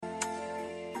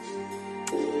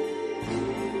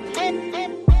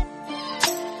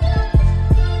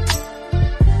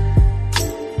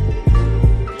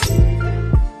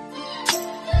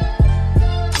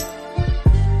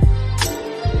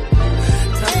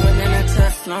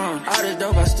snoring. All this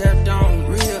dope I stepped on.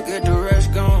 Real, get the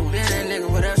rest gone. Been that nigga,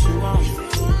 what else you want?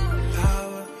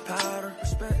 Power,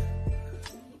 respect.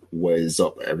 What is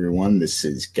up, everyone? This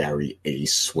is Gary A.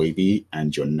 Swaby,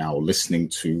 and you're now listening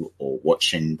to or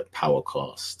watching the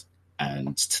Powercast.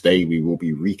 And today we will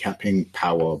be recapping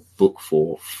Power Book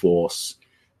 4 Force,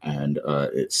 and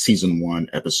it's Season 1,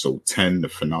 Episode 10, the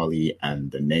finale,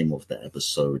 and the name of the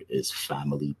episode is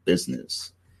Family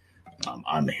Business.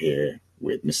 I'm here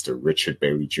with Mr. Richard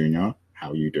Bailey Jr. How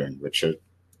are you doing, Richard?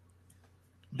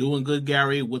 Doing good,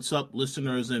 Gary. What's up,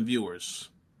 listeners and viewers?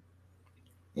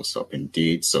 What's up,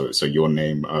 indeed? So your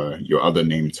name, your other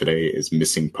name today is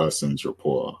Missing Persons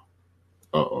Reporter.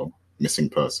 Missing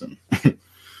person.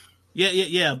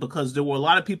 Yeah, because there were a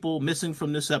lot of people missing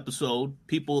from this episode,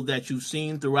 people that you've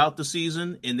seen throughout the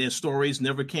season, and their stories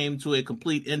never came to a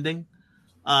complete ending.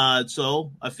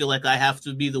 So I feel like I have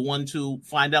to be the one to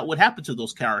find out what happened to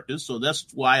those characters. So that's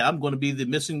why I'm going to be the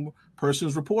Missing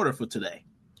Persons Reporter for today.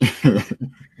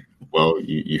 Well,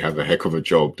 you have a heck of a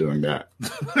job doing that.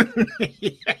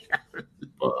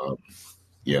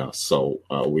 So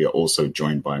we are also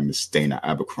joined by Miss Dana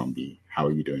Abercrombie. How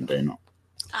are you doing, Dana?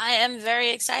 I am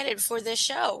very excited for this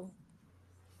show.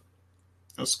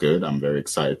 That's good. I'm very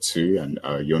excited too. And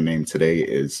your name today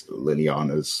is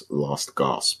Liliana's Last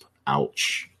Gasp.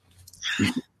 Ouch.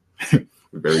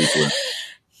 Very good.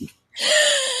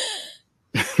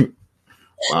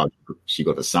 Wow, she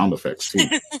got the sound effects too.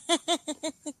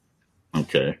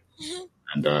 Okay.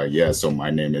 And so my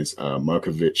name is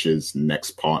Merkovich's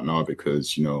next partner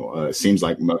because, it seems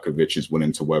like Merkovich is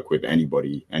willing to work with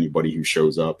anybody who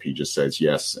shows up. He just says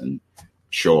yes and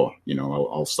sure,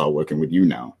 I'll start working with you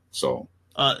now. So,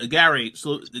 Gary,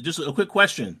 so just a quick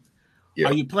question. Yeah.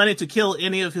 Are you planning to kill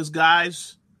any of his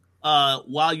guys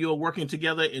while you're working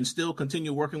together and still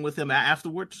continue working with him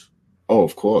afterwards? Oh,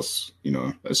 of course.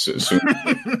 As soon as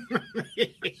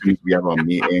we have our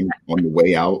meeting on the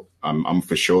way out, I'm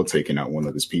for sure taking out one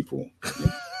of his people.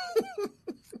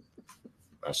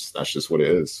 That's just what it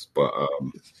is. But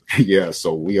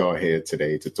so we are here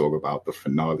today to talk about the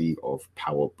finale of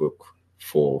Power Book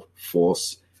 4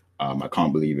 Force. I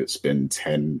can't believe it's been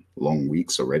 10 long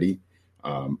weeks already.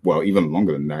 Well, even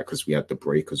longer than that because we had the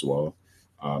break as well.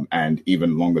 And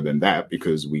even longer than that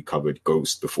because we covered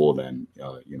Ghost before then,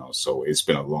 so it's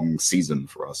been a long season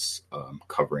for us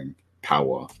covering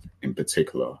Power in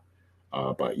particular.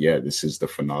 But yeah, this is the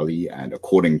finale. And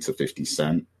according to 50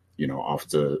 Cent,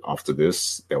 after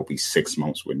this, there'll be 6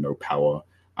 months with no Power.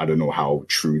 I don't know how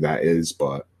true that is,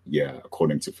 but yeah,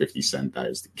 according to 50 Cent, that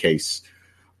is the case.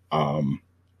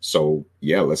 So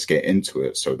yeah, let's get into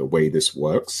it. So the way this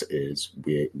works is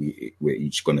we're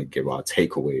each going to give our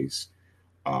takeaways.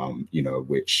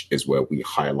 Which is where we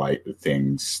highlight the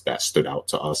things that stood out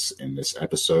to us in this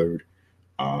episode.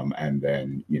 And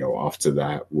then, after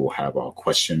that, we'll have our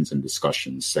questions and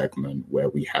discussion segment where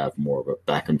we have more of a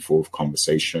back and forth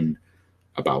conversation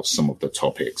about some of the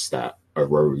topics that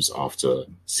arose after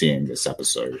seeing this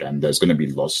episode. And there's going to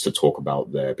be lots to talk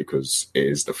about there because it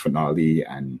is the finale.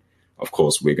 And of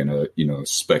course, we're going to,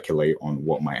 speculate on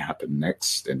what might happen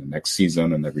next in the next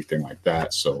season and everything like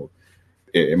that. So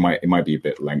it might be a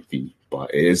bit lengthy,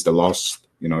 but it is the last,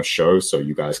 show. So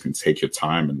you guys can take your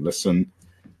time and listen.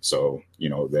 So,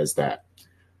 there's that.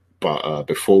 But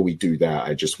before we do that,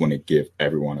 I just want to give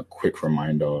everyone a quick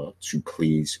reminder to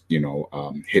please,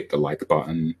 hit the like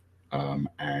button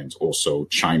and also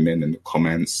chime in the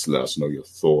comments. Let us know your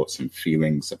thoughts and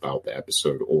feelings about the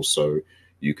episode. Also,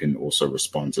 you can also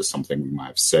respond to something we might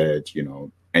have said,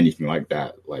 anything like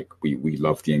that. Like we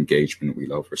love the engagement. We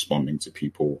love responding to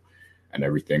people and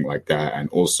everything like that. And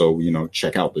also,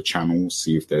 check out the channel,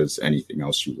 see if there's anything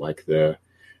else you like there,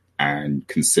 and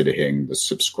consider hitting the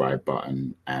subscribe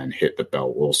button and hit the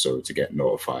bell also to get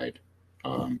notified,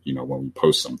 when we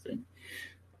post something.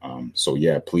 So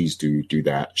yeah, please do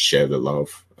that. Share the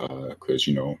love, because,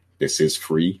 this is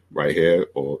free right here,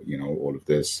 or, all of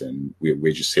this. And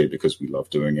we're just here because we love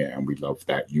doing it. And we love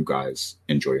that you guys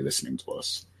enjoy listening to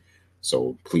us.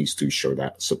 So please do show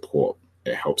that support.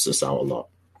 It helps us out a lot.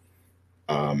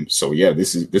 So yeah,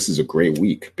 this is a great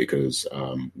week because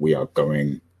we are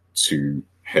going to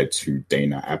head to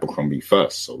Dana Abercrombie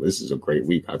first. So this is a great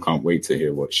week. I can't wait to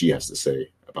hear what she has to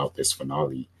say about this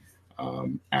finale.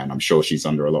 And I'm sure she's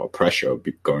under a lot of pressure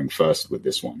going first with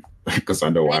this one because I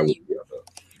know I will be.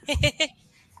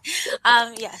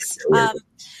 Yes.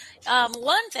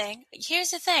 One thing. Here's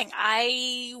the thing.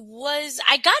 I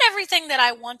got everything that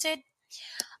I wanted.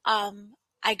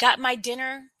 I got my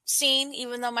dinner scene,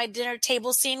 even though my dinner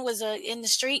table scene was in the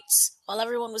streets while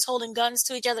everyone was holding guns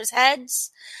to each other's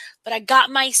heads. But I got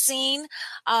my scene.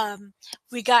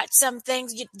 We got some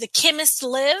things. The chemist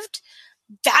lived.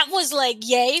 That was like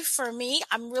yay for me.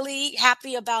 I'm really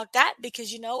happy about that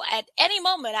because, at any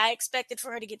moment I expected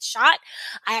for her to get shot.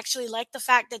 I actually like the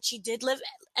fact that she did live,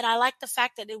 and I like the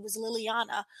fact that it was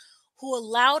Liliana who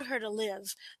allowed her to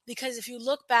live, because if you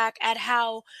look back at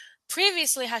how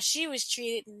previously how she was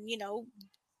treated, and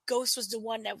Ghost was the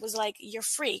one that was like, you're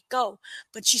free, go.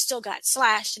 But she still got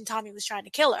slashed and Tommy was trying to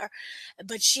kill her.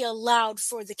 But she allowed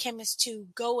for the chemist to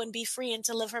go and be free and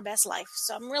to live her best life.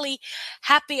 So I'm really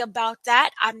happy about that.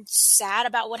 I'm sad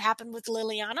about what happened with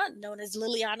Liliana, known as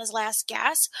Liliana's last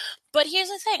gasp. But here's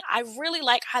the thing. I really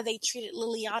like how they treated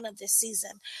Liliana this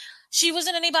season. She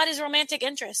wasn't anybody's romantic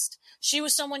interest. She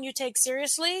was someone you take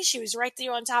seriously. She was right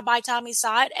there on top by Tommy's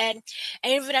side. And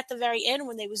even at the very end,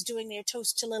 when they was doing their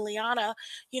toast to Liliana,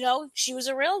 she was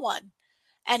a real one.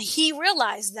 And he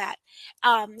realized that.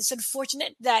 It's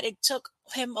unfortunate that it took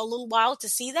him a little while to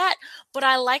see that, but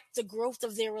I like the growth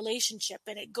of their relationship.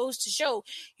 And it goes to show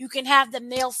you can have the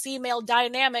male-female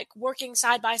dynamic working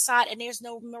side by side, and there's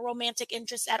no romantic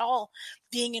interest at all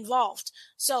being involved.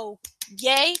 So,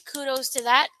 yay, kudos to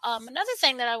that. Another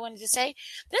thing that I wanted to say,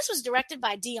 this was directed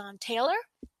by Deon Taylor.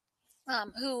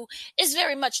 Who is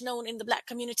very much known in the Black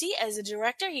community as a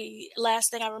director. Last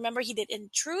thing I remember, he did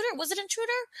Intruder. Was it Intruder?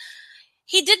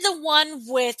 He did the one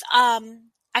with,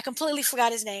 I completely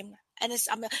forgot his name. And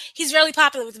he's really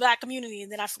popular with the Black community,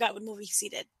 and then I forgot what movies he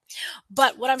did.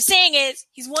 But what I'm saying is,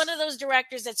 he's one of those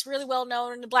directors that's really well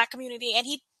known in the Black community, and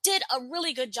he did a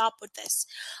really good job with this.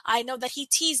 I know that he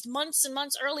teased months and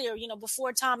months earlier,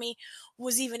 before Tommy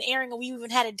was even airing, or we even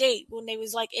had a date when they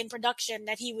was like in production,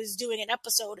 that he was doing an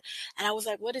episode. And I was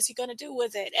like, what is he going to do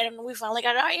with it? And we finally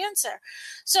got our answer.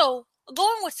 So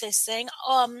going with this thing,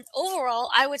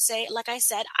 overall, I would say, like I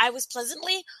said, I was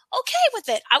pleasantly okay with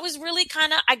it. I was really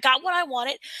I got what I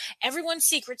wanted. Everyone's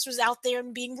secrets was out there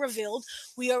and being revealed.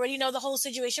 We already know the whole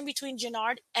situation between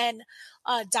Jenard and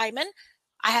Diamond.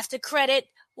 I have to credit,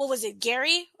 what was it,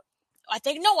 Gary? I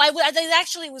think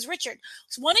actually it was Richard.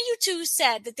 So one of you two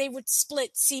said that they would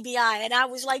split CBI, and I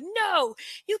was like, no,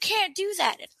 you can't do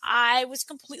that. And I was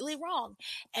completely wrong.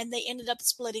 And they ended up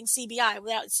splitting CBI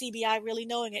without CBI really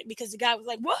knowing it, because the guy was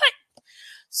like, what?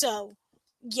 So,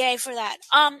 yay for that.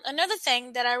 Another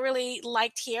thing that I really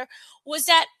liked here was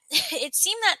that it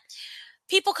seemed that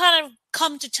people kind of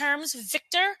come to terms with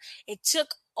Victor. It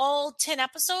took all 10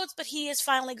 episodes, but he is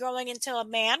finally growing into a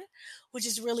man, which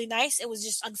is really nice. It was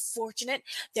just unfortunate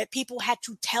that people had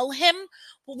to tell him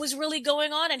what was really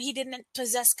going on, and he didn't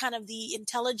possess kind of the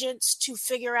intelligence to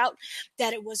figure out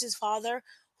that it was his father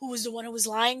who was the one who was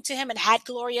lying to him and had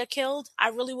Gloria killed. I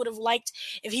really would have liked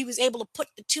if he was able to put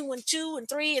the 2 and 2 and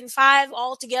 3 and 5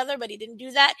 all together, but he didn't do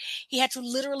that. He had to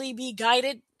literally be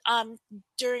guided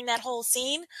during that whole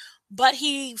scene. But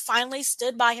he finally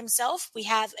stood by himself. We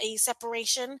have a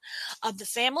separation of the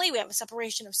family. We have a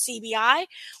separation of CBI.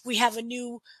 We have a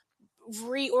new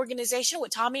reorganization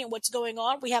with Tommy and what's going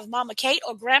on. We have Mama Kate,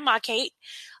 or Grandma Kate.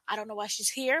 I don't know why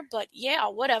she's here, but yeah,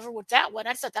 whatever with that one.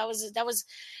 I thought that was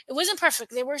it wasn't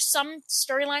perfect. There were some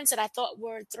storylines that I thought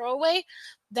were throwaway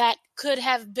that could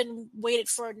have been waited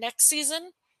for next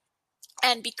season.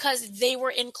 And because they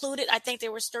were included, I think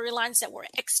there were storylines that were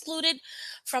excluded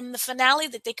from the finale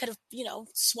that they could have,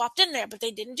 swapped in there, but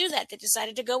they didn't do that. They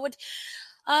decided to go with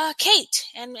Kate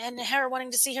and her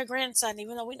wanting to see her grandson,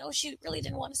 even though we know she really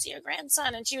didn't want to see her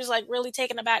grandson. And she was like really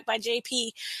taken aback by JP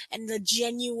and the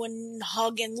genuine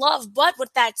hug and love. But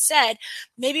with that said,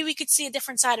 maybe we could see a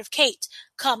different side of Kate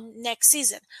come next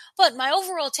season. But my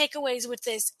overall takeaways with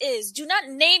this is, do not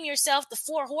name yourself the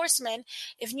 4 horsemen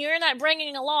if you're not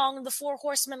bringing along the 4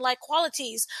 horsemen-like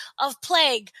qualities of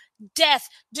plague, death,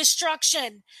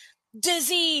 destruction,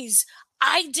 disease.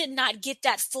 I did not get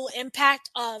that full impact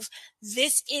of,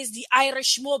 this is the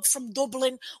Irish mob from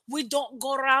Dublin. We don't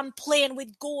go around playing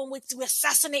with going with to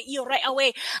assassinate you right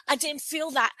away. I didn't feel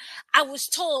that. I was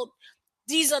told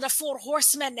these are the 4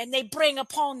 horsemen and they bring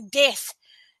upon death.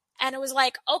 And it was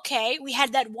like, okay, we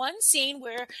had that one scene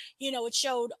where, it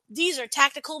showed these are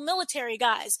tactical military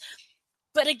guys.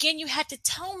 But again, you had to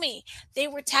tell me they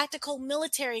were tactical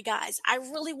military guys. I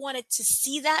really wanted to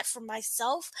see that for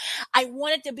myself. I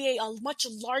wanted to be a much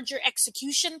larger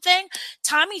execution thing.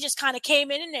 Tommy just kind of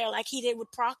came in there like he did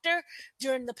with Proctor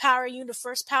during the Power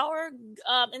Universe Power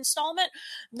installment.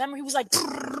 Remember, he was like,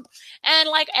 and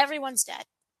like everyone's dead.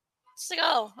 It's like,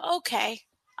 oh, okay.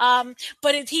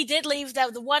 But he did leave.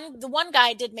 That the one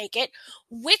guy did make it,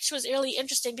 which was really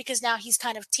interesting because now he's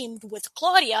kind of teamed with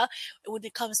Claudia when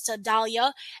it comes to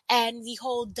Dahlia and the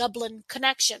whole Dublin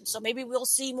connection. So maybe we'll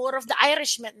see more of the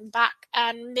Irishmen back,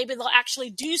 and maybe they'll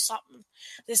actually do something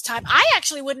this time. I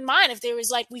actually wouldn't mind if there was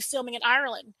like we filming in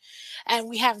Ireland, and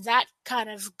we have that kind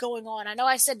of going on. I know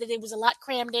I said that it was a lot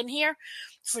crammed in here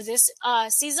for this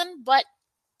season, but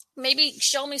maybe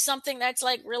show me something that's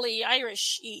like really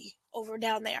Irish-y over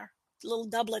down there, little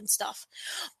Dublin stuff.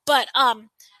 But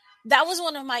that was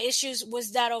one of my issues,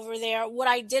 was that over there. What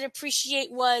I did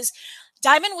appreciate was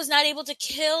Diamond was not able to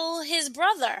kill his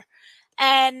brother.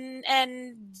 And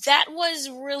that was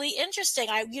really interesting.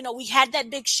 We had that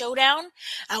big showdown.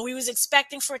 We was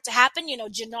expecting for it to happen.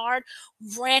 Gennard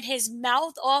ran his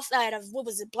mouth off out of, what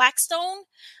was it, Blackstone.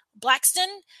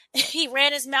 He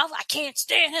ran his mouth. I can't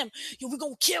stand him. We're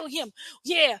going to kill him.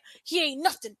 Yeah, he ain't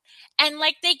nothing. And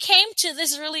like they came to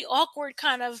this really awkward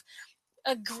kind of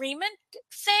agreement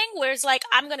thing where it's like,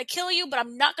 I'm going to kill you, but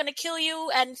I'm not going to kill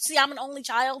you. And see, I'm an only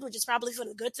child, which is probably for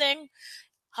the good thing.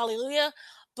 Hallelujah.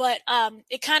 But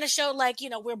it kind of showed like,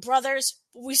 we're brothers.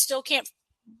 We still can't,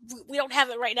 we don't have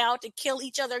it right now to kill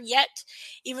each other yet,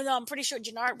 even though I'm pretty sure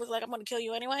Gennard was like, I'm going to kill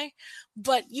you anyway.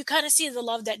 But you kind of see the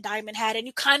love that Diamond had, and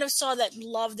you kind of saw that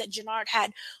love that Gennard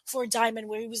had for Diamond,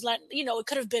 where he was like, it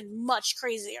could have been much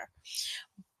crazier.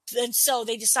 And so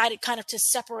they decided kind of to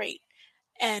separate,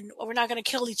 and we're not going to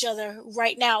kill each other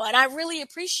right now. And I really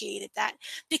appreciated that,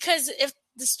 because if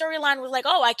the storyline was like,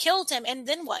 oh, I killed him, and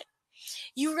then what?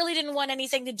 You really didn't want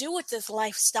anything to do with this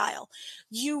lifestyle.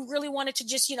 You really wanted to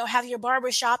just, have your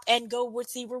barbershop and go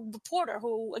with the reporter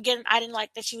who, again, I didn't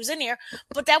like that she was in here,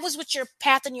 but that was what your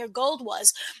path and your goal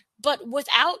was. But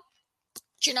without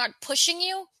Gennard pushing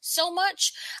you so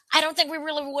much, I don't think we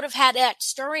really would have had that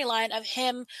storyline of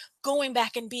him going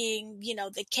back and being,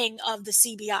 the king of the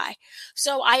CBI.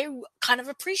 So I kind of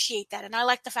appreciate that. And I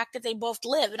like the fact that they both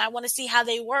live, and I want to see how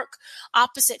they work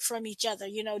opposite from each other.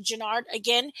 Gennard,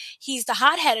 again, he's the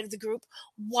hothead of the group,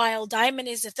 while Diamond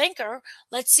is the thinker.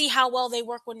 Let's see how well they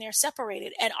work when they're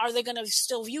separated. And are they going to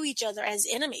still view each other as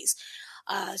enemies?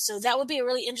 So that would be a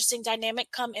really interesting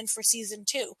dynamic come in for season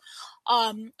 2.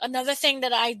 Another thing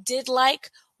that I did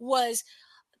like was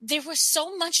there was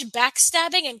so much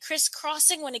backstabbing and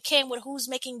crisscrossing when it came with who's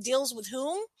making deals with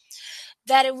whom,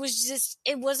 that it was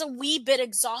a wee bit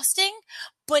exhausting,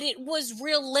 but it was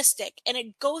realistic. And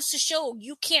it goes to show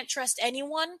you can't trust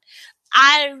anyone.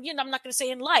 I'm not going to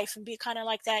say in life and be kind of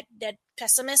like that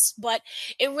pessimist, but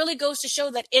it really goes to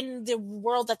show that in the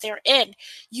world that they're in,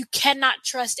 you cannot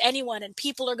trust anyone, and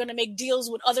people are going to make deals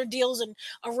with other deals and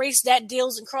erase that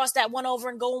deals and cross that one over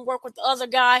and go and work with the other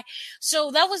guy.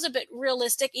 So that was a bit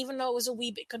realistic, even though it was a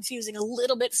wee bit confusing a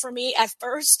little bit for me at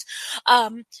first.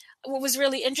 What was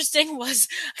really interesting was,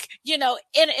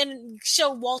 in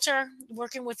show Walter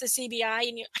working with the CBI,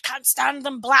 and I can't stand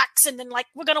them blacks, and then like,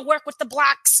 we're going to work with the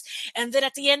blacks. And then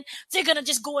at the end, they're going to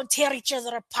just go and tear each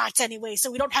other apart anyway, so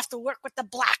we don't have to work with the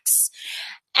blacks.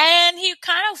 And he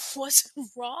kind of wasn't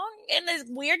wrong in a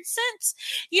weird sense,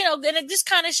 and it just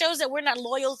kind of shows that we're not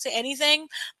loyal to anything,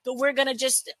 but we're going to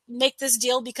just make this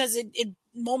deal because it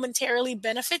momentarily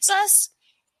benefits us.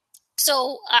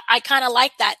 So I kind of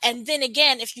like that. And then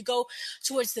again, if you go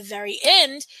towards the very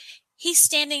end, he's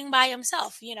standing by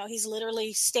himself. He's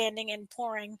literally standing and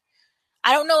pouring.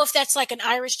 I don't know if that's like an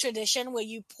Irish tradition where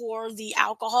you pour the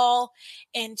alcohol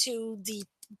into the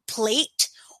plate,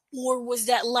 or was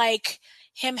that like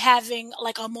him having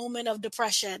like a moment of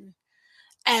depression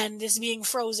and this being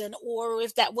frozen, or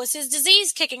if that was his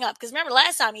disease kicking up. Because remember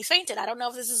last time he fainted. I don't know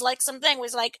if this is like something where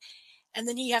it's like, and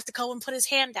then you have to go and put his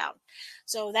hand down.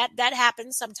 So that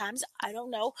happens sometimes. I don't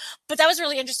know. But that was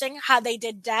really interesting how they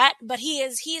did that. But he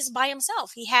is by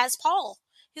himself. He has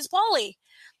his Paulie.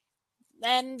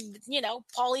 And,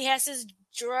 Paulie has his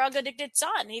drug addicted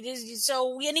son. And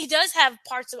he does have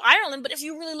parts of Ireland. But if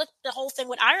you really look at the whole thing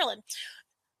with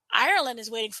Ireland is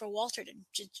waiting for Walter to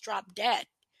just drop dead.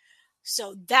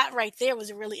 So that right there was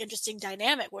a really interesting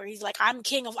dynamic where he's like, I'm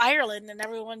king of Ireland. And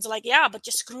everyone's like, yeah, but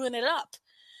you're screwing it up.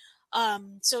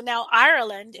 So now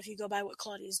Ireland, if you go by what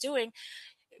Claudia is doing,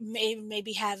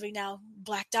 maybe having now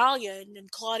Black Dahlia, and then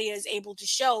Claudia is able to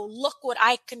show, look what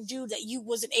I can do that you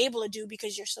wasn't able to do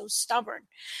because you're so stubborn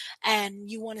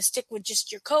and you want to stick with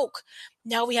just your Coke.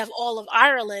 Now we have all of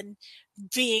Ireland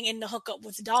being in the hookup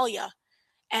with Dahlia.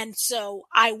 And so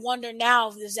I wonder now,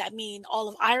 does that mean all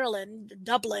of Ireland,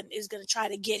 Dublin, is going to try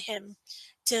to get him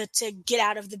to get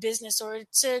out of the business or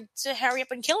to hurry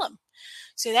up and kill him.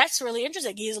 So that's really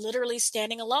interesting. He's literally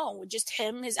standing alone with just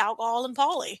him, his alcohol, and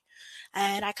Paulie.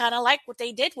 And I kind of like what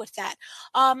they did with that.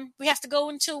 We have to go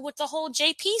into with the whole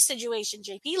JP situation.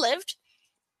 JP lived.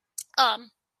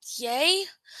 Yay.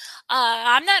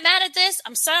 I'm not mad at this.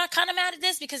 I'm kind of mad at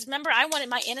this because remember, I wanted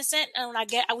my innocent, and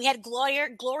we had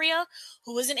Gloria,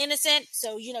 who was an innocent.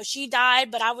 So, she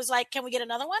died, but I was like, can we get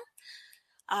another one?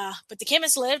 But the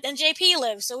chemist lived and JP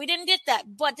lived, so we didn't get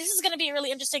that. But this is going to be a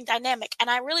really interesting dynamic. And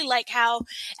I really like how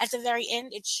at the very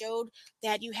end, it showed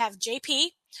that you have JP,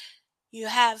 you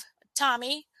have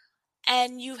Tommy,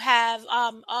 and you have,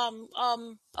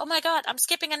 oh my God, I'm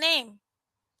skipping a name.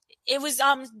 It was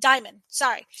Diamond.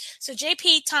 Sorry. So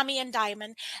JP, Tommy, and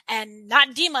Diamond, and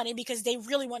not D-Money because they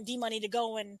really want D-Money to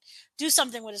go and do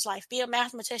something with his life, be a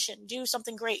mathematician, do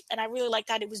something great. And I really liked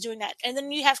that it was doing that. And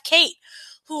then you have Kate,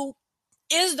 who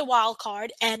is the wild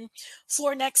card. And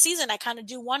for next season, I kind of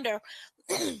do wonder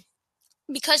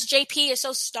because JP is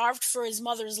so starved for his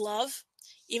mother's love,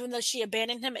 even though she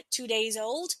abandoned him at 2 days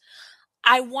old.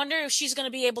 I wonder if she's going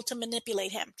to be able to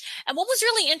manipulate him. And what was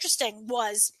really interesting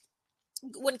was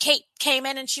when Kate came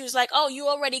in and she was like, oh, you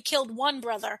already killed one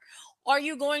brother. Are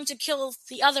you going to kill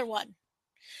the other one?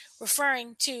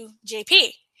 Referring to JP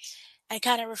and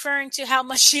kind of referring to how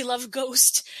much she loved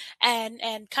Ghost and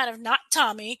kind of not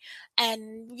Tommy.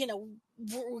 And,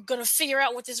 we're going to figure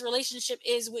out what this relationship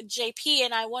is with JP.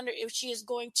 And I wonder if she is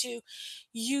going to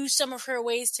use some of her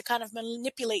ways to kind of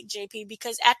manipulate JP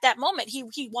because at that moment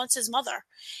he wants his mother.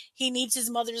 He needs his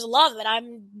mother's love.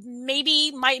 And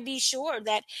might be sure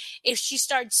that if she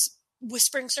starts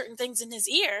whispering certain things in his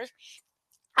ear,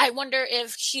 I wonder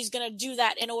if she's going to do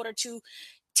that in order to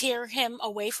tear him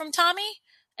away from Tommy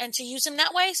and to use him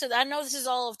that way. So I know this is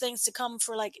all of things to come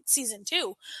for like season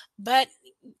 2, but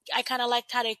I kind of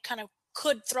liked how they kind of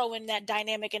could throw in that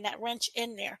dynamic and that wrench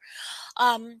in there.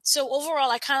 So overall,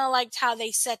 I kind of liked how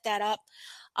they set that up.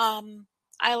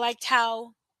 I liked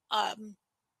how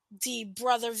the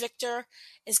brother Victor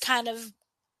is kind of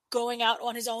going out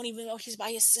on his own, even though he's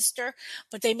by his sister,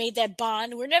 but they made that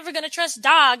bond. We're never going to trust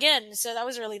Da again. So that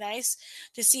was really nice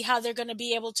to see how they're going to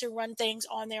be able to run things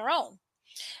on their own.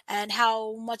 And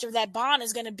how much of that bond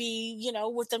is going to be,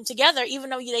 with them together, even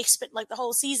though they spent like the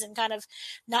whole season kind of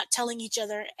not telling each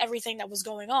other everything that was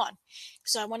going on.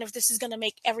 So I wonder if this is going to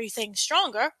make everything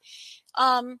stronger.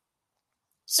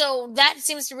 So that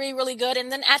seems to be really good. And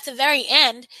then at the very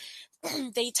end,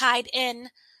 they tied in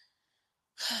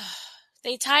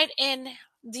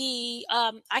the,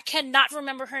 I cannot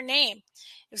remember her name.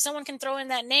 If someone can throw in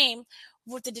that name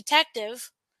with the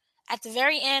detective, at the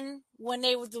very end, when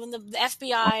the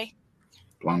FBI...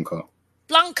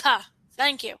 Blanca.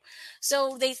 Thank you.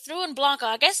 So they threw in Blanca.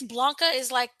 I guess Blanca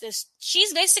is like this.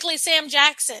 She's basically Sam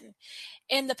Jackson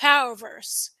in the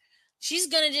Powerverse. She's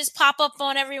going to just pop up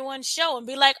on everyone's show and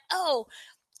be like, oh,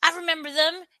 I remember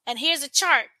them. And here's a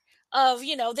chart of,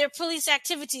 their police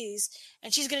activities.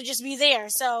 And she's going to just be there.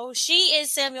 So she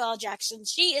is Samuel L. Jackson.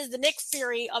 She is the Nick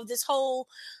Fury of this whole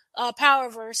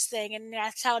Powerverse thing, and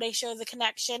that's how they show the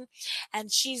connection.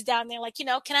 And she's down there like, can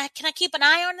I keep an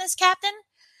eye on this, Captain?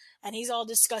 And he's all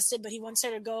disgusted, but he wants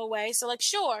her to go away. So like,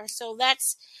 sure. So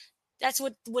that's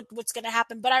what's going to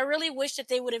happen. But I really wish that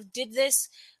they would have did this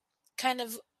kind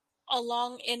of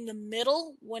along in the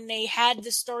middle when they had the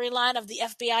storyline of the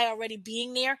FBI already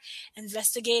being there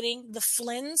investigating the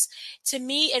Flynns. To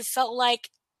me, it felt like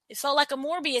a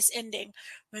Morbius ending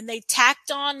when they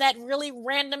tacked on that really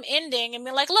random ending and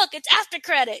be like, look, it's after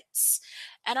credits.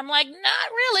 And I'm like,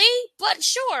 not really, but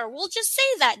sure, we'll just say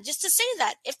that, just to say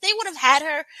that. If they would have had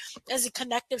her as a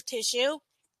connective tissue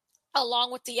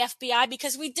along with the FBI,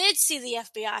 because we did see the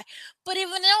FBI, but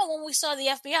even though when we saw the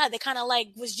FBI, they kind of like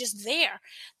was just there.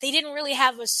 They didn't really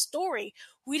have a story.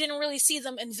 We didn't really see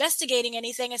them investigating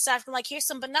anything aside from like, here's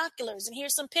some binoculars and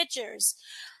here's some pictures.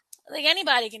 Like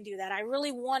anybody can do that. I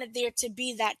really wanted there to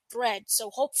be that thread. So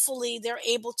hopefully they're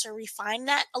able to refine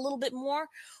that a little bit more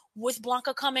with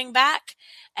Blanca coming back,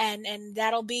 and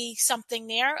that'll be something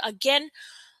there. Again,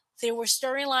 there were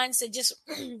storylines that just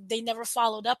they never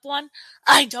followed up on.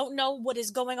 I don't know what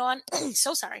is going on.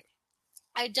 So sorry.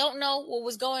 I don't know what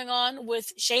was going on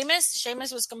with Seamus.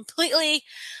 Seamus was completely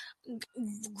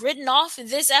written off in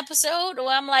this episode.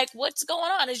 Where I'm like, what's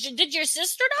going on? Did your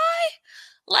sister die?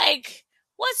 Like,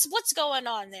 what's going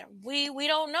on there? We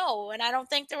don't know, and I don't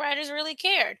think the writers really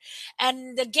cared.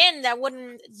 And again, that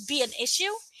wouldn't be an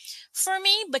issue for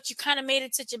me, but you kind of made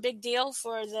it such a big deal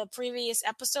for the previous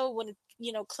episode when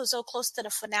so close to the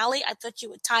finale. I thought you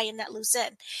would tie in that loose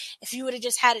end. If you would have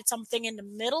just had it something in the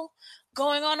middle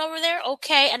going on over there,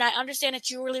 okay. And I understand that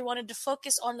you really wanted to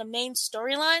focus on the main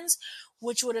storylines,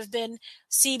 which would have been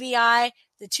CBI,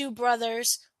 the two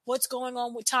brothers, what's going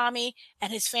on with Tommy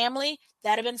and his family.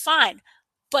 That'd have been fine.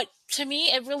 But to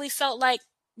me, it really felt like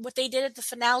what they did at the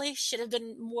finale should have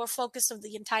been more focus of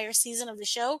the entire season of the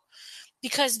show,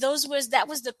 because that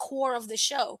was the core of the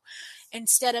show,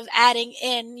 instead of adding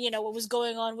in, what was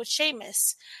going on with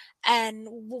Sheamus and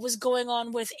what was going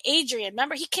on with Adrian.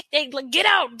 Remember, he kicked like, get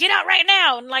out right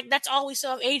now. And like, that's all we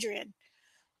saw of Adrian.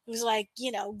 It was like,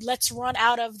 let's run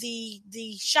out of the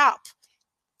shop,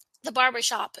 the barber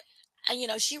shop.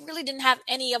 And, she really didn't have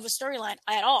any of a storyline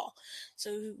at all.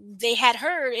 So they had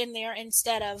her in there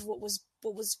instead of what was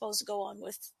supposed to go on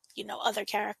with, other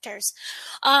characters.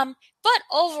 But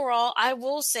overall, I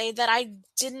will say that I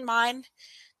didn't mind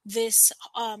this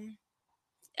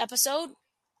episode.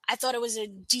 I thought it was a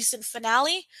decent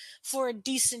finale for a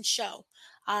decent show.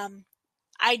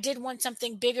 I did want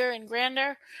something bigger and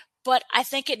grander, but I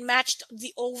think it matched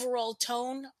the overall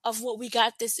tone of what we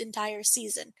got this entire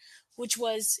season, which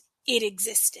was it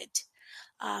existed.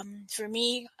 For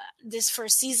me, this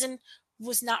first season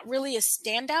was not really a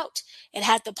standout. It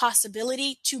had the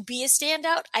possibility to be a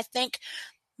standout. I think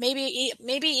maybe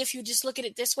if you just look at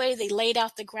it this way, they laid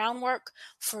out the groundwork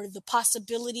for the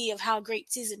possibility of how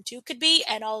great season 2 could be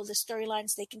and all of the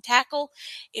storylines they can tackle.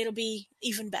 It'll be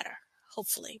even better,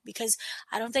 hopefully, because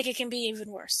I don't think it can be even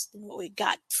worse than what we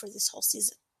got for this whole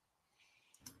season.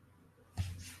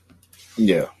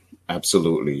 Yeah,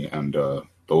 absolutely. And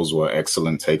those were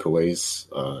excellent takeaways.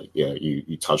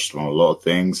 You touched on a lot of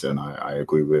things, and I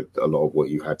agree with a lot of what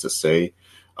you had to say,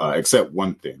 except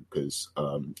one thing, because,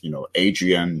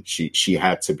 Adrienne, she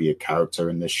had to be a character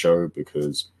in this show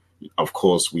because, of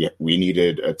course, we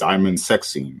needed a diamond sex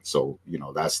scene. So,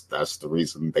 that's the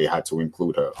reason they had to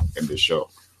include her in this show.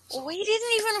 We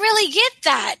didn't even really get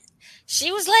that.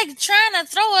 She was like trying to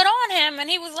throw it on him, and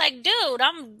he was like, dude,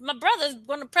 my brother's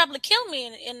going to probably kill me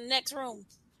in the next room.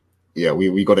 Yeah,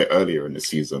 we got it earlier in the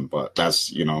season, but that's,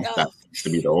 that used to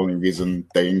be the only reason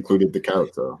they included the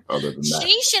character. Other than that,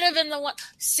 she should have been the one.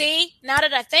 See, now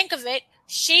that I think of it,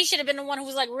 she should have been the one who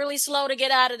was like really slow to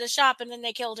get out of the shop, and then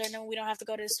they killed her, and then we don't have to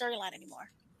go to the storyline anymore.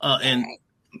 And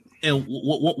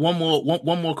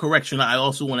one more correction I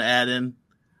also want to add in.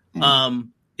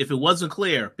 If it wasn't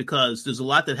clear, because there's a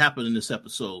lot that happened in this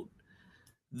episode.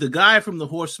 The guy from the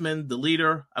Horsemen, the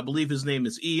leader, I believe his name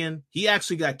is Ian, he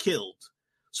actually got killed.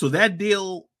 So that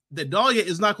deal, that Dahlia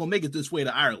is not going to make it this way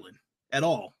to Ireland at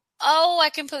all. Oh, I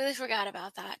completely forgot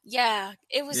about that. Yeah,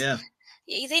 it was. Yeah.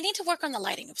 They need to work on the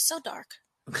lighting. It was so dark.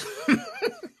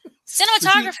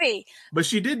 Cinematography. But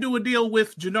she did do a deal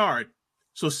with Jannard.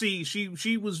 So see,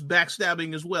 she was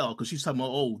backstabbing as well, because she's talking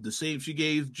about, she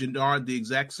gave Jannard the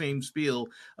exact same spiel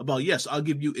about, yes, I'll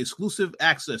give you exclusive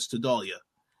access to Dahlia.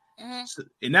 Mm-hmm. So,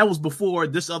 and that was before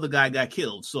this other guy got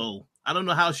killed. So I don't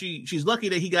know how she's lucky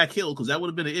that he got killed, because that would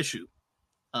have been an issue.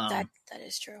 That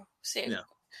is true. See, yeah.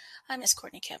 I miss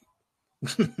Courtney Kemp.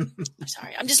 I'm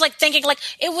sorry. I'm just like thinking like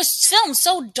it was filmed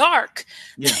so dark.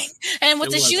 Yeah. And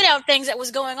with the shootout things that was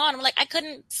going on, I'm like, I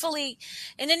couldn't fully.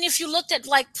 And then if you looked at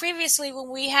like previously when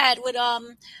we had with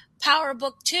Power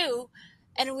Book 2,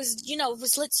 and it was, it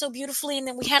was lit so beautifully. And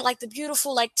then we had like the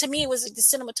beautiful, like to me, it was like the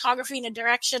cinematography and the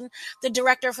direction, the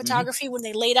director of photography, when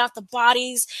they laid out the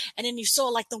bodies, and then you saw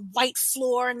like the white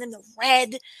floor and then the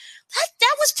red.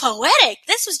 That was poetic.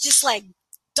 This was just like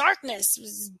darkness. It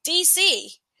was DC.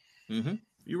 Mm-hmm.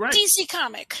 You're right. DC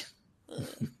comic.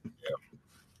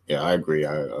 Yeah, I agree.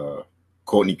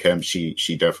 Courtney Kemp, she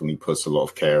definitely puts a lot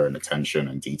of care and attention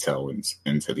and detail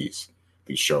into these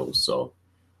shows. So,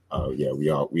 we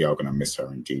are going to miss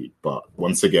her indeed. But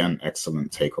once again,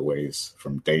 excellent takeaways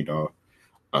from Dana.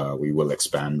 We will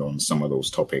expand on some of those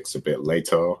topics a bit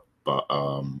later. But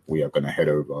we are going to head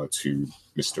over to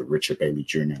Mr. Richard Bailey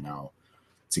Jr. now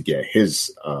to get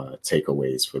his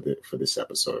takeaways for this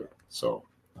episode. So.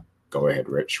 Go ahead,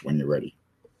 Rich, when you're ready.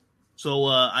 So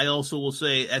I also will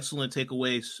say excellent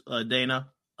takeaways, Dana.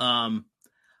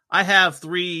 I have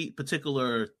 3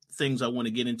 particular things I want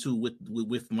to get into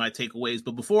with my takeaways.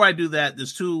 But before I do that,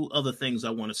 there's 2 other things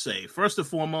I want to say. First and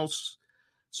foremost,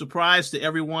 surprise to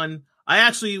everyone. I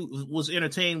actually was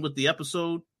entertained with the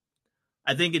episode.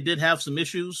 I think it did have some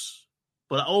issues,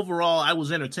 but overall, I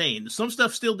was entertained. Some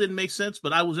stuff still didn't make sense,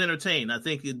 but I was entertained. I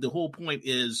think the whole point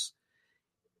is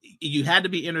you had to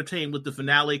be entertained with the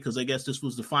finale, because I guess this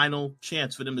was the final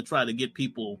chance for them to try to get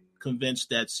people convinced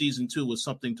that season 2 was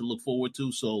something to look forward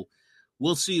to. So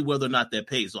we'll see whether or not that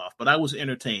pays off. But I was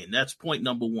entertained. That's point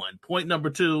number 1. Point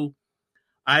number 2,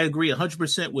 I agree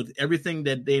 100% with everything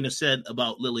that Dana said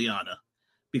about Liliana.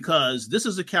 because this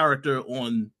is a character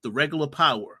on the regular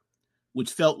Power,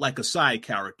 which felt like a side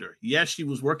character. Yes, she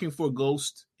was working for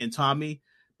Ghost and Tommy,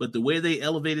 but the way they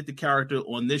elevated the character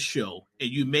on this show, and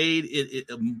you made it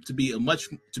to be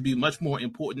much more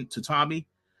important to Tommy.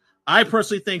 I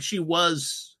personally think she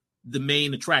was the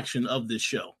main attraction of this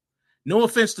show. No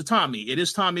offense to Tommy. It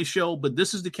is Tommy's show, but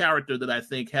this is the character that I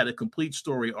think had a complete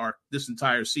story arc this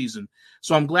entire season.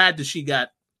 So I'm glad that she got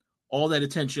all that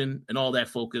attention and all that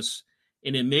focus.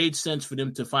 And it made sense for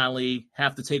them to finally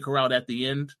have to take her out at the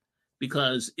end,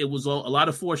 because it was a lot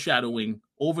of foreshadowing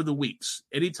over the weeks.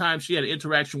 Anytime she had an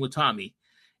interaction with Tommy,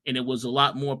 and it was a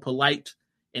lot more polite,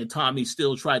 and Tommy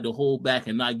still tried to hold back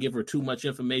and not give her too much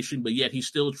information, but yet he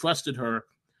still trusted her,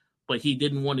 but he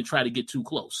didn't want to try to get too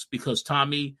close, because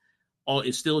Tommy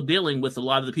is still dealing with a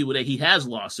lot of the people that he has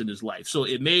lost in his life. So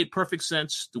it made perfect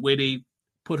sense the way they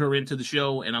put her into the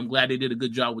show, and I'm glad they did a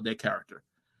good job with that character.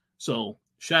 So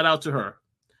shout out to her.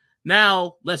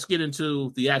 Now let's get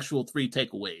into the actual 3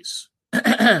 takeaways.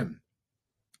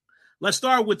 Let's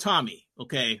start with Tommy.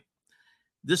 Okay.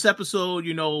 This episode,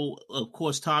 of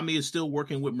course, Tommy is still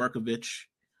working with Mirkovich.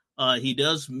 He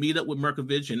does meet up with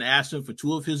Mirkovich and ask him for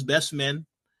 2 of his best men.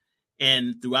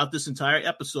 And throughout this entire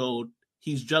episode,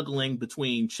 he's juggling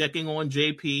between checking on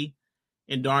JP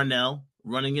and Darnell,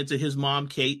 running into his mom,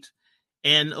 Kate,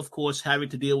 and, of course, having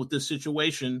to deal with this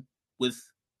situation with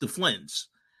the Flynns.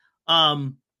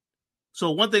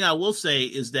 So one thing I will say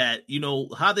is that,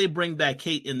 how they bring back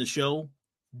Kate in the show,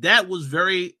 that was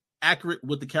very accurate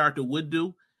what the character would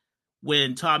do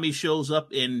when Tommy shows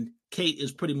up and Kate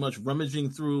is pretty much rummaging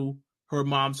through her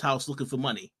mom's house looking for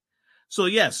money. So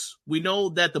yes, we know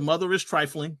that the mother is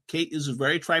trifling. Kate is a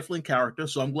very trifling character,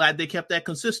 so I'm glad they kept that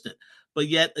consistent. But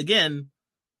yet again,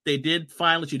 she did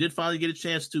finally get a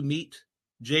chance to meet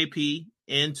JP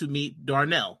and to meet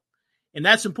Darnell. And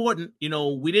that's important.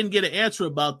 We didn't get an answer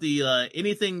about the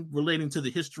anything relating to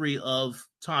the history of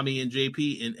Tommy and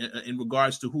JP in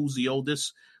regards to who's the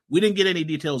oldest. We didn't get any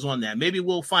details on that. Maybe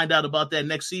we'll find out about that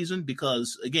next season,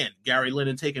 because again, Gary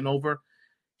Lennon taking over,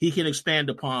 he can expand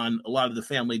upon a lot of the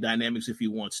family dynamics if he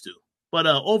wants to. But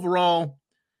overall,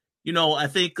 I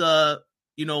think, I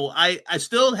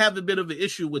still have a bit of an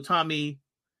issue with Tommy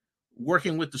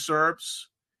working with the Serbs.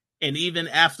 And even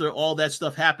after all that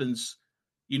stuff happens,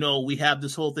 we have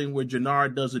this whole thing where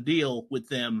Gennard does a deal with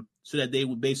them so that there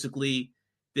will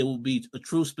be a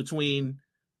truce between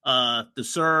the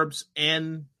Serbs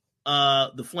and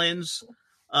the Flynns.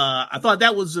 I thought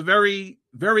that was a very,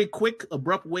 very quick,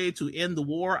 abrupt way to end the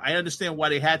war. I understand why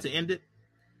they had to end it.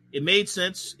 It made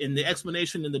sense in the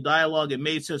explanation, in the dialogue. It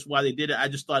made sense why they did it. I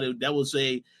just thought that was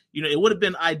it would have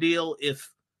been ideal if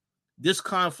this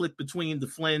conflict between the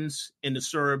Flynns and the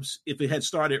Serbs, if it had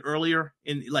started earlier,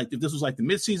 if this was like the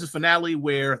mid-season finale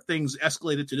where things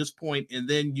escalated to this point, and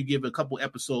then you give a couple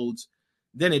episodes,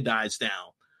 then it dies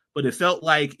down. But it felt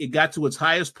like it got to its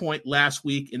highest point last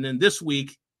week, and then this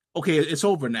week, okay, it's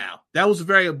over now. That was a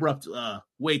very abrupt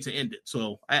way to end it.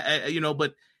 So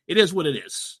but it is what it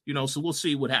is, so we'll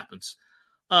see what happens.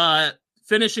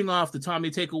 Finishing off the Tommy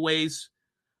takeaways,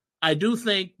 I do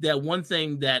think that one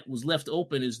thing that was left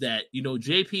open is that,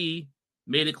 JP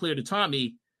made it clear to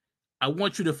Tommy, I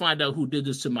want you to find out who did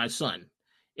this to my son.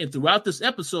 And throughout this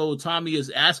episode, Tommy is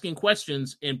asking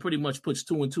questions and pretty much puts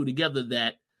 2 and 2 together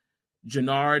that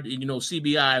Gennard and,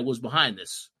 CBI was behind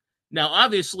this. Now,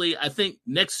 obviously, I think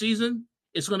next season,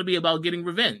 it's going to be about getting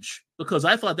revenge, because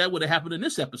I thought that would have happened in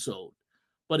this episode.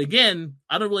 But again,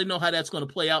 I don't really know how that's going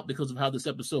to play out because of how this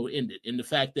episode ended, and the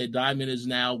fact that Diamond is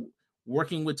now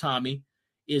working with Tommy.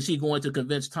 Is he going to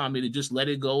convince Tommy to just let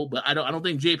it go? But I don't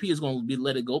think JP is going to be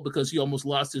let it go, because he almost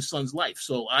lost his son's life.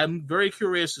 So I'm very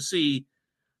curious to see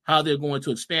how they're going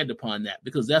to expand upon that,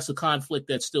 because that's a conflict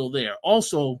that's still there.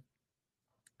 Also,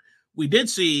 we did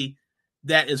see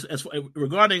that as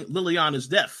regarding Liliana's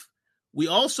death, we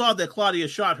all saw that Claudia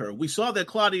shot her. We saw that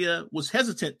Claudia was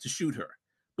hesitant to shoot her,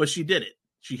 but she did it.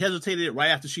 She hesitated right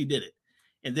after she did it.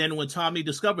 And then when Tommy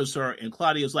discovers her and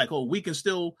Claudia's like, oh, we can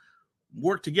still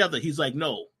work together, he's like,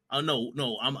 no, we're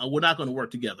not going to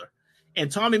work together. And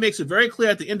Tommy makes it very clear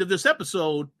at the end of this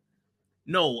episode,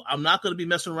 no, I'm not going to be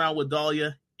messing around with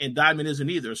Dahlia, and Diamond isn't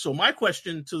either. So my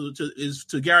question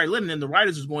to Gary Lennon and the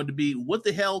writers is going to be, what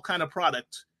the hell kind of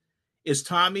product is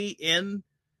Tommy and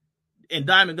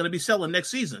Diamond going to be selling next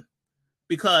season?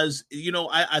 Because,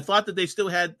 I thought that they still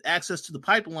had access to the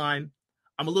pipeline.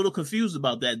 I'm a little confused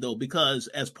about that, though, because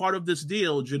as part of this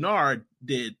deal, Gennard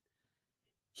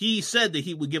he said that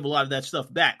he would give a lot of that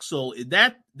stuff back. So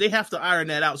that they have to iron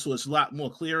that out so it's a lot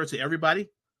more clearer to everybody.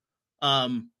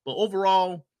 But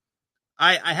overall,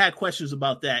 I had questions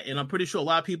about that, and I'm pretty sure a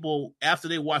lot of people, after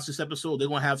they watch this episode, they're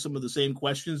going to have some of the same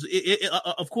questions.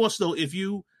 Of course, though, if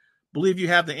you believe you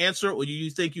have the answer or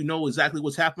you think you know exactly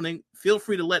what's happening, feel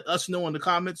free to let us know in the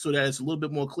comments so that it's a little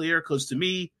bit more clear, because to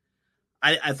me,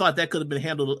 I thought that could have been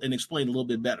handled and explained a little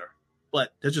bit better,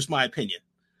 but that's just my opinion.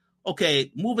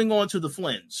 Okay, moving on to the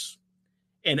Flynn's.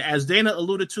 And as Dana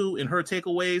alluded to in her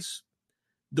takeaways,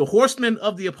 the Horsemen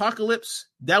of the Apocalypse,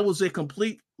 that was a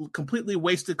completely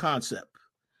wasted concept.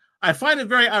 I find it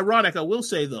very ironic, I will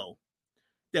say, though,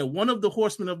 that one of the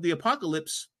Horsemen of the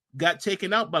Apocalypse got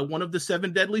taken out by one of the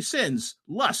 7 deadly sins,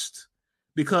 lust.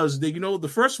 Because,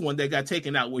 the first one that got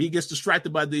taken out, where he gets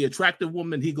distracted by the attractive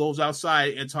woman, he goes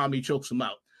outside and Tommy chokes him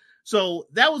out. So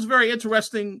that was very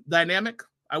interesting dynamic,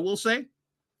 I will say.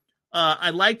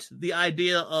 I liked the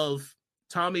idea of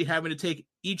Tommy having to take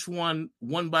each one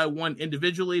by one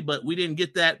individually, but we didn't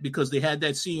get that because they had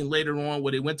that scene later on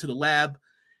where they went to the lab.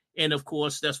 And of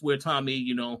course, that's where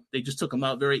Tommy, they just took him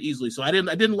out very easily. So I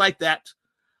didn't like that.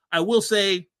 I will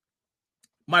say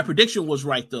my prediction was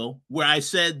right, though, where I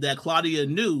said that Claudia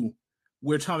knew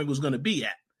where Tommy was going to be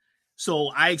at. So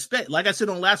I expect, like I said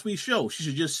on last week's show, she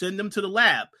should just send him to the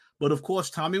lab. But of course,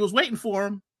 Tommy was waiting for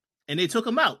him and they took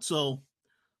him out. So,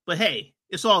 but hey,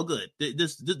 it's all good.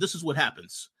 This is what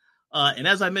happens. And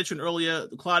as I mentioned earlier,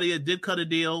 Claudia did cut a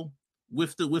deal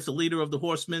with the leader of the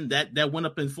Horsemen that went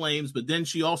up in flames, but then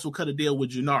she also cut a deal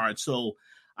with Gennard. So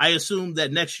I assume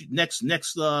that next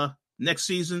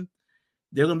season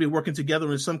they're going to be working together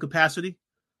in some capacity.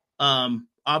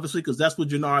 Obviously, because that's what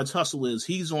Gennard's hustle is.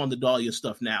 He's on the Dahlia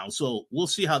stuff now, so we'll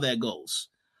see how that goes.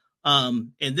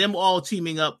 And them all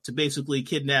teaming up to basically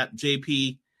kidnap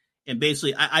JP. And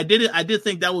basically, I did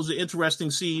think that was an interesting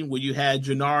scene where you had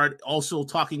Gennard also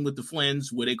talking with the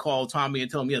Flynn's, where they call Tommy and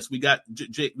tell him, yes, we got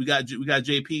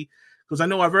JP. Because I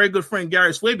know our very good friend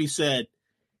Gary Swaby said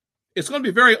it's going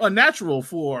to be very unnatural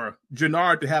for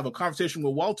Gennard to have a conversation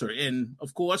with Walter. And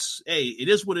of course, hey, it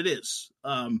is what it is.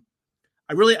 I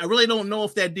really don't know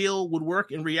if that deal would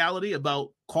work in reality about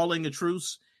calling a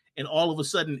truce and all of a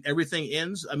sudden everything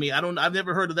ends. I mean, I've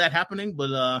never heard of that happening,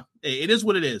 but it is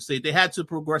what it is. They had to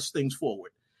progress things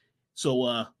forward.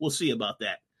 So we'll see about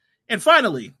that. And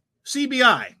finally,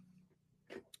 CBI.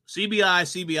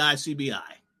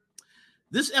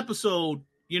 This episode,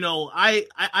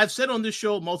 I've said on this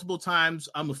show multiple times,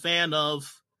 I'm a fan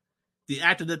of the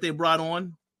actor that they brought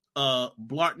on,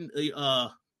 Blarton,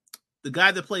 the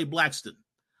guy that played Blackston,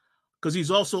 because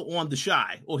he's also on The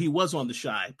Chi, or he was on The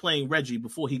Chi, playing Reggie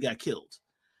before he got killed.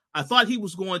 I thought he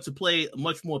was going to play a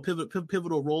much more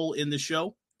pivotal role in the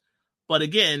show, but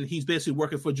again, he's basically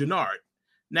working for Gennard.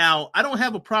 Now, I don't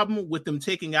have a problem with them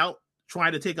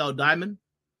trying to take out Diamond.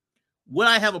 What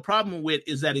I have a problem with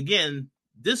is that, again,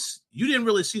 you didn't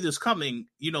really see this coming,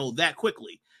 that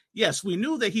quickly. Yes, we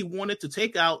knew that he wanted to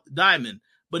take out Diamond,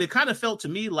 but it kind of felt to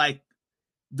me like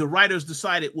the writers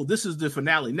decided, well, this is the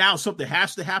finale. Now something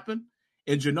has to happen,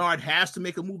 and Gennard has to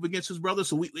make a move against his brother,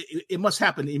 so it must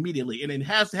happen immediately, and it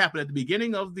has to happen at the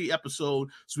beginning of the episode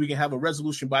so we can have a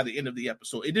resolution by the end of the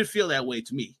episode. It did feel that way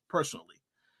to me, personally.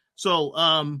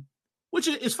 So, which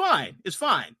is fine. It's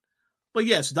fine. But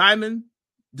yes, Diamond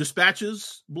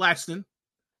dispatches Blackston,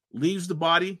 leaves the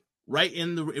body right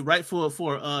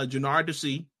for Gennard to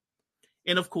see.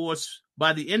 And of course,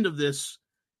 by the end of this,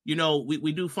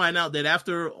 we do find out that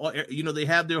after, they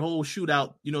have their whole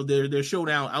shootout, their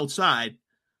showdown outside,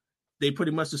 they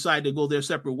pretty much decide to go their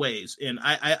separate ways. And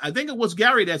I think it was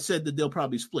Gary that said that they'll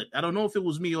probably split. I don't know if it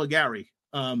was me or Gary.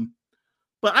 But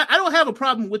I don't have a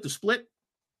problem with the split.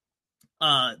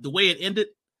 The way it ended,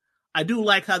 I do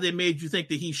like how they made you think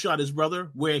that he shot his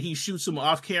brother, where he shoots him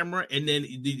off camera, and then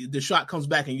the shot comes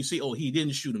back and you see, oh, he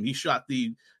didn't shoot him. He shot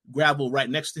the gravel right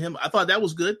next to him. I thought that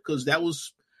was good because that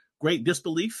was great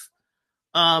disbelief.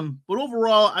 But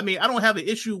overall, I mean, I don't have an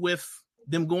issue with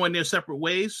them going their separate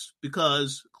ways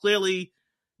because clearly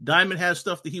Diamond has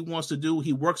stuff that he wants to do.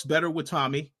 He works better with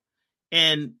Tommy.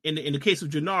 And in the case of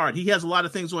Gennard, he has a lot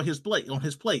of things on his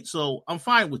plate. So I'm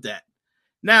fine with that.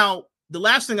 Now, the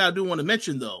last thing I do want to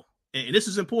mention, though, and this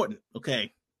is important,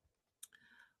 okay?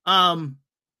 When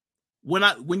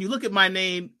you look at my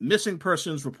name, missing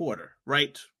persons reporter,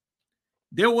 right?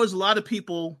 There was a lot of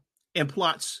people and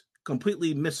plots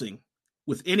completely missing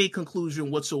with any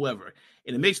conclusion whatsoever.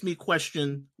 And it makes me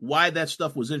question why that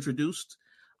stuff was introduced.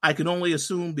 I can only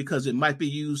assume because it might be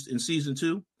used in season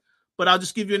 2. But I'll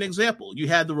just give you an example. You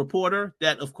had the reporter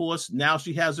that, of course, now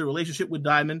she has a relationship with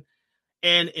Diamond.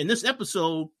 And in this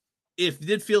episode, it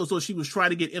did feel as though she was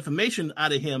trying to get information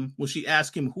out of him when she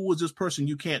asked him, who is this person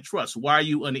you can't trust? Why are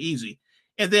you uneasy?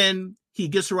 And then he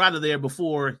gets her out of there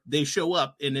before they show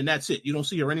up, and then that's it. You don't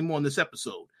see her anymore in this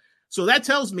episode. So that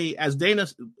tells me, as Dana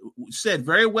said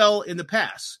very well in the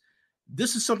past,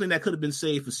 this is something that could have been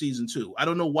saved for season 2. I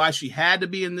don't know why she had to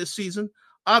be in this season.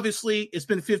 Obviously, it's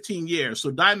been 15 years,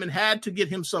 so Diamond had to get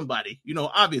him somebody.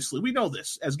 Obviously, we know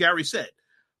this, as Gary said.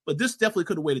 But this definitely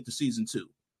could have waited to season 2.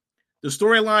 The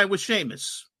storyline with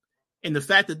Sheamus and the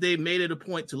fact that they made it a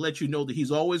point to let you know that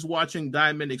he's always watching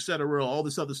Diamond, etc., all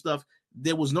this other stuff,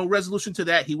 there was no resolution to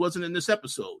that. He wasn't in this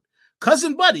episode.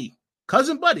 Cousin Buddy,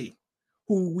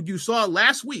 who you saw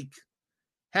last week,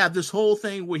 have this whole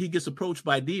thing where he gets approached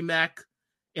by D-Mac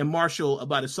and Marshall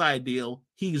about a side deal.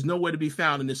 He's nowhere to be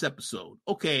found in this episode.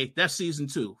 Okay, that's season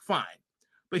 2. Fine.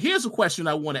 But here's a question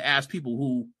I want to ask people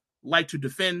who like to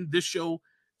defend this show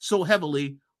so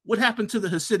heavily. What happened to the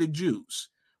Hasidic Jews?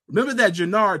 Remember that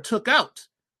Jannard took out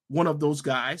one of those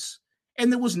guys,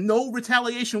 and there was no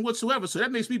retaliation whatsoever. So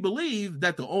that makes me believe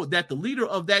that the leader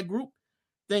of that group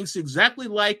thinks exactly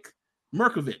like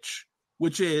Merkovich,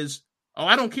 which is,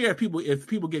 I don't care if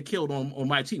people get killed on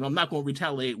my team. I'm not going to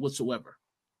retaliate whatsoever.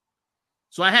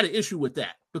 So I had an issue with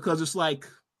that because it's like,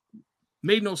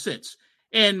 made no sense.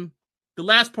 And the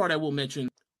last part I will mention,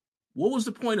 what was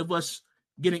the point of us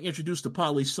getting introduced to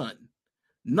Polly's son?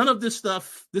 None of this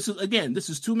stuff. This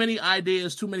is too many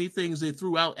ideas, too many things they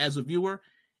threw out as a viewer.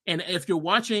 And if you're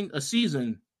watching a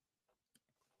season,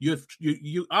 you're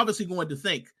obviously going to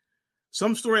think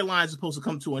some storylines are supposed to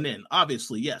come to an end.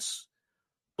 Obviously, yes.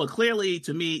 But clearly,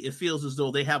 to me, it feels as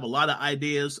though they have a lot of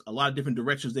ideas, a lot of different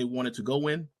directions they wanted to go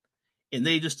in. And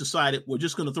they just decided, we're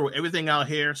just going to throw everything out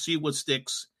here, see what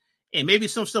sticks. And maybe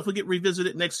some stuff will get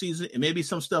revisited next season, and maybe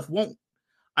some stuff won't.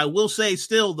 I will say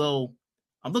still, though,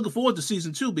 I'm looking forward to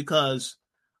season 2 because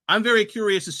I'm very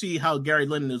curious to see how Gary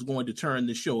Lennon is going to turn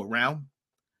this show around.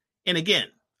 And again,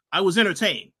 I was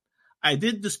entertained. I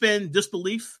did suspend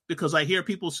disbelief because I hear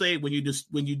people say when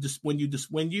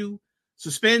you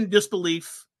suspend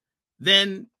disbelief,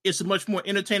 then it's a much more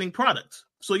entertaining product.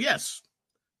 So yes,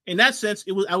 in that sense,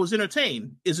 I was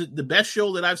entertained. Is it the best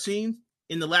show that I've seen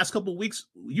in the last couple of weeks?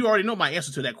 You already know my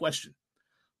answer to that question.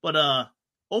 But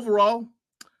overall,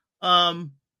 I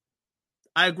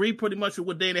agree pretty much with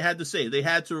what Dana had to say. They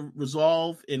had to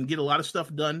resolve and get a lot of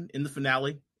stuff done in the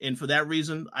finale. And for that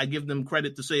reason, I give them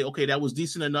credit to say, okay, that was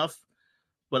decent enough.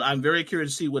 But I'm very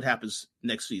curious to see what happens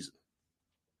next season.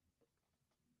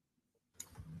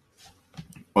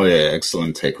 Oh, yeah,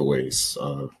 excellent takeaways,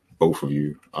 both of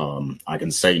you. I can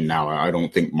say now, I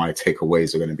don't think my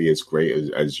takeaways are going to be as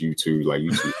great as you two. Like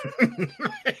you two.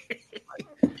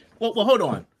 Well, hold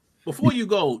on. Before you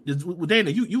go,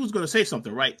 Dana, you was going to say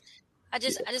something, right? I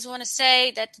just want to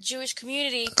say that the Jewish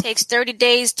community takes 30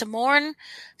 days to mourn,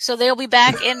 so they'll be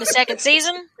back in the second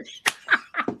season.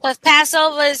 Plus,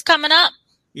 Passover is coming up.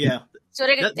 Yeah. So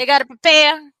they got to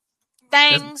prepare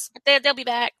things, but they'll be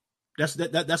back.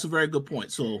 That's a very good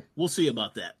point. So we'll see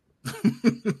about that.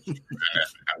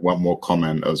 One more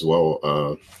comment as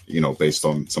well. Based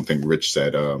on something Rich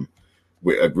said,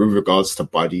 with regards to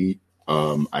Buddy,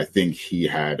 I think he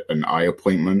had an eye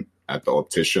appointment at the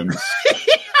opticians.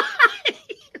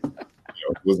 He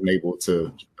wasn't able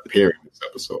to appear in this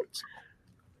episode. So.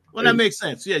 Well, that makes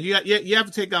sense. Yeah, you have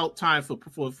to take out time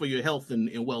for your health and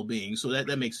well-being. So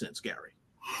that makes sense, Gary.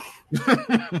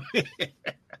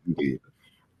 Indeed.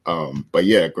 But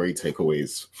yeah, great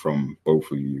takeaways from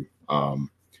both of you.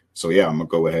 So yeah, I'm gonna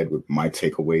go ahead with my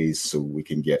takeaways so we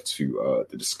can get to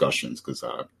the discussions because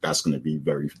that's gonna be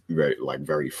very, very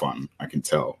very fun. I can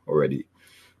tell already.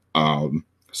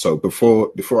 So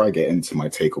before I get into my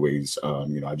takeaways,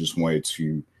 I just wanted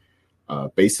to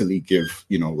basically give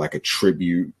like a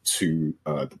tribute to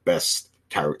the best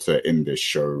character in this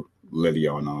show,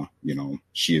 Liliana.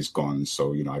 She is gone,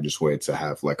 so I just wanted to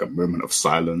have like a moment of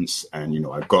silence, and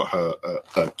I got her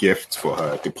a gift for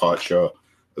her departure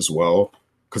as well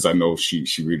because I know she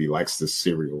really likes this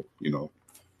cereal,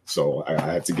 so I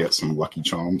had to get some Lucky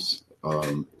Charms.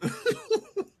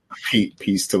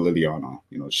 Peace to Liliana.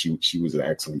 She was an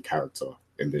excellent character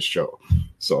in this show,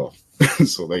 so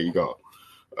there you go.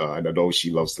 And I know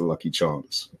she loves the Lucky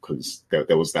Charms because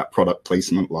there was that product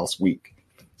placement last week,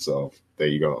 so there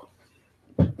you go.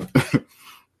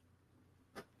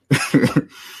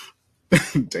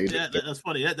 Yeah, that's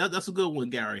funny. That's a good one,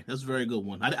 Gary. That's a very good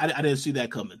one. I didn't see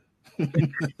that coming.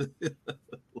 Yeah,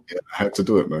 I had to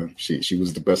do it, man. She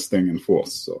was the best thing in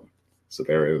Force, so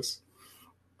there it is.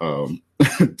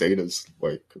 Data's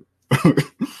like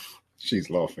she's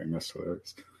laughing. That's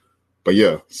hilarious. But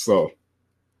yeah, so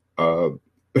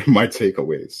my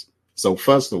takeaways. So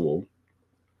first of all,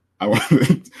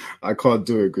 I can't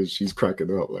do it because she's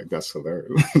cracking up. Like that's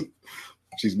hilarious.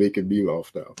 She's making me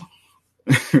laugh now.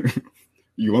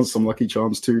 You want some Lucky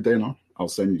Charms too, Dana? I'll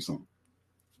send you some.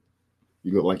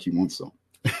 You look like you want some.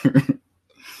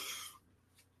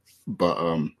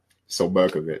 But so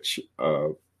Mirkovic,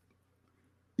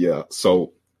 yeah.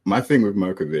 So my thing with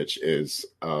Mirkovic is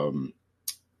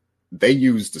they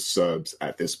use the Serbs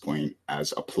at this point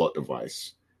as a plot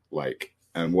device. Like,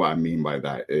 and what I mean by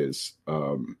that is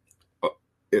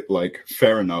it, like,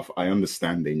 fair enough. I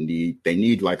understand they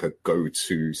need like a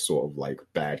go-to sort of like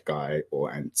bad guy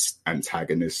or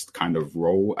antagonist kind of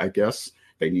role, I guess.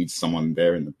 They need someone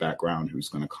there in the background who's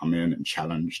going to come in and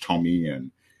challenge Tommy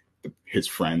and his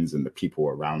friends and the people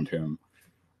around him.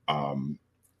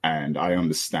 And I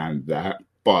understand that,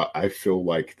 but I feel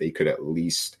like they could at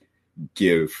least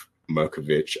give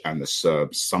Mirkovic and the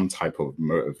Serbs some type of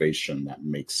motivation that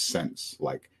makes sense.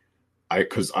 Like,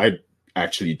 because I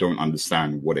actually don't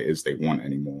understand what it is they want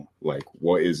anymore. Like,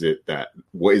 what is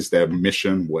their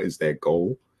mission? What is their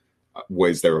goal? What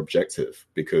is their objective?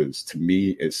 Because to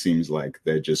me, it seems like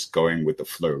they're just going with the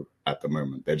flow at the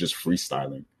moment. They're just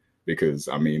freestyling. Because,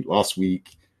 I mean, last week,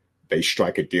 they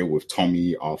strike a deal with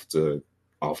Tommy after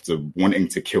wanting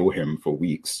to kill him for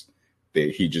weeks.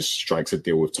 He just strikes a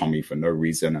deal with Tommy for no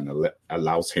reason and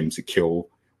allows him to kill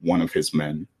one of his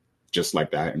men just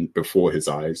like that and before his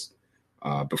eyes,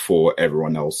 before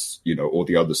everyone else, all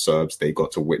the other Serbs, they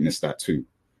got to witness that too,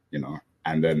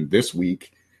 And then this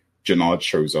week, Gennard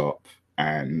shows up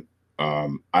and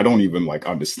I don't even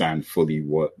understand fully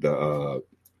what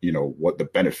the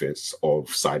benefits of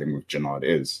siding with Gennard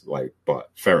is, but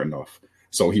fair enough.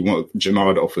 So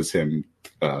Gennard offers him,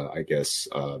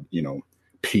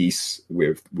 peace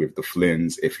with the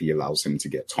Flynns if he allows him to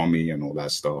get Tommy and all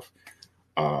that stuff.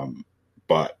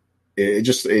 But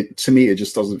to me, it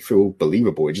just doesn't feel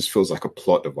believable. It just feels like a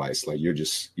plot device. Like you're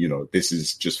just, this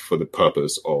is just for the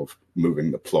purpose of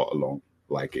moving the plot along.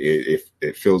 Like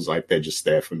it feels like they're just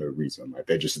there for no reason. Like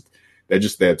they're just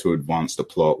there to advance the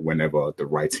plot whenever the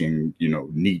writing,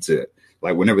 needs it.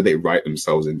 Like whenever they write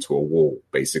themselves into a wall,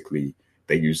 basically,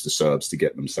 they use the Serbs to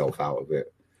get themselves out of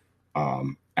it.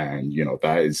 And,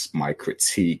 that is my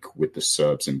critique with the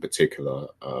Serbs in particular.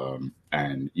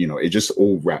 And, it just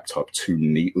all wrapped up too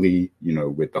neatly,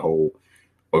 with the whole,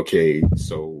 okay,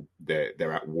 so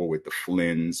they're at war with the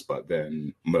Flynns, but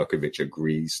then Mirkovic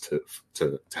agrees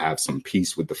to have some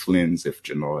peace with the Flynns if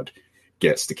Gennard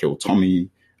gets to kill Tommy.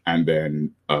 And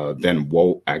then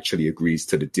Walt actually agrees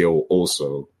to the deal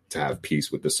also to have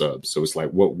peace with the Serbs. So it's like,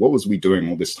 what was we doing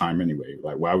all this time anyway?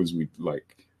 Like, why was we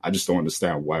I just don't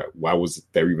understand why was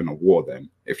there even a war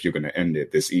then if you're going to end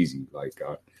it this easy?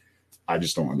 I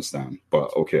just don't understand.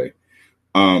 But okay.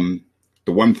 The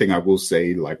one thing I will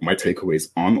say, my takeaways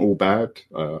aren't all bad.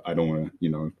 I don't want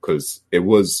to, because it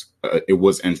was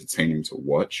entertaining to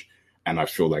watch. And I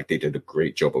feel like they did a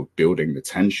great job of building the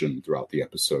tension throughout the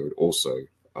episode also.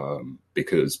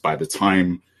 Because by the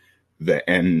time the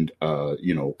end,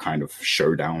 kind of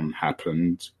showdown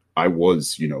happened, I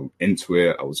was, into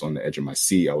it. I was on the edge of my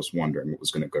seat. I was wondering what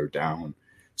was going to go down.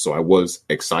 So I was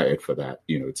excited for that,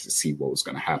 to see what was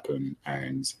going to happen.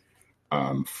 And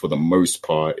for the most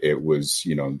part, it was,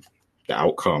 the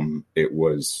outcome, it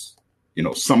was,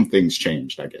 some things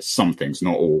changed, I guess. Some things,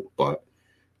 not all, but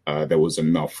there was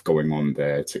enough going on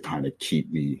there to kind of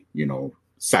keep me,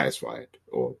 satisfied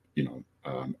or,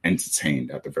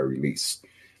 entertained at the very least.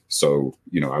 So,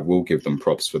 I will give them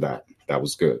props for that. That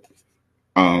was good.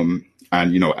 And,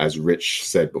 as Rich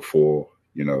said before,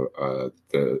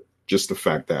 the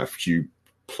fact that a few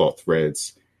plot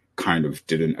threads kind of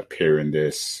didn't appear in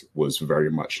this was very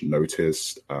much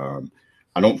noticed.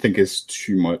 I don't think it's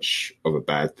too much of a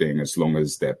bad thing as long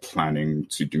as they're planning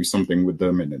to do something with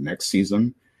them in the next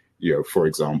season. For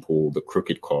example, the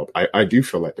Crooked Cop. I do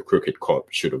feel like the Crooked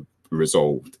Cop should have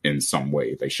resolved in some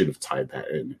way. They should have tied that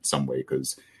in some way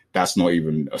because that's not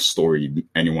even a story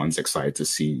anyone's excited to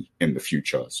see in the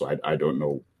future. So I don't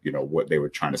know, what they were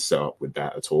trying to set up with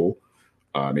that at all.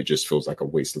 It just feels like a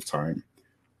waste of time.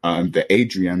 The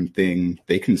Adrienne thing,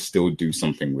 they can still do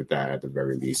something with that at the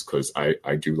very least, because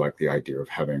I do like the idea of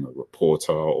having a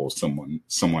reporter or someone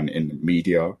in the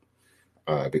media,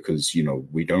 because,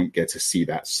 we don't get to see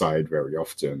that side very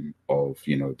often of,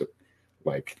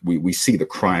 we see the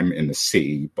crime in the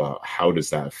city, but how does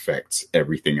that affect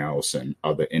everything else and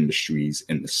other industries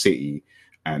in the city?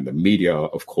 And the media,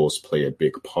 of course, play a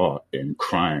big part in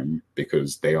crime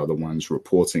because they are the ones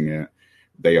reporting it.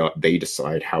 They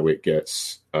decide how it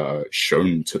gets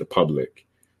shown to the public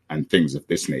and things of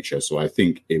this nature. So I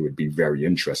think it would be very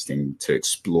interesting to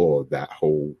explore that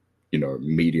whole,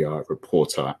 media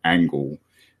reporter angle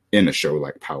in a show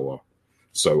like Power.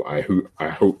 So I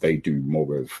hope they do more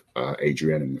with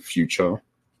Adrienne in the future.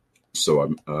 So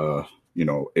I'm, you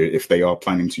know, if they are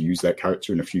planning to use that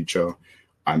character in the future,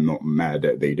 I'm not mad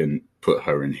that they didn't put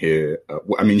her in here.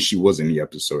 I mean, she was in the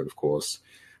episode, of course,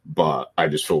 but I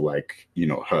just feel like, you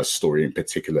know, her story in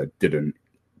particular didn't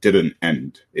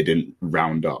end. It didn't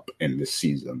round up in this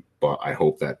season. But I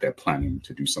hope that they're planning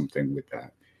to do something with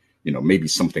that. You know, maybe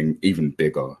something even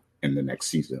bigger in the next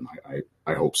season.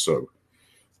 I hope so.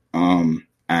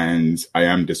 And I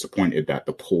am disappointed that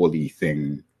the Paulie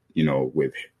thing, you know,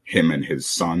 with him and his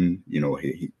son, you know,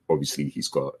 he obviously he's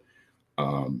got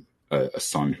a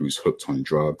son who's hooked on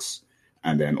drugs.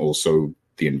 And then also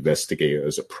the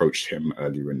investigators approached him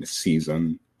earlier in the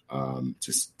season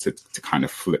to kind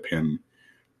of flip him.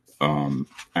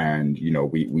 And, you know,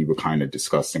 we were kind of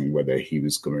discussing whether he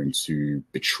was going to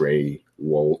betray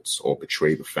Walt or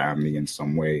betray the family in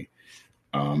some way.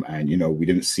 And, you know, we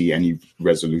didn't see any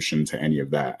resolution to any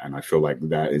of that. And I feel like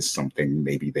that is something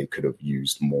maybe they could have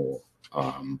used more,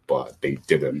 but they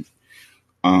didn't.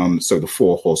 So the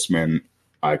Four Horsemen,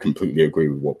 I completely agree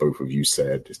with what both of you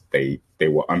said. They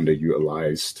were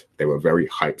underutilized. They were very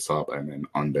hyped up and then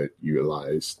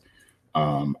underutilized.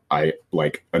 I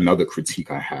like another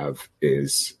critique I have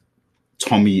is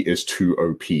Tommy is too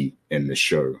OP in the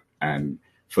show. And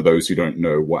for those who don't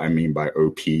know, what I mean by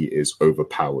OP is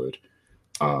overpowered.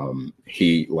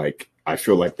 I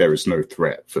feel like there is no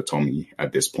threat for Tommy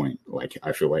at this point. Like,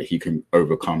 I feel like he can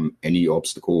overcome any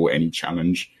obstacle, any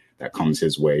challenge that comes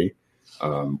his way.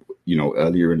 You know,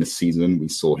 earlier in the season, we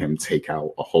saw him take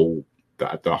out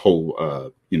the whole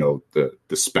the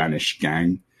Spanish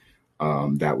gang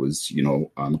that was, you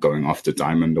know, going after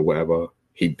Diamond or whatever.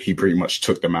 He pretty much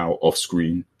took them out off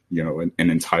screen, you know, an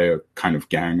entire kind of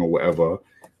gang or whatever.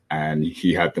 And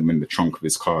he had them in the trunk of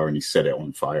his car and he set it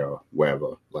on fire,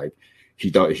 wherever. Like, he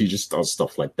just does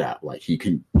stuff like that. Like, he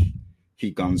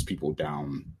guns people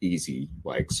down easy.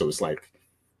 Like, so it's like,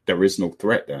 there is no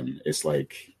threat then. It's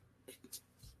like,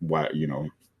 why, you know,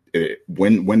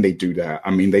 when they do that,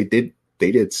 I mean, they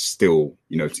did still,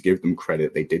 you know, to give them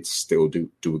credit, they did still do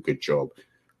a good job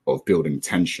of building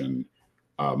tension,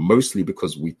 mostly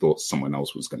because we thought someone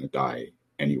else was going to die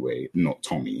anyway, not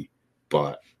Tommy.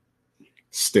 But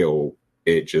still,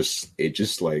 it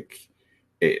just like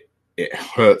it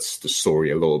hurts the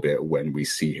story a little bit when we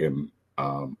see him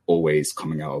always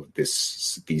coming out of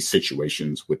these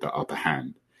situations with the upper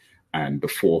hand. And the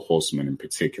Four Horsemen in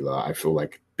particular, I feel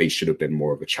like they should have been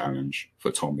more of a challenge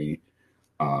for Tommy,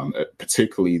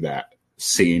 particularly that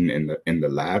scene in the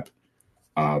lab,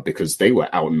 because they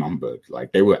were outnumbered.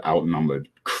 Like, they were outnumbered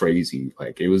crazy.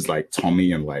 Like, it was like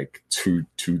Tommy and like two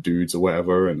dudes or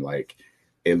whatever, and like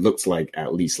it looked like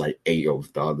at least like 8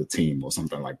 of the other team or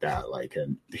something like that. Like,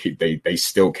 and they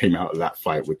still came out of that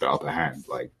fight with the upper hand.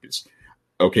 Like, it's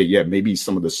okay, yeah, maybe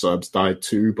some of the subs died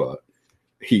too, but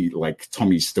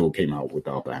Tommy still came out with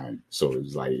the upper hand. So it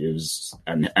was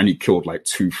and he killed like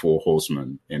 2 Four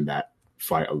Horsemen in that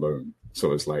fight alone.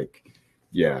 So it's like,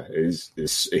 yeah,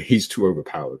 he's too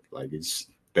overpowered. Like,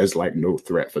 there's like no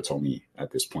threat for Tommy at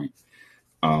this point.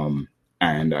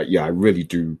 I really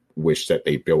do wish that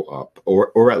they built up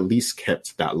or at least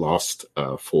kept that last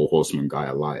Four Horsemen guy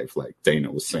alive. Like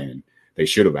Dana was saying, they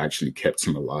should have actually kept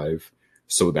him alive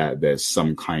so that there's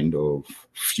some kind of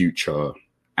future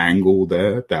angle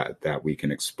there that we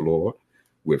can explore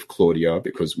with Claudia,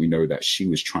 because we know that she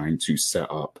was trying to set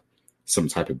up some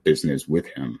type of business with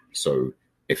him. So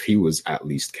if he was at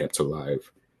least kept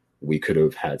alive, we could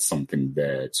have had something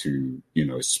there to, you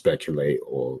know, speculate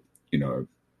or, you know,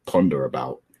 ponder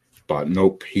about. But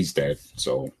nope, he's dead.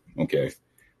 So okay.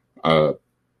 The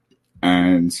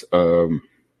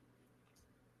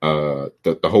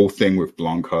whole thing with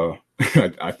Blanca,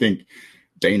 I think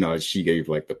Dana, she gave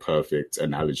like the perfect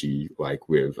analogy, like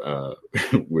with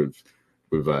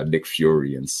Nick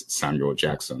Fury and Samuel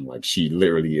Jackson. Like, she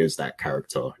literally is that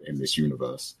character in this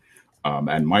universe.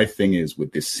 And my thing is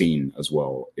with this scene as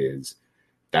well is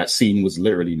that scene was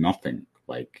literally nothing.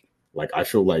 Like I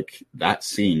feel like that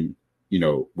scene, you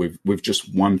know, with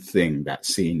just one thing, that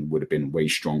scene would have been way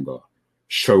stronger.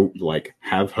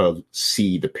 Have her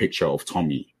see the picture of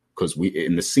Tommy, because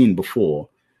in the scene before,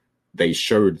 they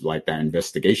showed like that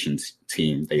investigation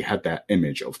team, they had that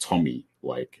image of Tommy,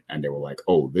 like, and they were like,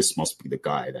 oh, this must be the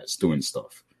guy that's doing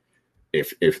stuff.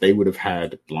 If they would have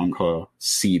had Blanca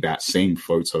see that same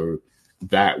photo,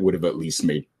 that would have at least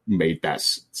made that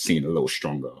scene a little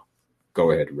stronger.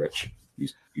 Go ahead, Rich.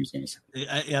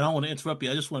 I don't want to interrupt you.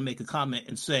 I just want to make a comment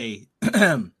and say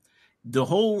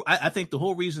I think the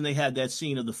whole reason they had that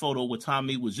scene of the photo with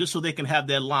Tommy was just so they can have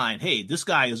that line, hey, this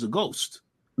guy is a ghost.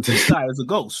 This guy is a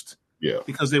ghost. Yeah.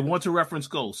 Because they want to reference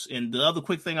ghosts. And the other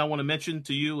quick thing I want to mention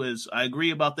to you is I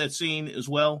agree about that scene as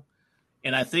well.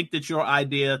 And I think that your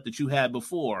idea that you had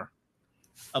before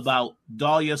about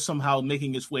Dahlia somehow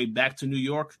making its way back to New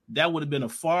York, that would have been a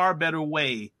far better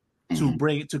way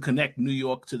to connect New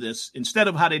York to this instead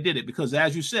of how they did it. Because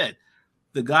as you said,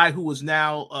 the guy who was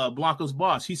now Blanca's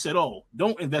boss, he said, "Oh,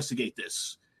 don't investigate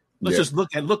this. Let's just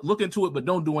look into it, but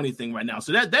don't do anything right now."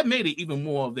 So that made it even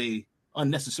more of a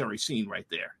unnecessary scene right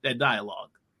there. That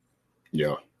dialogue.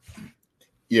 Yeah,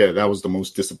 that was the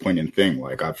most disappointing thing.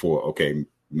 Like I thought, okay,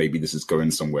 maybe this is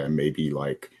going somewhere. Maybe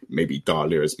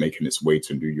Dahlia is making its way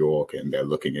to New York, and they're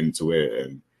looking into it,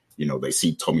 and they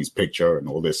see Tommy's picture and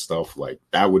all this stuff. Like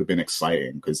that would have been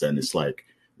exciting because then it's like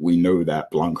we know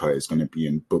that Blanca is going to be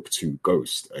in book 2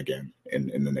 Ghost again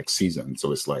in the next season.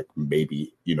 So it's like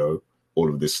maybe all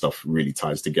of this stuff really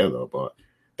ties together, but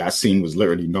that scene was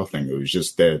literally nothing. It was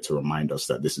just there to remind us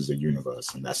that this is a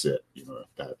universe, and that's it.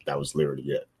 That was literally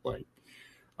it. Like,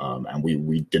 and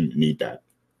we didn't need that.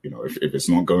 If it's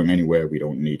not going anywhere, we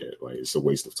don't need it. Like, it's a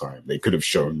waste of time. They could have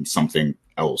shown something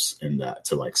else in that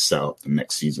to like set up the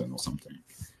next season or something.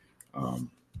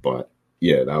 But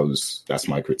yeah, that's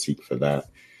my critique for that.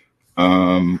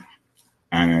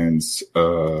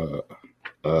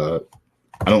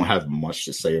 I don't have much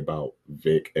to say about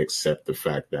Vic except the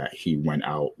fact that he went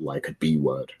out like a B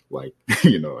word. Like,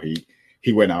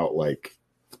 he went out like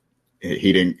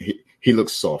he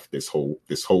looks soft this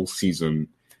whole season,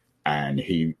 and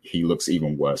he looks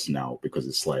even worse now because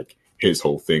it's like his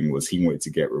whole thing was he wanted to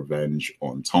get revenge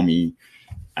on Tommy,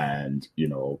 and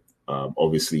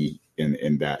obviously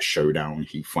in that showdown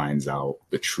he finds out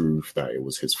the truth that it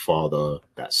was his father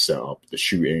that set up the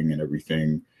shooting and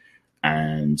everything.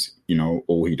 And,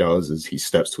 all he does is he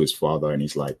steps to his father and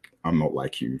he's like, "I'm not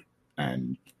like you,"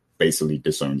 and basically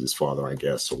disowns his father, I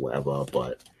guess, or whatever.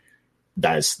 But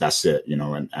that's it,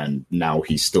 and now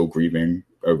he's still grieving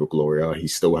over Gloria. He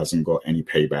still hasn't got any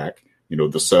payback.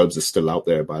 The Serbs are still out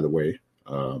there, by the way.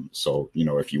 So,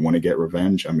 if you want to get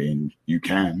revenge, I mean, you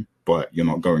can, but you're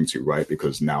not going to, right?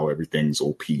 Because now everything's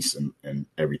all peace and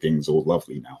everything's all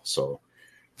lovely now. So,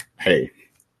 hey,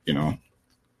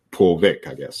 poor Vic,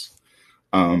 I guess.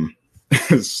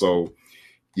 So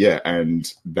yeah,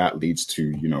 and that leads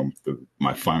to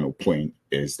my final point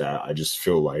is that I just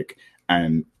feel like,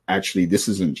 and actually this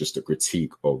isn't just a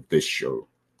critique of this show,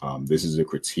 this is a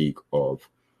critique of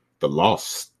the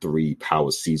last 3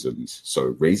 Power seasons.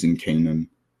 So Raising Kanan,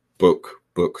 book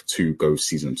 2 Ghost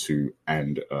season 2,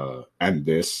 and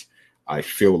this, I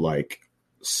feel like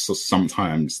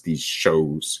sometimes these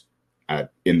shows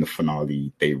in the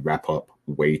finale they wrap up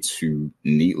way too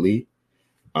neatly.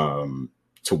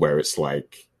 To where it's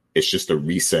like it's just a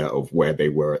reset of where they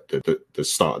were at the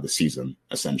start of the season,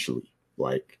 essentially.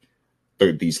 Like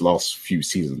these last few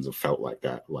seasons have felt like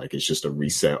that. Like it's just a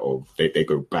reset of they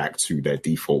go back to their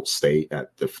default state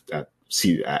at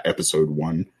episode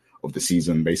 1 of the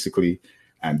season, basically.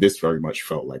 And this very much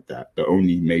felt like that. The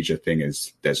only major thing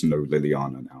is there's no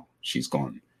Liliana now. She's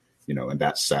gone, and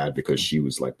that's sad because she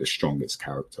was like the strongest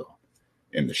character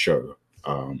in the show.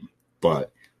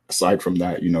 But aside from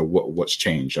that, what's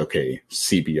changed? Okay,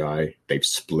 CBI, they've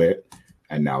split,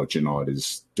 and now Gennard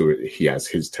he has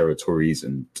his territories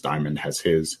and Diamond has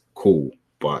his. Cool,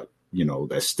 but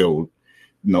there's still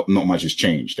not much has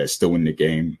changed. They're still in the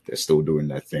game. They're still doing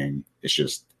their thing. It's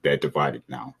just they're divided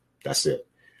now. That's it.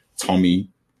 Tommy,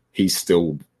 he's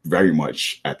still very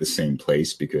much at the same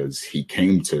place because he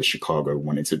came to Chicago,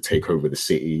 wanted to take over the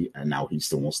city, and now he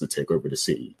still wants to take over the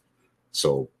city.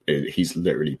 So he's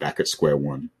literally back at square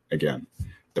one again.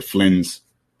 The Flynns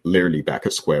literally back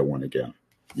at square one again,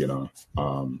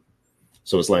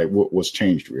 So it's like, what's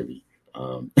changed really?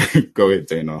 Go ahead,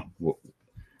 Dana.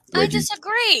 I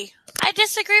disagree. I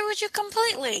disagree with you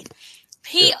completely.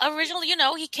 He originally,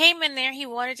 he came in there, he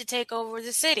wanted to take over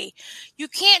the city. You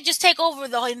can't just take over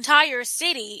the entire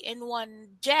city in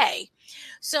one day.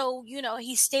 So,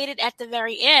 he stated at the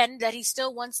very end that he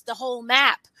still wants the whole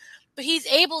map. But he's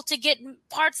able to get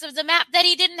parts of the map that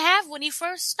he didn't have when he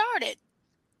first started.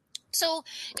 So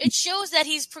it shows that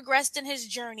he's progressed in his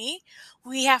journey.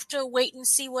 We have to wait and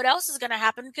see what else is going to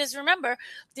happen because remember,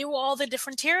 there were all the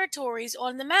different territories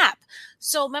on the map.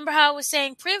 So remember how I was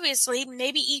saying previously,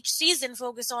 maybe each season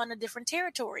focus on the different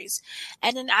territories.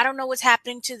 And then I don't know what's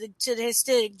happening to the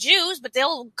Hasidic Jews, but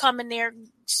they'll come in there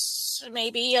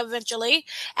maybe eventually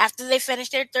after they finish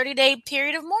their 30-day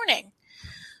period of mourning.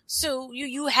 So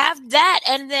you have that,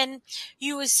 and then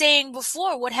you were saying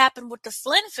before what happened with the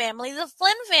Flynn family. The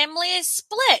Flynn family is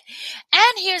split.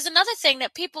 And here's another thing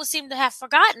that people seem to have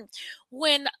forgotten.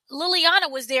 When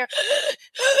Liliana was there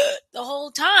the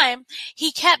whole time,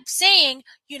 he kept saying,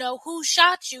 you know, who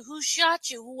shot you? Who shot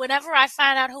you? Whenever I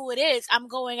find out who it is, I'm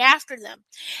going after them.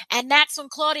 And that's when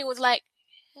Claudia was like,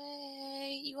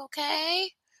 hey, you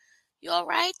okay? You all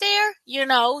right there? You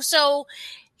know, so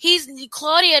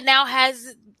Claudia now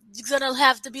gonna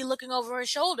have to be looking over her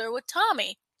shoulder with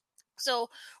Tommy. So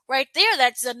right there,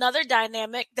 that's another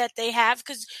dynamic that they have,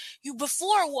 because the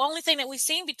only thing that we've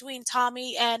seen between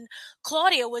Tommy and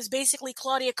Claudia was basically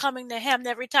Claudia coming to him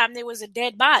every time there was a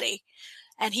dead body,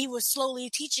 and he was slowly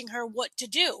teaching her what to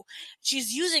do.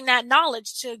 She's using that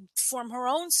knowledge to form her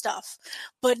own stuff.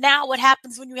 But now what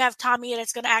happens when you have Tommy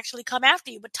that's going to actually come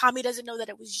after you, but Tommy doesn't know that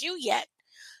it was you yet.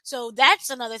 So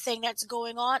that's another thing that's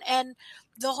going on. And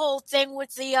the whole thing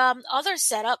with the other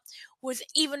setup was,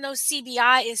 even though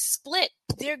CBI is split,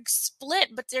 they're split,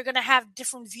 but they're going to have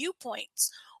different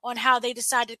viewpoints on how they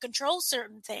decide to control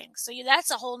certain things. So that's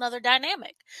a whole nother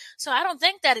dynamic. So I don't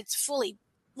think that it's fully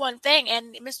one thing.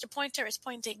 And Mr. Pointer is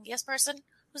pointing. Yes, person?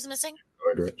 Who's missing?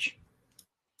 Rich.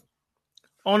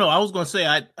 Oh, no, I was going to say,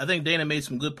 I think Dana made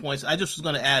some good points. I just was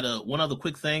going to add one other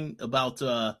quick thing about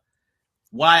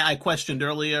why I questioned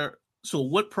earlier. So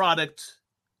what product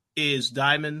is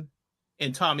Diamond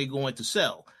and Tommy going to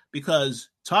sell? Because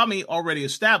Tommy already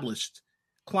established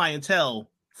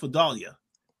clientele for Dahlia.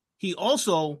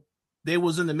 They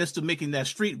was in the midst of making that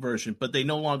street version, but they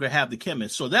no longer have the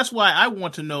chemist. So that's why I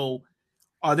want to know,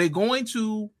 are they going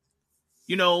to,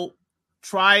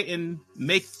 try and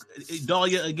make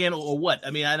Dahlia again or what?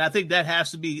 I mean, and I think that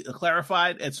has to be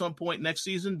clarified at some point next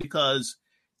season, because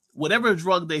whatever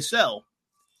drug they sell,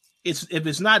 if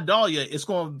it's not Dahlia, it's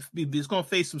going to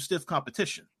face some stiff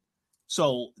competition.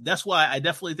 So that's why I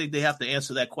definitely think they have to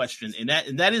answer that question, and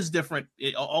that is different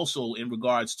also in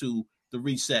regards to the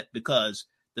reset, because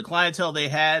the clientele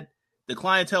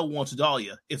wants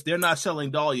Dahlia. If they're not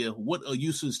selling Dahlia, what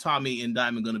use is Tommy and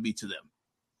Diamond going to be to them?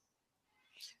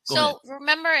 Go ahead.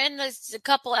 Remember in a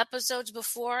couple episodes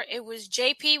before, it was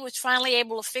JP was finally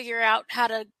able to figure out how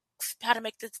to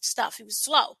make the stuff. He was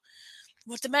slow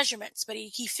with the measurements, but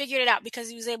he figured it out because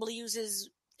he was able to use his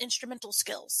instrumental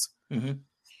skills. Mm-hmm.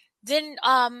 Then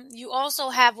you also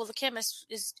have, the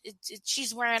chemist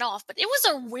she's wearing off, but it was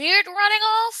a weird running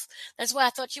off. That's why I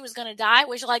thought she was going to die,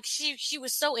 which she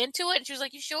was so into it, and she was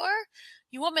like, you sure?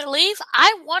 You want me to leave?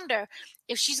 I wonder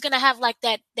if she's going to have like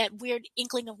that weird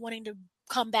inkling of wanting to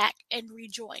come back and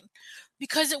rejoin,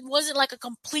 because it wasn't like a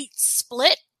complete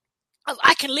split of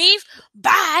I can leave,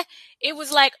 bye. It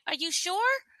was like, are you sure?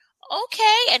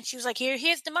 Okay. And she was like,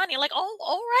 here's the money. Like, oh,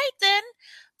 all right then.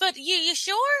 But you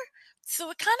sure?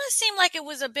 So it kind of seemed like it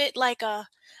was a bit like I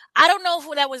don't know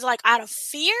if that was like out of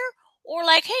fear or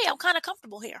like, hey, I'm kind of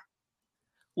comfortable here.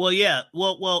 Well, yeah.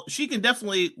 Well, she can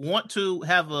definitely want to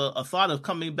have a thought of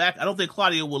coming back. I don't think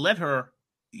Claudia will let her,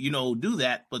 do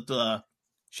that, but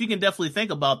she can definitely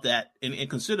think about that and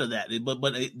consider that.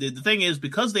 But the thing is,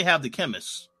 because they have the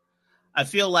chemists, I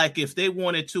feel like if they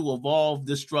wanted to evolve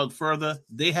this drug further,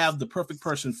 they have the perfect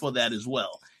person for that as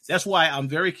well. That's why I'm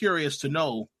very curious to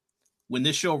know, when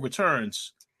this show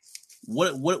returns,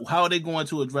 how are they going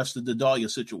to address the Dahlia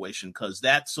situation? Because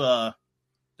that's an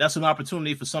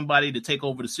opportunity for somebody to take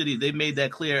over the city. They made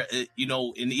that clear, I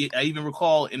even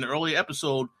recall in the earlier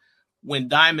episode when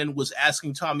Diamond was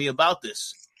asking Tommy about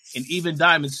this, and even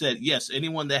Diamond said, yes,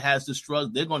 anyone that has this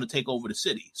drug, they're going to take over the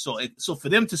city. So for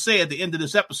them to say at the end of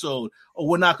this episode, oh,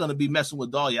 we're not going to be messing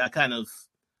with Dahlia,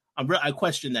 I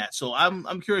question that. So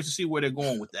I'm curious to see where they're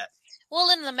going with that. Well,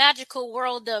 in the magical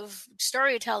world of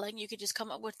storytelling, you could just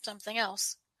come up with something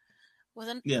else with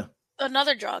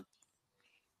another drug.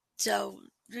 So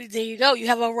there you go. You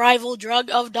have a rival drug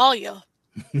of Dahlia.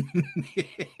 I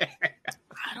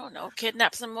don't know.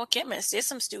 Kidnap some more chemists. There's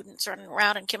some students running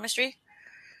around in chemistry.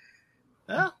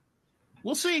 Yeah,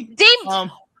 we'll see.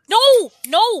 No.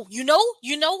 You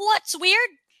know what's weird?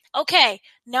 Okay,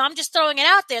 now I'm just throwing it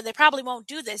out there. They probably won't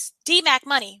do this. DMAC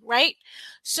money, right?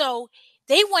 So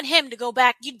they want him to go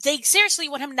back. They seriously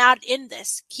want him not in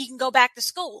this. He can go back to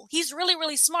school. He's really,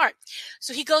 really smart.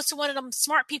 So he goes to one of them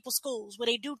smart people schools where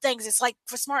they do things. It's like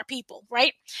for smart people,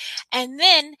 right? And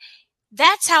then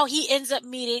that's how he ends up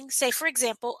meeting, say, for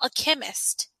example, a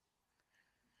chemist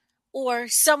or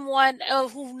someone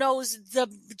who knows the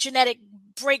genetic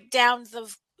breakdowns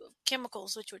of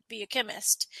chemicals, which would be a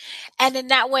chemist. And in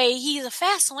that way, he's a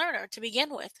fast learner to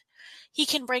begin with. He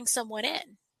can bring someone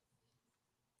in.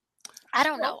 I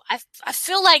don't know. I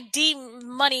feel like D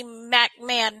Money Mac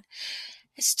Man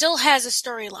It still has a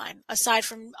storyline aside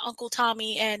from Uncle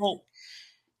Tommy and.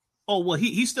 Well,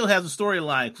 he still has a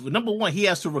storyline. Number one, he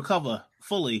has to recover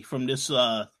fully from this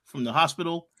from the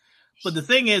hospital. But the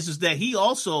thing is that he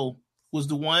also was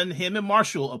the one, him and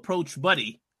Marshall approached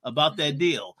Buddy about that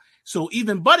deal. So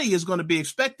even Buddy is going to be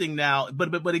expecting now.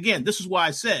 But again, this is why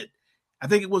I said I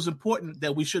think it was important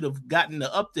that we should have gotten the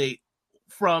update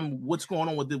from what's going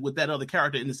on with that other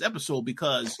character in this episode,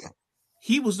 because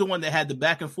he was the one that had the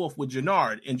back and forth with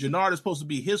Jannard, and Jannard is supposed to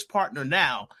be his partner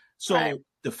now. So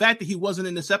the fact that he wasn't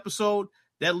in this episode,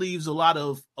 that leaves a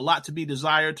lot to be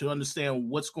desired to understand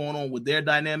what's going on with their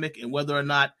dynamic and whether or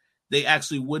not they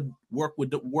actually would work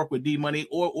with D Money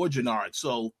or Jannard.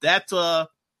 So that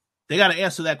they got to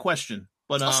answer that question.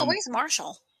 But also, where's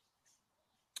Marshall?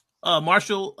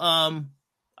 Marshall,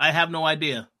 I have no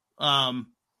idea.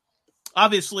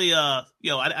 Obviously, I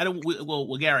don't.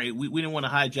 Well, Gary, we didn't want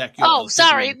to hijack you. Oh,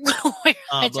 sorry. But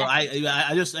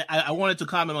I wanted to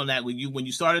comment on that when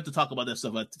you started to talk about that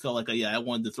stuff. I felt like I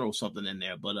wanted to throw something in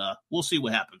there, but we'll see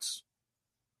what happens.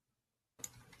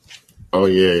 Oh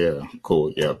yeah,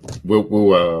 cool. Yeah,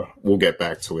 we'll get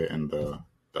back to it in the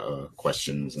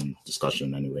questions and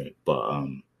discussion anyway. But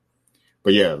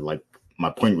yeah, like my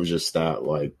point was just that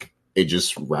like it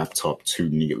just wrapped up too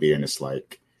neatly, and it's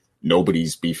like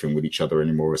nobody's beefing with each other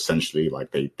anymore. Essentially,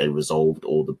 like they resolved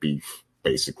all the beef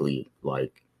basically,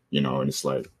 like, and it's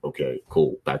like, okay,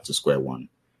 cool, back to square one.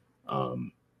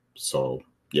 So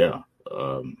yeah,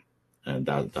 and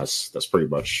that's pretty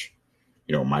much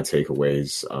my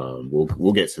takeaways.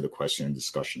 We'll get to the question and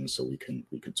discussion so we can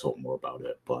talk more about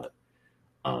it. But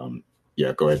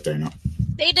yeah, go ahead, Dana.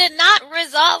 They did not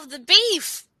resolve the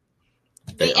beef.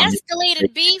 They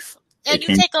escalated beef, and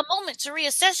you take a moment to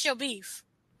reassess your beef.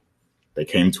 They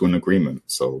came to an agreement,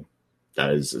 so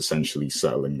that is essentially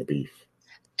settling the beef.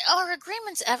 Are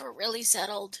agreements ever really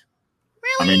settled?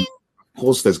 Really? I mean, of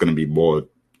course there's going to be more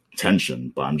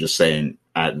tension, but I'm just saying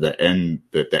at the end,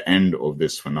 the end of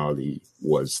this finale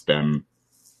was them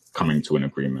coming to an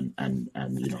agreement and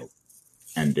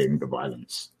ending the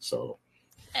violence. So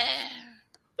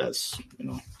that's,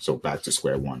 so back to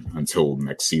square one until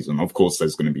next season. Of course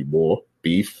there's going to be more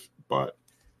beef, but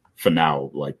for now,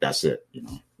 like, that's it,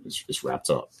 it's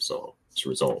wrapped up. So it's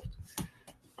resolved.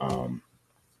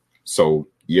 So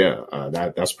yeah,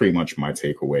 that's pretty much my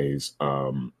takeaways.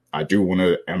 I do want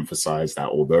to emphasize that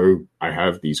although I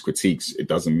have these critiques, it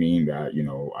doesn't mean that,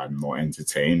 I'm not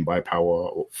entertained by Power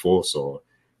or Force, or,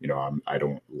 I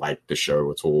don't like the show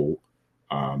at all.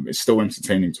 It's still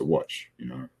entertaining to watch,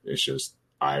 it's just,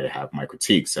 I have my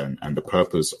critiques, and the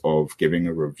purpose of giving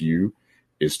a review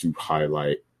is to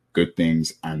highlight good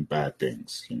things and bad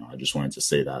things. I just wanted to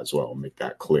say that as well, make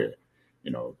that clear.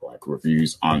 Like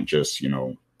reviews aren't just,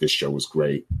 this show was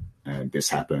great and this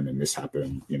happened and this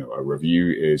happened. A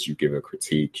review is you give a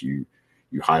critique, you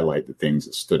highlight the things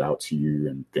that stood out to you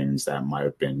and things that might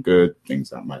have been good,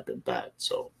 things that might have been bad.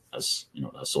 So that's,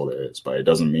 that's all it is. But it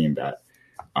doesn't mean that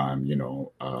I'm,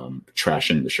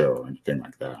 trashing the show or anything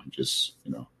like that. I'm just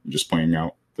pointing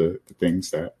out the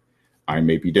things that I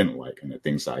maybe didn't like and the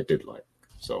things that I did like.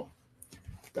 So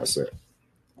that's it.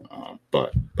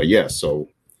 But yeah, so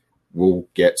we'll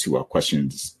get to our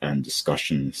questions and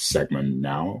discussion segment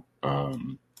now.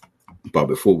 But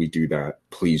before we do that,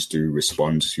 please do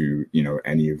respond to,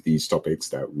 any of these topics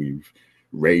that we've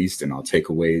raised in our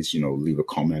takeaways. Leave a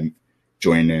comment,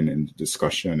 join in the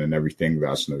discussion and everything.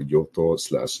 Let us know your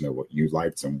thoughts. Let us know what you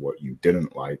liked and what you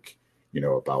didn't like,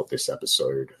 about this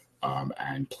episode.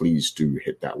 And please do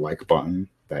hit that like button.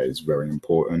 That is very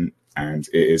important. And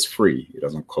it is free. It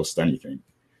doesn't cost anything.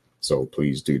 So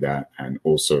please do that. And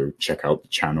also check out the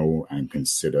channel and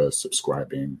consider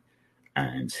subscribing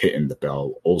and hitting the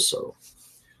bell also.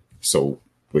 So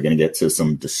we're going to get to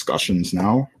some discussions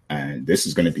now. And this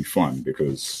is going to be fun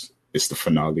because it's the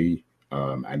finale.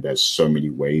 And there's so many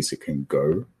ways it can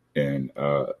go in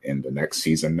the next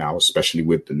season now, especially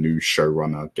with the new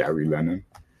showrunner, Gary Lennon,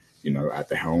 at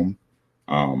the helm.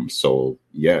 So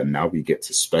yeah, now we get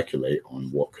to speculate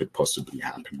on what could possibly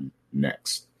happen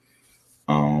next.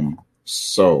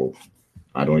 So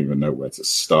I don't even know where to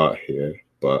start here,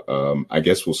 but I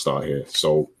guess we'll start here.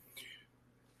 So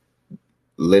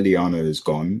Liliana is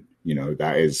gone.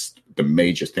 That is the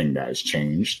major thing that has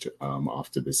changed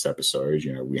after this episode.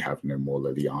 We have no more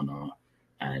Liliana,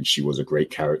 and she was a great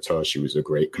character. She was a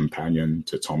great companion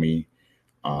to Tommy,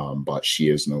 but she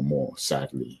is no more,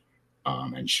 sadly.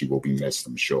 And she will be missed,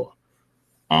 I'm sure.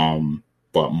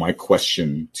 But my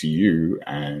question to you,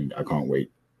 and I can't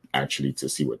wait actually to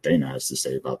see what Dana has to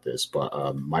say about this,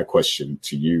 but my question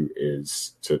to you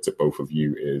is, to both of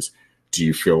you is, do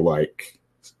you feel like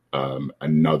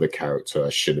another character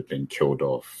should have been killed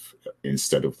off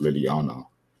instead of Liliana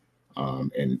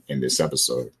in this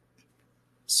episode.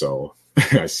 So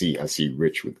I see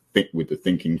Rich with the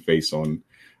thinking face on.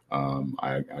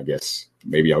 I guess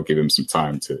maybe I'll give him some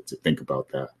time to think about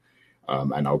that.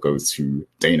 And I'll go to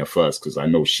Dana first because I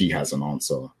know she has an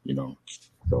answer, you know.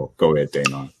 So go ahead,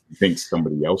 Dana. You think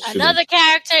somebody else should Another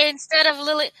character instead of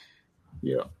Lily?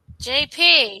 Yeah.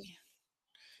 JP,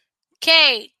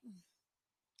 Kate,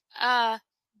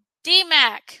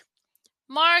 D-Mac,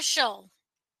 Marshall,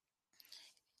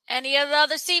 any of the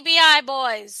other CBI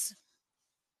boys.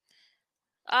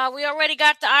 We already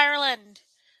got the Ireland.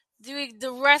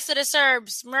 The rest of the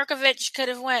Serbs, Mirkovic could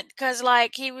have went because,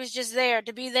 like, he was just there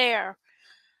to be there.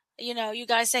 You know, you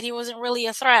guys said he wasn't really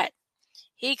a threat.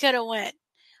 He could have went.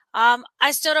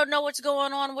 I still don't know what's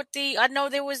going on with I know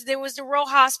there was the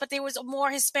Rojas, but there was more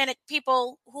Hispanic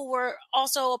people who were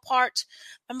also a part.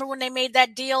 Remember when they made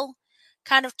that deal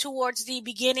kind of towards the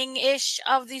beginning-ish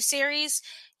of the series?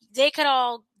 They could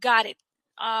all got it.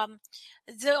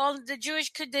 The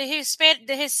Jewish, the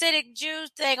Hasidic Jew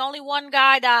thing, only one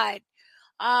guy died.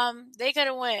 They could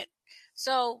have went.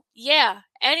 So, yeah,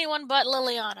 anyone but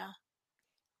Liliana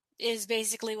is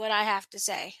basically what I have to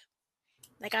say.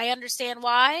 Like, I understand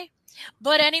why,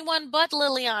 but anyone but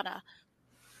Liliana.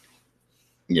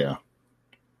 Yeah.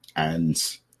 And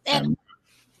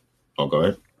oh, go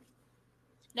ahead.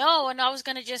 No, and I was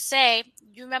going to just say,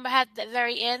 you remember at the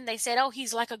very end, they said, oh,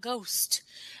 he's like a ghost.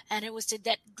 And it was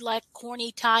that, like,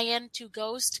 corny tie-in to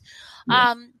Ghost.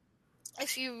 Yeah.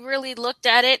 If you really looked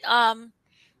at it,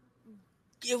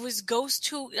 it was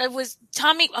Ghost it was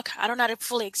Tommy. Okay, I don't know how to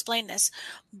fully explain this,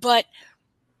 but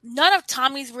none of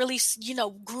Tommy's really,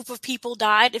 group of people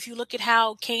died. If you look at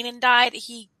how Kanan died,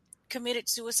 he committed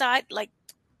suicide, like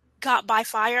got by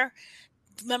fire.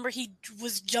 Remember, he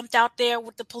was jumped out there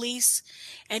with the police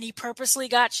and he purposely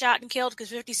got shot and killed because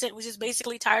 50 Cent was just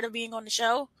basically tired of being on the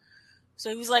show. So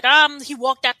he was like, he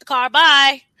walked out the car,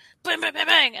 bye, bang, bang, bang,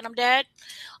 bang, and I'm dead.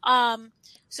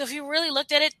 So if you really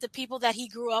looked at it, the people that he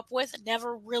grew up with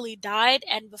never really died.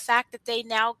 And the fact that they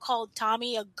now called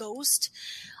Tommy a ghost,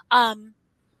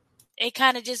 it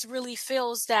kind of just really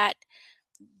feels that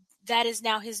is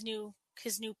now his new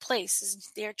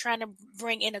place. They're trying to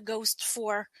bring in a ghost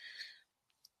for,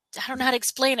 I don't know how to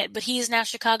explain it, but he is now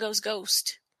Chicago's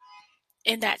ghost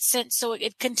in that sense. So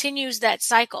it continues that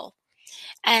cycle.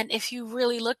 And if you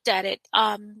really looked at it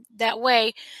that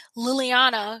way,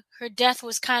 Liliana, her death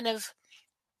was kind of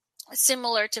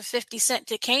similar to 50 Cent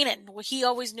to Kanan, where he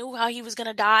always knew how he was going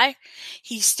to die.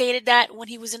 He stated that when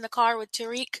he was in the car with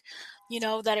Tariq,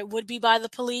 that it would be by the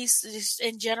police just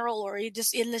in general or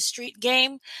just in the street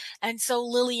game. And so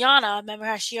Liliana, remember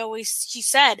how she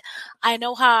said, I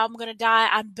know how I'm going to die.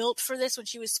 I'm built for this when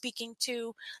she was speaking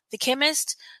to the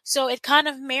chemist. So it kind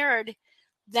of mirrored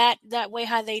that way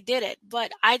how they did it.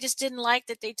 But I just didn't like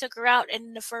that they took her out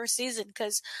in the first season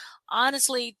because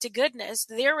honestly, to goodness,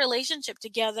 their relationship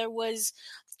together was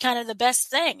kind of the best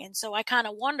thing. And so I kind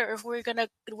of wonder if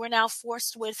we're now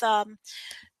forced with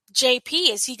JP.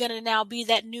 Is he going to now be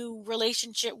that new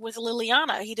relationship with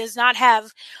Liliana? He does not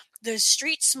have the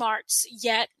street smarts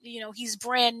yet. He's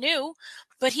brand new,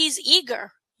 but he's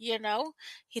eager. He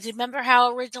remember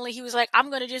how originally he was like, I'm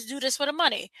going to just do this for the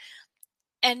money.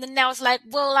 And then now it's like,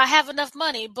 well, I have enough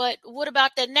money, but what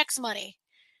about that next money?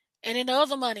 And then the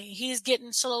other money, he's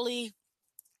getting slowly,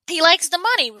 he likes the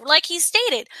money. Like he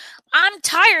stated, I'm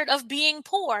tired of being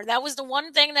poor. That was the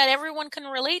one thing that everyone can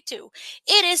relate to.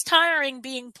 It is tiring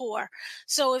being poor.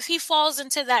 So if he falls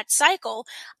into that cycle,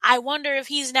 I wonder if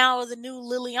he's now the new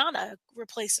Liliana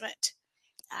replacement.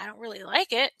 I don't really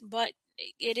like it, but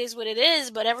it is what it is.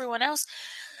 But everyone else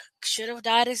should have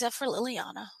died except for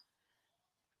Liliana.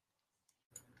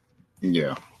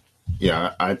 Yeah,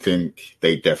 I think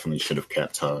they definitely should have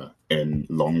kept her in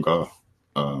longer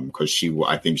because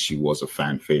I think she was a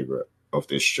fan favorite of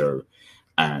this show.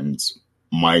 And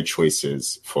my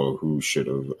choices for who should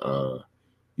have,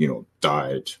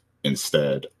 died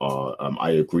instead are,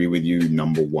 I agree with you.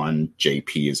 Number one,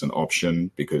 JP is an option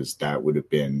because that would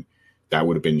have been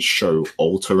show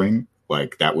altering.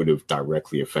 Like that would have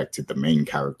directly affected the main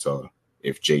character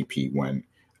if JP went.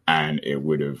 And it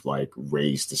would have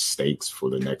raised the stakes for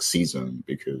the next season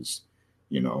because,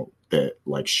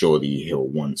 that surely he'll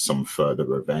want some further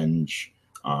revenge.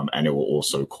 And it will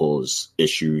also cause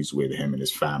issues with him and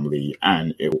his family.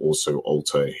 And it will also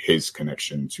alter his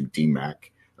connection to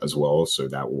D-Mac as well. So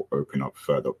that will open up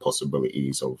further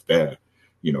possibilities of their,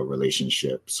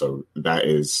 relationship. So that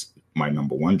is my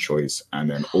number one choice. And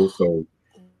then also,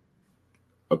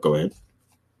 go ahead.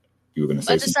 You were going to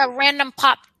say something? Just a random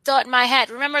pop thought in my head.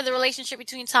 Remember the relationship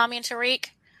between Tommy and Tariq?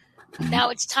 Now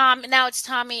it's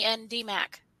Tommy and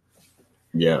D-Mac.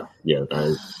 Yeah, that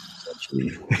is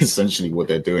essentially what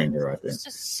they're doing here, I think. It's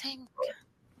just the same.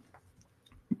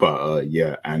 But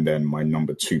yeah, and then my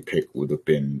number 2 pick would have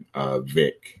been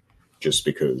Vic, just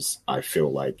because I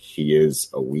feel like he is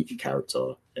a weak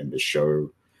character in the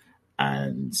show,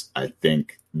 and I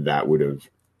think that would have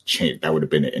changed. That would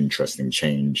have been an interesting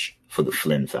change for the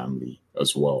Flynn family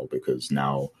as well, because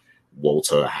now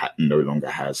Walter no longer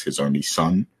has his only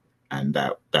son, and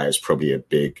that is probably a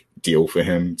big deal for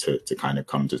him to kind of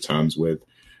come to terms with.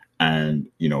 And,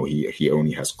 you know, he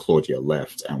only has Claudia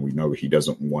left, and we know he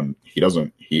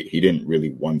didn't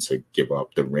really want to give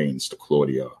up the reins to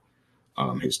Claudia,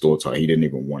 his daughter. He didn't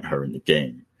even want her in the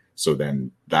game. So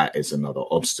then that is another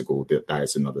obstacle, that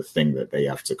is another thing that they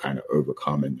have to kind of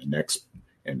overcome in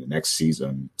the next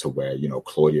season, to where, you know,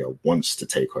 Claudia wants to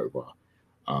take over.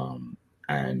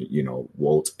 And, you know,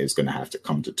 Walt is going to have to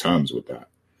come to terms with that.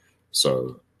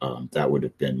 So that would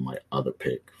have been my other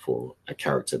pick for a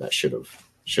character that should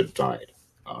have died.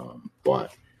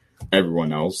 But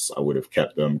everyone else, I would have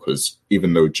kept them, because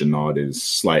even though Jannard is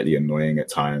slightly annoying at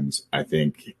times, I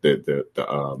think the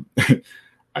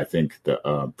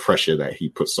pressure that he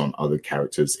puts on other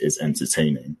characters is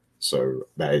entertaining. So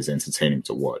that is entertaining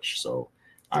to watch. So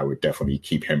I would definitely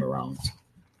keep him around.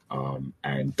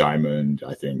 And Diamond,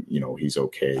 I think, you know, he's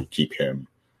okay. Keep him,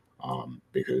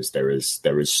 because there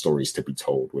is stories to be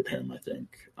told with him, I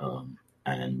think.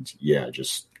 And yeah,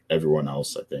 just everyone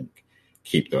else, I think,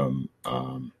 keep them.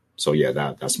 So yeah,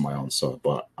 that's my answer.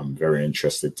 But I'm very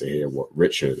interested to hear what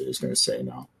Richard is going to say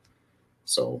now.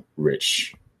 So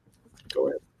Rich, go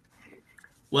ahead.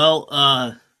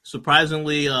 Well,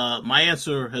 surprisingly, my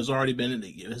answer has already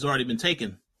been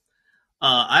taken.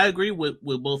 I agree with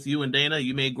both you and Dana.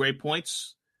 You made great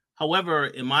points. However,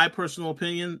 in my personal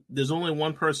opinion, there's only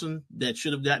one person that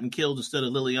should have gotten killed instead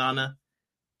of Liliana,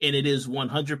 and it is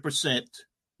 100%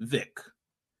 Vic.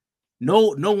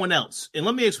 No one else. And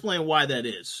let me explain why that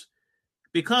is.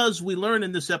 Because we learned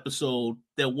in this episode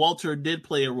that Walter did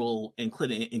play a role in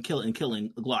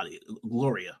killing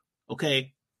Gloria.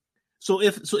 Okay, so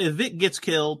if Vic gets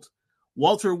killed,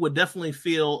 Walter would definitely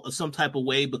feel some type of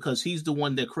way, because he's the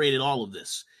one that created all of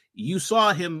this. You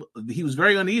saw him; he was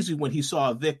very uneasy when he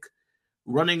saw Vic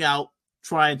running out,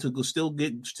 trying to still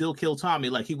kill Tommy.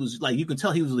 Like he was, like you can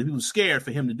tell he was scared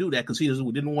for him to do that, because he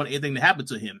didn't want anything to happen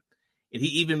to him. And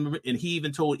he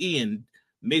even told Ian,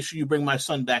 "Make sure you bring my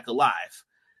son back alive."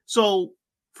 So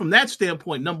from that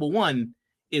standpoint, number one,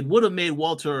 it would have made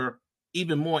Walter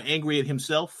even more angry at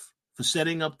himself for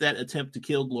setting up that attempt to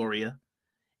kill Gloria.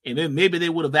 And then maybe they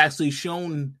would have actually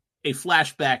shown a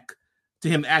flashback to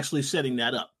him actually setting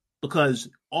that up, because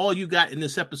all you got in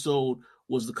this episode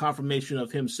was the confirmation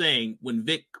of him saying, when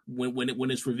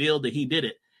it's revealed that he did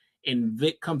it, and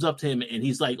Vic comes up to him and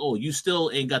he's like, "Oh, you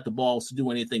still ain't got the balls to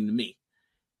do anything to me."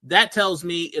 That tells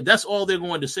me, if that's all they're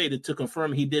going to say to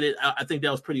confirm he did it, I think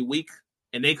that was pretty weak,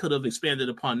 and they could have expanded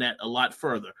upon that a lot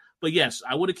further. But yes,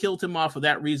 I would have killed him off for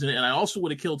that reason, and I also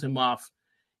would have killed him off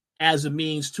as a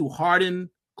means to harden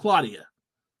Claudia,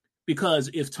 because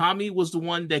if Tommy was the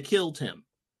one that killed him,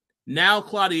 now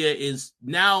Claudia is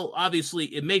obviously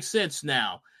it makes sense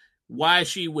now why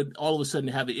she would all of a sudden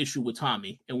have an issue with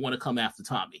Tommy and want to come after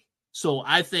Tommy. So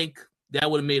I think that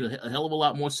would have made a hell of a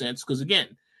lot more sense, because again,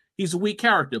 he's a weak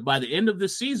character. By the end of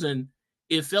this season,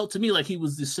 it felt to me like he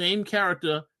was the same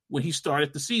character when he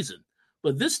started the season,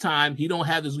 but this time he don't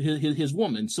have his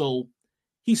woman, so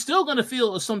he's still going to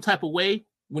feel some type of way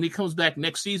when he comes back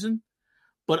next season.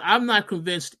 But I'm not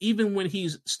convinced, even when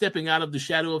he's stepping out of the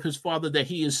shadow of his father, that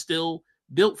he is still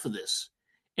built for this.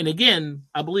 And again,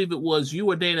 I believe it was you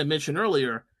or Dana mentioned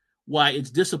earlier why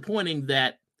it's disappointing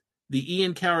that the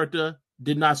Ian character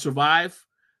did not survive,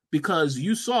 because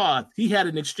you saw he had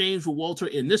an exchange with Walter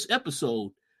in this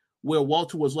episode where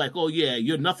Walter was like, "Oh yeah,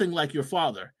 you're nothing like your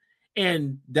father."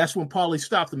 And that's when Paulie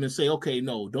stopped him and say, "Okay,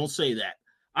 no, don't say that."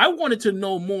 I wanted to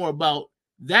know more about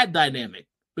that dynamic,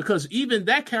 because even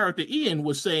that character, Ian,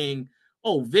 was saying,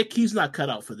 "Oh, Vic, he's not cut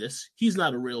out for this. He's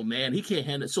not a real man. He can't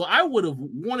handle it." So I would have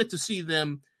wanted to see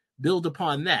them build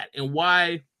upon that, and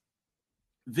why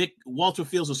Walter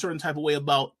feels a certain type of way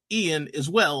about Ian as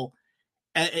well,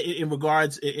 in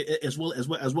regards as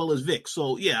well as Vic.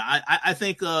 So yeah, I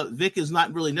think Vic is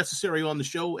not really necessary on the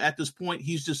show at this point.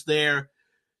 He's just there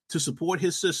to support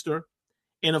his sister.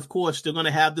 And of course, they're going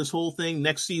to have this whole thing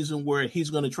next season where he's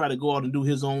going to try to go out and do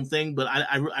his own thing. But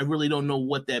I really don't know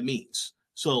what that means.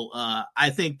 So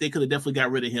I think they could have definitely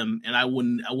got rid of him, and I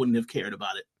wouldn't have cared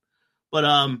about it. But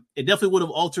it definitely would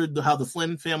have altered how the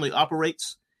Flynn family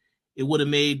operates. it would have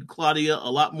made Claudia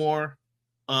a lot more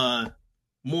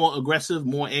aggressive,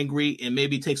 more angry, and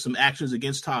maybe take some actions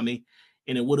against Tommy.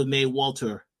 And it would have made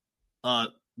Walter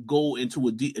go into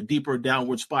a deeper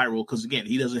downward spiral because, again,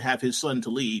 he doesn't have his son to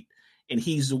lead, and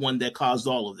he's the one that caused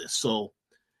all of this. So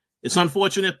it's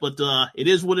unfortunate, but it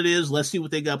is what it is. Let's see what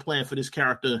they got planned for this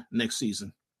character next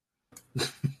season. Go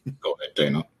ahead,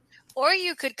 Dana. Or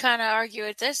you could kind of argue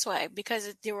it this way,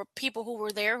 because there were people who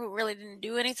were there who really didn't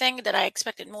do anything that I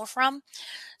expected more from.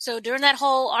 So during that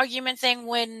whole argument thing,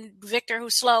 when Victor,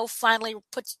 who's slow, finally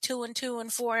puts 2 and 2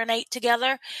 and 4 and 8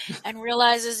 together and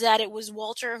realizes that it was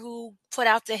Walter who put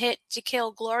out the hit to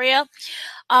kill Gloria,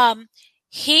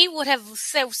 he would have,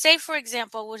 say for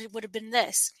example, would have been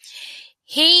this.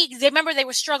 They remember they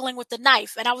were struggling with the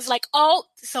knife, and I was like, oh,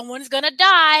 someone's going to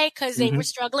die because they were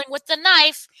struggling with the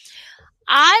knife.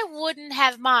 I wouldn't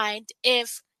have mind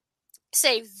if,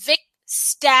 say, Vic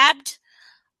stabbed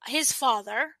his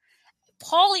father,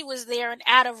 Paulie was there and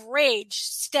out of rage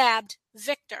stabbed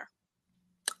Victor.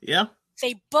 Yeah.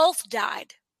 They both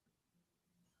died.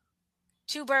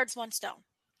 2 birds, 1 stone.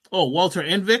 Oh, Walter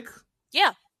and Vic?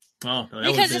 Yeah. Oh,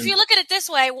 because if you look at it this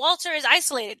way, Walter is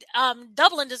isolated.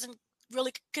 Dublin doesn't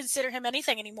really consider him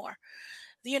anything anymore.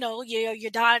 You know, your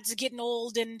dad's getting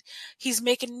old and he's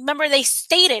making, remember they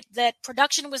stated that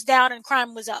production was down and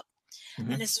crime was up.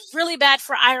 And this is really bad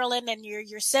for Ireland, and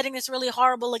you're setting this really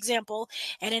horrible example.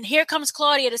 And then here comes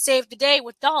Claudia to save the day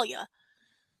with Dahlia.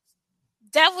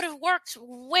 That would have worked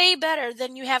way better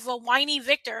than you have a whiny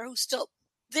Victor who's still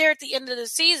there at the end of the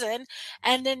season.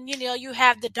 And then, you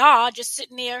have the Dad just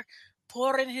sitting there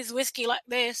pouring his whiskey like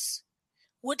this.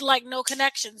 With like no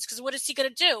connections, because what is he going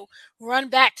to do? Run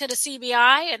back to the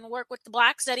CBI and work with the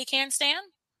blacks that he can't stand?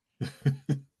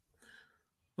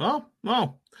 Well.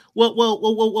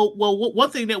 One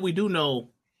thing that we do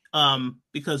know,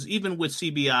 because even with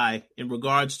CBI, in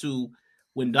regards to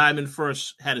when Diamond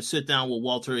first had to sit down with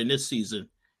Walter in this season,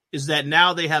 is that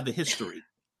now they have a history.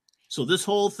 So this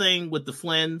whole thing with the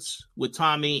Flynns, with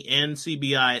Tommy and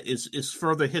CBI is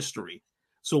further history.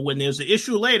 So when there's an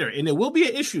issue later, and there will be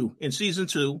an issue in season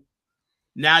 2,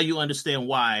 now you understand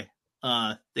why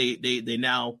they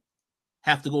now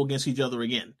have to go against each other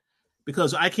again.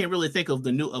 Because I can't really think of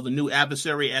a new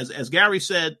adversary. As Gary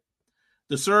said,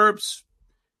 the Serbs,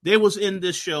 they was in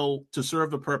this show to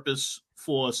serve a purpose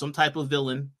for some type of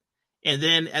villain, and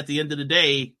then at the end of the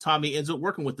day, Tommy ends up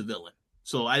working with the villain.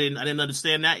 So I didn't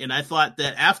understand that, and I thought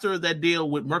that after that deal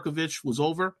with Merkovich was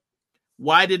over,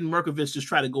 why didn't Merkovich just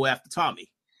try to go after Tommy?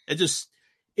 It just,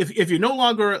 if you're no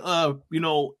longer,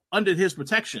 under his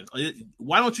protection,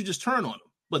 why don't you just turn on him?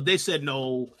 But they said,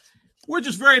 no, we're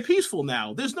just very peaceful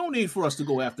now. There's no need for us to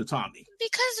go after Tommy.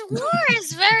 Because war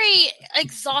is very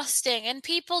exhausting, and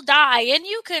people die, and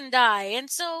you can die. And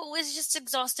so it's just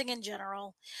exhausting in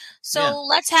general. So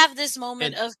let's have this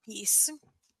moment of peace.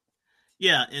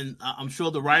 Yeah, and I'm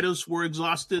sure the writers were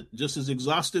exhausted, just as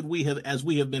exhausted we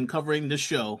have been covering this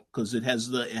show, because it has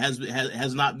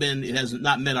not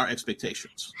met our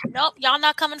expectations. Nope, y'all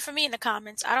not coming for me in the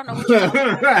comments. I don't know what you're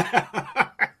talking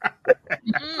about.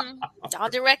 I'll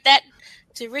direct that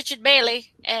to Richard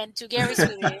Bailey and to Gary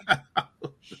Sweetie.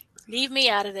 Leave me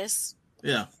out of this.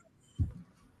 Yeah.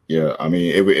 Yeah, I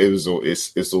mean,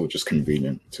 it's all just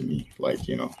convenient to me. Like,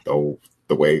 the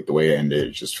way it ended,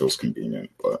 it just feels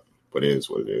convenient, but it is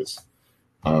what it is.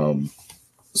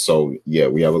 So yeah,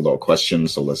 we have a lot of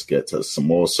questions, so let's get to some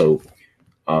more. So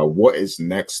what is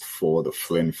next for the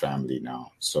Flynn family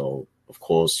now? So of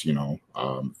course,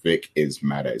 Vic is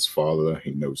mad at his father.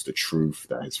 He knows the truth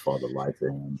that his father lied to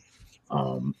him.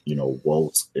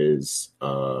 Walt is,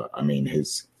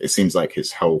 it seems like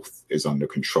his health is under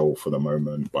control for the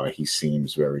moment, but he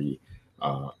seems very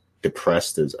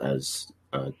depressed as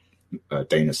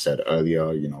Dana said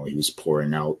earlier. He was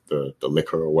pouring out the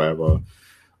liquor or whatever.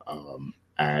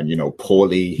 And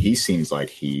Paulie, he seems like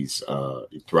he's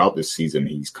throughout this season,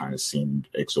 he's kind of seemed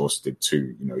exhausted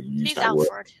too. You use he's that Alfred.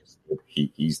 word.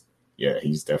 He's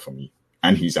definitely,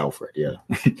 and he's Alfred. Yeah.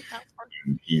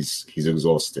 He's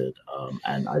exhausted.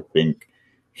 And I think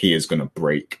he is going to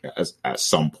break at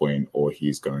some point, or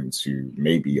he's going to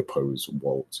maybe oppose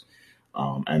Walt.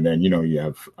 And then, you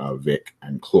have Vic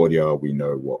and Claudia. We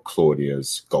know what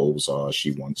Claudia's goals are.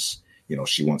 She wants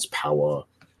power.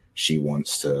 She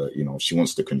wants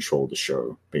to control the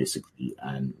show, basically.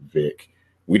 And Vic,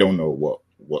 we don't know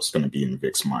what's going to be in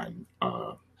Vic's mind.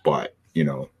 But,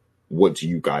 what do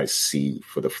you guys see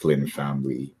for the Flynn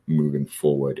family moving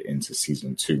forward into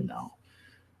season 2 now?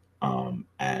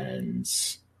 And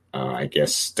I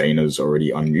guess Dana's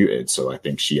already unmuted, so I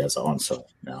think she has an answer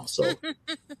now. So,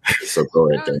 so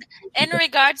go ahead, Dana. In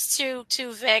regards to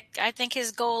Vic, I think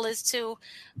his goal is to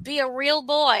be a real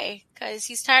boy because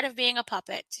he's tired of being a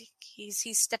puppet.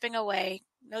 He's stepping away.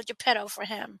 No Geppetto for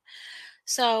him.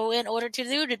 So in order to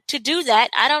do that,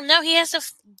 I don't know. He has to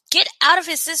get out of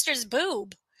his sister's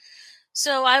boob.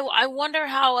 So I wonder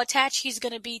how attached he's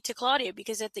going to be to Claudia,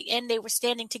 because at the end they were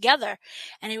standing together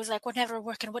and he was like, we're never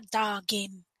working with dog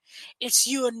game. It's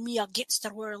you and me against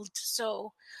the world.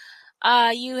 So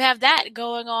you have that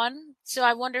going on. So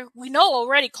I wonder, we know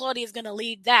already Claudia is going to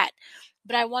lead that,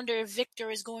 but I wonder if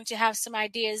Victor is going to have some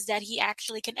ideas that he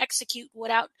actually can execute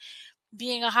without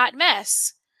being a hot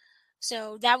mess.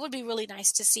 So that would be really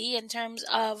nice to see. In terms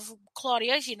of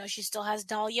Claudia, you know, she still has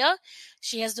Dahlia.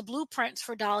 She has the blueprints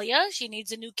for Dahlia. She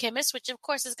needs a new chemist, which of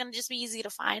course is going to just be easy to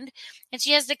find. And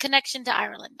she has the connection to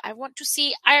Ireland. I want to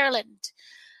see Ireland.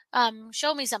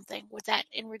 Show me something with that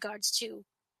in regards to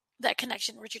that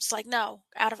connection. Richard's like, no,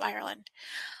 out of Ireland.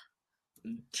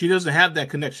 She doesn't have that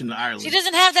connection to Ireland. She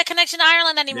doesn't have that connection to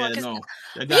Ireland anymore. Yeah, no.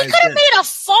 He could have made a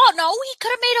phone. No, he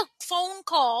could have made a phone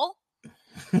call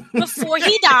before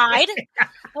he died. And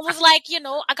was like, you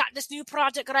know, I got this new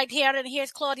project right here, and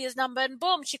here's Claudia's number, and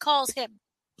boom, she calls him.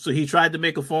 So he tried to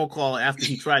make a phone call after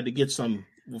he tried to get some.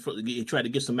 He tried to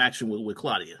get some action with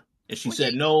Claudia, and she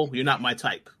said, "No, you're not my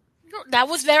type." That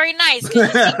was very nice.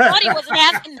 Claudia wasn't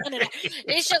having none of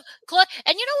that.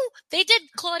 And you know, they did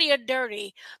Claudia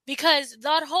dirty, because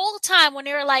that whole time when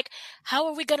they were like, how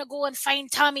are we going to go and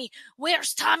find Tommy?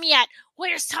 Where's Tommy at?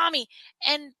 Where's Tommy?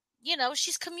 And, you know,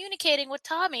 she's communicating with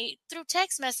Tommy through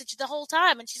text message the whole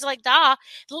time. And she's like,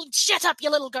 shut up, you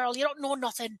little girl. You don't know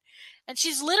nothing. And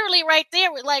she's literally right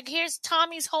there with like, here's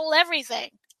Tommy's whole everything.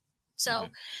 So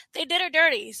they did her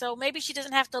dirty. So maybe she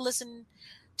doesn't have to listen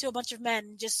to a bunch of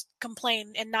men just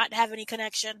complain and not have any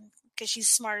connection, because she's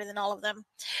smarter than all of them.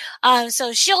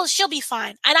 So she'll be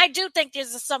fine. And I do think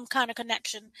there's some kind of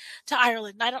connection to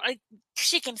Ireland.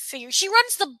 She can figure. She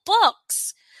runs the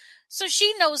books, so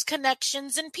she knows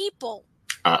connections and people.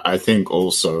 I think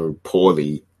also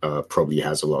Paulie probably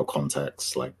has a lot of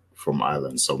contacts like from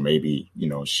Ireland, so maybe, you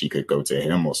know, she could go to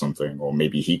him or something, or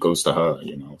maybe he goes to her,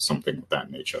 you know, something of that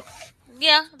nature.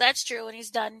 Yeah, that's true. And he's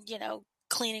done, you know,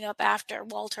 cleaning up after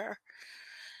Walter.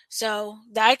 So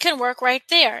that can work right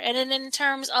there. And then in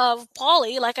terms of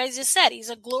Paulie, like I just said, he's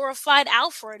a glorified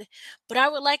Alfred, but I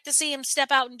would like to see him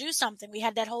step out and do something. We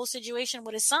had that whole situation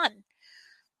with his son.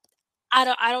 I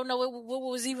don't know what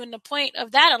was even the point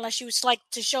of that, unless you was like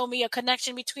to show me a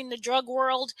connection between the drug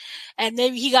world and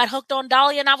maybe he got hooked on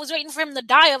Dahlia, and I was waiting for him to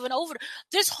die of an overdose.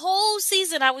 This whole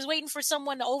season I was waiting for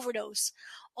someone to overdose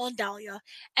on Dahlia,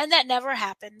 and that never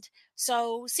happened.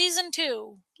 So season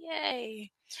 2,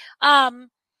 yay.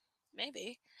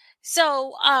 Maybe.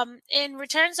 So, in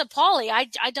returns of Paulie,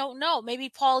 I don't know. Maybe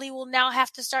Paulie will now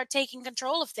have to start taking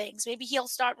control of things. Maybe he'll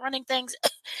start running things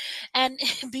and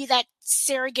be that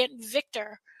surrogate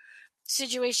Victor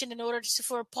situation in order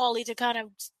for Paulie to kind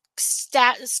of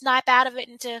snap out of it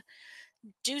and to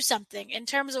do something. In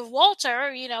terms of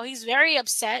Walter, you know, he's very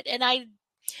upset, and I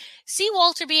see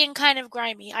Walter being kind of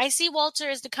grimy. I see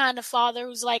Walter as the kind of father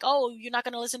who's like, oh, you're not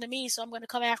going to listen to me, so I'm going to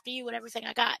come after you and everything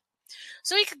I got.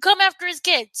 So he could come after his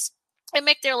kids and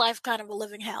make their life kind of a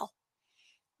living hell.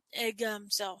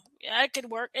 So yeah, it could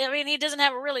work. I mean, he doesn't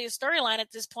have really a storyline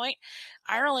at this point.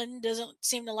 Ireland doesn't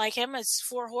seem to like him. His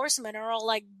 4 horsemen are all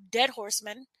like dead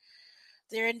horsemen.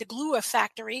 They're in the glue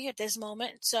factory at this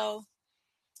moment. So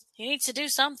he needs to do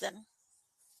something.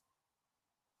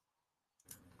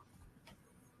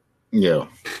 Yeah.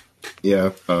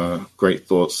 Great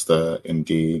thoughts there,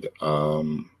 indeed.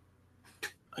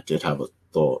 I did have a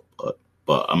thought,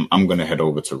 but I'm going to head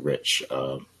over to Rich.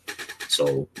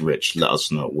 So, Rich, let us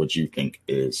know what you think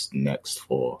is next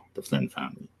for the Flynn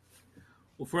family.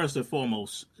 Well, first and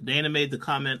foremost, Dana made the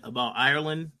comment about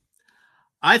Ireland.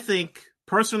 I think,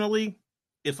 personally,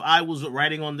 if I was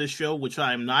writing on this show, which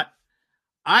I am not,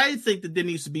 I think that there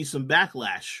needs to be some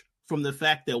backlash from the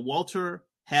fact that Walter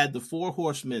had the 4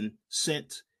 horsemen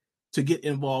sent to get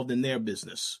involved in their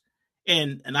business.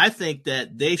 And I think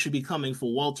that they should be coming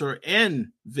for Walter and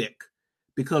Vic,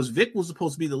 because Vic was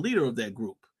supposed to be the leader of that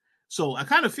group. So I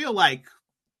kind of feel like,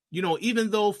 you know, even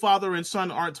though father and son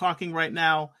aren't talking right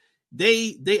now,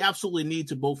 they absolutely need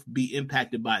to both be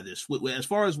impacted by this. As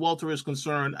far as Walter is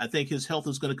concerned, I think his health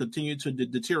is going to continue to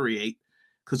deteriorate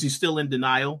because he's still in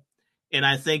denial. And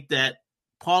I think that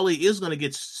Paulie is going to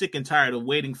get sick and tired of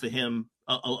waiting for him,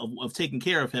 of taking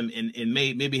care of him, and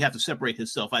maybe have to separate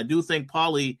himself. I do think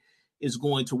Paulie is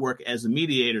going to work as a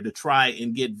mediator to try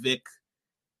and get Vic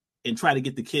and try to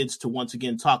get the kids to once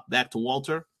again talk back to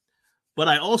Walter. But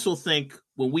I also think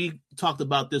when we talked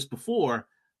about this before,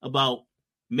 about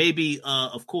maybe,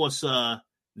 of course,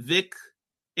 Vic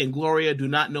and Gloria do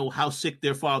not know how sick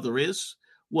their father is.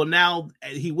 Well, now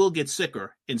he will get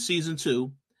sicker in season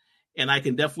 2. And I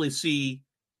can definitely see,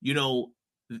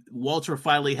 Walter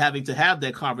finally having to have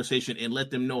that conversation and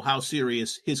let them know how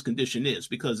serious his condition is.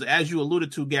 Because as you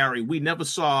alluded to, Gary, we never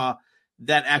saw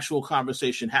that actual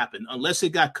conversation happen unless it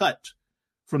got cut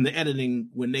from the editing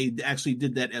when they actually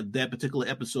did that particular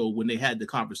episode when they had the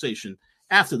conversation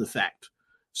after the fact.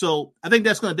 So I think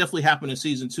that's going to definitely happen in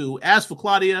season 2. As for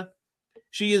Claudia,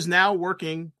 she is now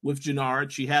working with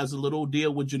Jenard. She has a little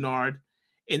deal with Jenard.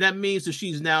 And that means that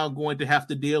she's now going to have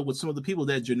to deal with some of the people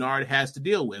that Jenard has to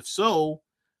deal with. So,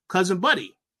 Cousin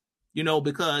Buddy,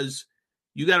 because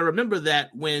you got to remember that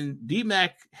when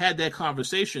D-Mac had that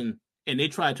conversation and they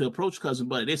tried to approach Cousin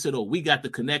Buddy, they said, we got the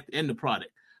Connect and the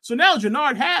product. So now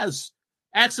Jenard has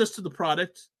access to the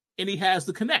product and he has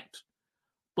the Connect.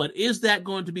 But is that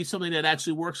going to be something that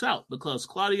actually works out? Because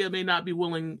Claudia may not be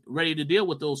ready to deal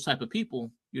with those type of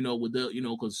people,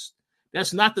 because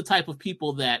that's not the type of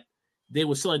people that they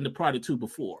were selling the product to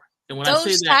before. And when I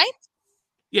say that,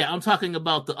 yeah, I'm talking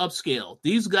about the upscale.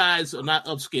 These guys are not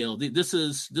upscale. This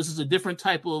is a different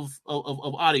type of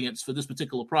audience for this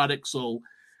particular product. So,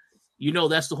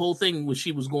 that's the whole thing when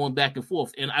she was going back and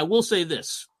forth. And I will say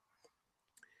this.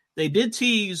 They did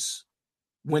tease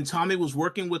when Tommy was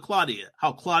working with Claudia,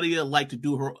 how Claudia liked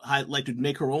to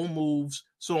make her own moves,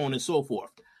 so on and so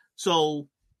forth. So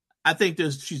I think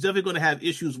she's definitely going to have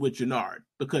issues with Jenard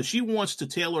because she wants to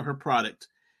tailor her product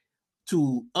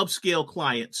to upscale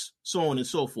clients, so on and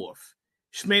so forth.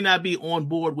 She may not be on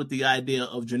board with the idea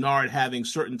of Jenard having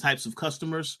certain types of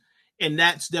customers, and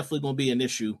that's definitely going to be an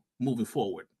issue moving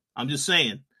forward. I'm just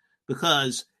saying,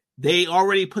 because they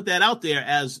already put that out there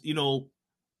as,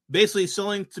 basically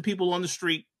selling to people on the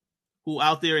street who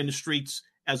out there in the streets,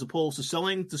 as opposed to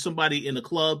selling to somebody in a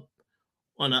club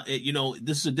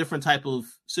this is a different type of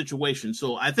situation.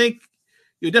 So I think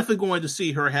you're definitely going to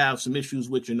see her have some issues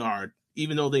with Jenard,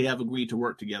 even though they have agreed to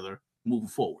work together moving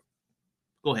forward.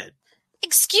 Go ahead.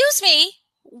 Excuse me,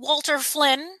 Walter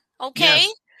Flynn. Okay.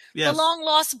 Yes. The long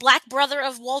lost black brother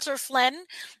of Walter Flynn.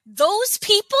 Those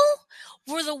people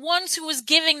were the ones who was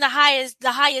giving the highest,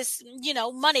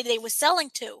 money they were selling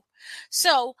to.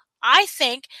 So I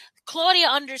think Claudia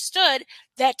understood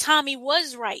that Tommy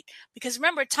was right, because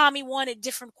remember, Tommy wanted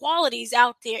different qualities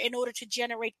out there in order to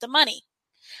generate the money.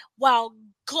 While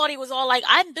Claudia was all like,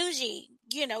 I'm bougie,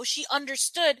 she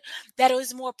understood that it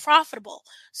was more profitable.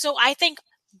 So I think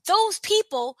those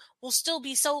people will still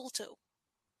be sold to.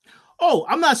 Oh,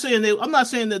 I'm not saying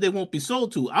that they won't be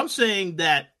sold to. I'm saying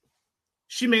that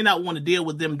she may not want to deal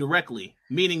with them directly,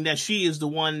 meaning that she is the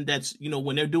one that's,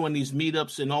 when they're doing these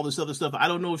meetups and all this other stuff, I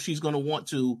don't know if she's going to want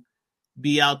to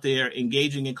be out there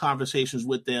engaging in conversations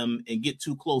with them and get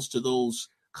too close to those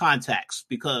contacts.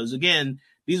 Because again,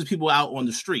 these are people out on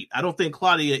the street. I don't think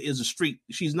Claudia is a street.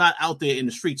 She's not out there in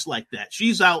the streets like that.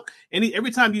 She's out. And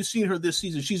every time you've seen her this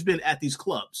season, she's been at these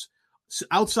clubs,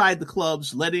 outside the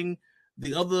clubs, letting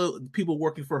the other people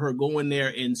working for her go in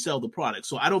there and sell the product.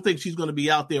 So I don't think she's going to be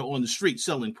out there on the street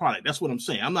selling product. That's what I'm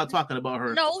saying. I'm not talking about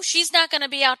her. No, she's not going to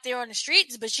be out there on the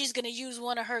streets, but she's going to use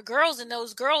one of her girls, and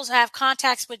those girls have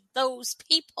contacts with those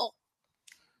people.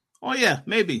 Oh, yeah,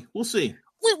 maybe. We'll see.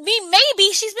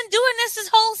 Maybe. She's been doing this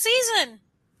whole season.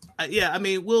 Yeah, I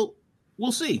mean, we'll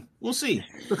see. We'll see.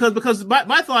 Because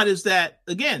my thought is that,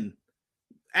 again,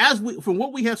 from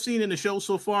what we have seen in the show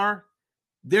so far,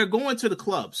 they're going to the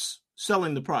clubs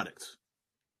selling the product.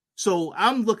 So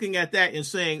I'm looking at that and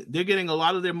saying they're getting a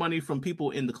lot of their money from people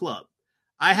in the club.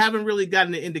 I haven't really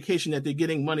gotten an indication that they're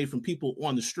getting money from people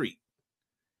on the street.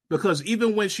 Because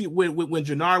even when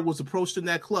Jenard was approached in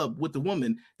that club with the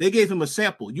woman, they gave him a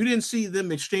sample. You didn't see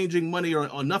them exchanging money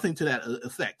or nothing to that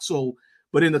effect. So,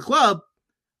 but in the club,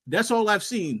 that's all I've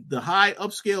seen. The high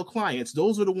upscale clients,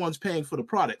 those are the ones paying for the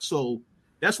product. So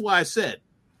that's why I said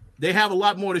they have a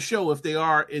lot more to show if they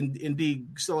are indeed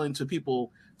selling to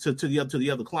people to the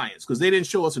other clients, because they didn't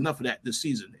show us enough of that this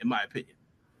season, in my opinion.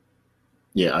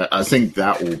 Yeah, I think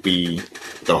that will be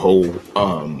the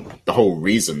whole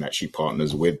reason that she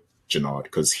partners with Jenard,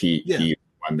 because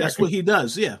that's what he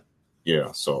does. Yeah.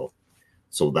 Yeah. So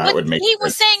that would make. He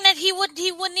was saying that she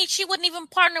wouldn't even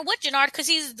partner with Jenard because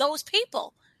he's those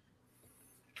people.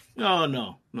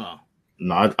 No.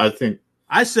 I think.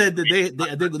 I said that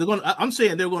they're going. I'm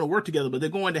saying they're going to work together, but they're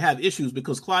going to have issues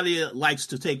because Claudia likes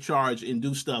to take charge and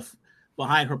do stuff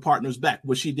behind her partner's back,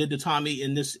 what she did to Tommy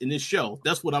in this show.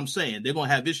 That's what I'm saying. They're going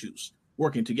to have issues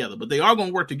working together, but they are going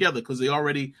to work together because they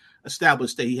already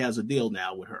established that he has a deal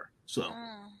now with her. So,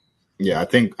 Yeah, I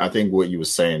think what you were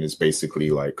saying is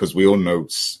basically like, because we all know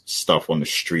stuff on the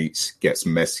streets gets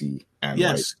messy, and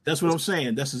like Yes, that's what I'm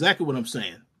saying. That's exactly what I'm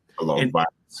saying. a lot of And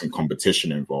violence and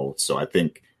competition involved. So I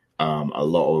think a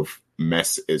lot of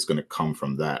mess is going to come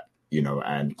from that,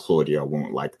 and Claudia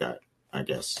won't like that, I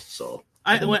guess. So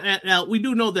now we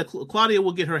do know that Claudia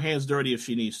will get her hands dirty if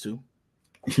she needs to.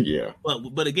 yeah,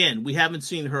 but again, we haven't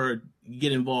seen her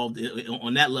get involved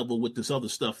on that level with this other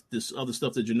stuff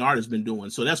that Jannard has been doing.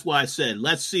 So that's why I said,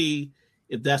 let's see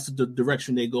if that's the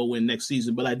direction they go in next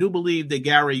season. But I do believe that,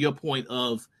 Gary, your point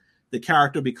of the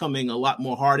character becoming a lot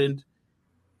more hardened,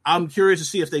 I'm curious to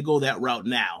see if they go that route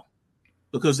now,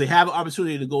 because they have an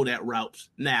opportunity to go that route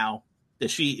now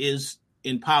that she is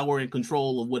in power and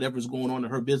control of whatever's going on in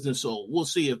her business. So we'll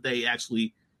see if they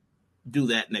actually do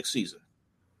that next season.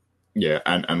 Yeah,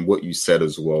 and what you said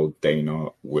as well, Dana,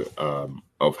 with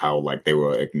of how like they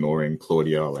were ignoring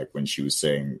Claudia, like when she was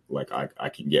saying like I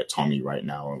can get Tommy right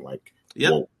now, and like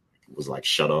Walt was like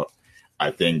shut up.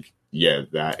 I think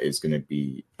that is going to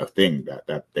be a thing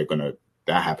that they're gonna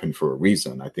that happened for a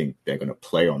reason. I think they're gonna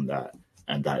play on that,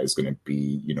 and that is going to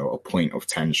be a point of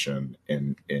tension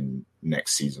in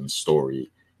next season's story.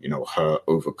 Her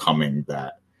overcoming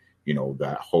that,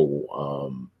 that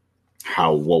whole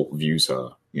how Walt views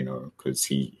her. Because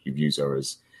he views her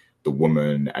as the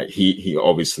woman. He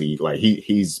obviously like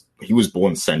he was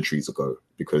born centuries ago,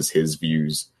 because his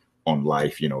views on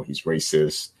life, he's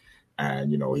racist,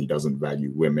 and he doesn't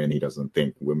value women. He doesn't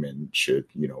think women should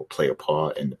play a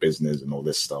part in the business and all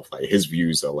this stuff. Like his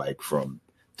views are like from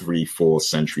 3-4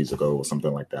 centuries ago or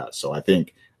something like that. So I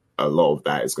think a lot of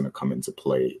that is going to come into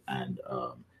play, and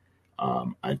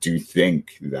I do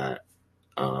think that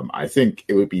I think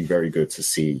it would be very good to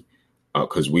see.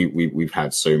 Because we've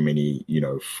had so many,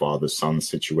 father-son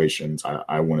situations.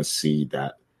 I want to see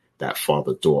that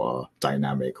father-daughter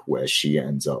dynamic where she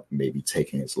ends up maybe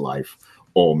taking his life,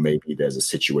 or maybe there's a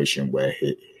situation where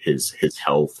his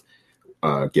health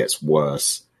gets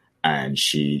worse, and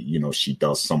she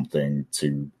does something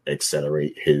to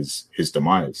accelerate his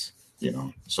demise.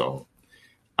 So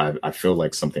I feel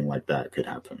like something like that could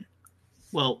happen.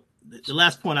 Well, the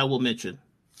last point I will mention,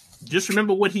 just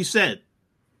remember what he said.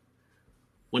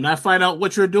 When I find out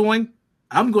what you're doing,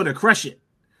 I'm going to crush it.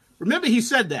 Remember, he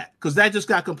said that, because that just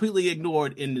got completely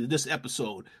ignored in this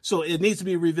episode. So it needs to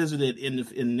be revisited in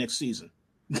the next season.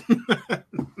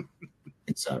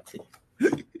 Exactly.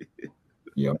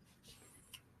 Yep.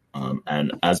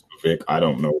 And as for Vic, I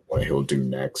don't know what he'll do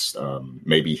next.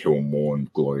 Maybe he'll mourn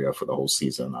Gloria for the whole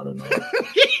season. I don't know.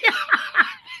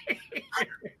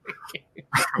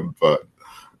 But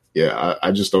yeah,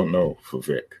 I just don't know for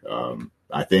Vic.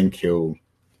 I think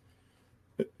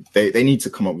They need to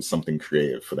come up with something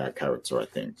creative for that character, I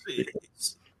think.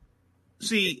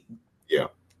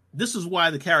 This is why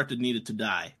the character needed to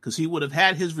die, because he would have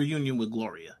had his reunion with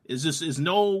Gloria.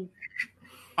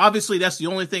 Obviously that's the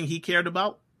only thing he cared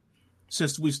about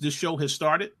since this show has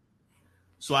started.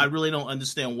 So I really don't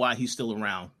understand why he's still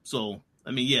around. So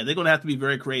I mean, they're going to have to be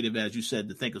very creative, as you said,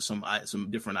 to think of some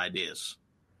different ideas.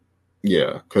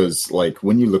 Yeah, because like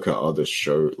when you look at other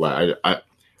shows, like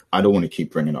I don't want to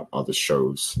keep bringing up other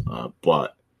shows,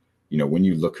 but, when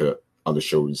you look at other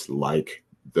shows like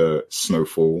the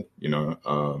Snowfall,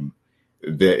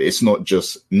 it's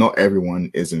not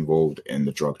everyone is involved in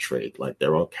the drug trade. Like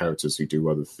there are characters who do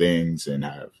other things and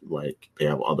they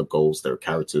have other goals. There are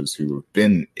characters who have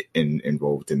been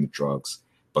involved in the drugs,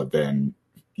 but then,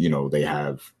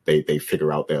 they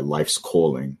figure out their life's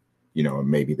calling, and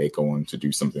maybe they go on to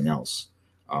do something else.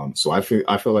 So I feel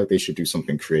like they should do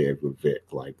something creative with Vic,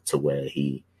 like to where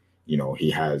he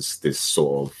has this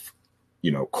sort of,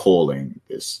 calling,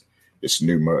 this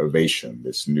new motivation,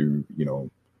 this new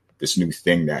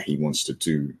thing that he wants to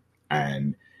do.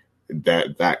 And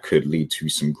that could lead to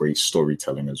some great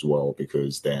storytelling as well,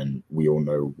 because then we all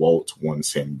know Walt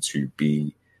wants him to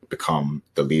become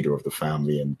the leader of the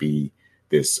family and be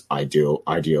this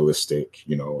idealistic,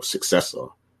 successor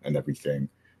and everything.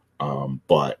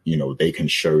 But, they can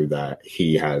show that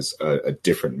he has a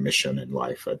different mission in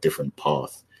life, a different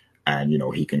path. And,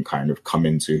 he can kind of come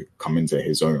into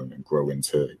his own and grow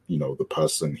into, the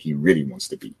person he really wants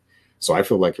to be. So I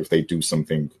feel like if they do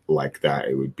something like that,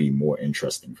 it would be more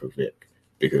interesting for Vic,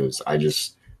 because I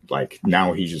just like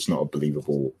now he's just not a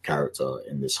believable character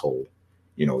in this whole,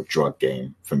 drug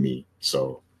game for me.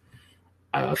 So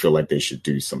I feel like they should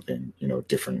do something,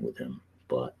 different with him,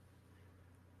 but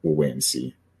we'll wait and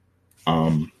see.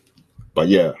 But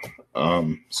yeah,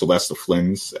 so that's the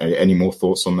Flynns. Any more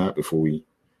thoughts on that before we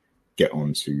get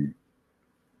on to?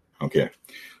 Okay,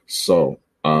 so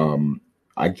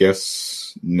I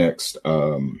guess next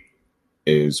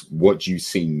is what do you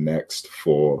see next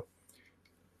for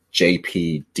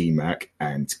JP, DMAC,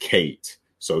 and Kate?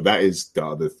 So that is the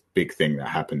other big thing that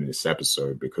happened in this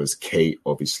episode, because Kate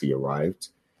obviously arrived.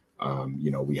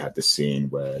 We had the scene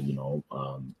where,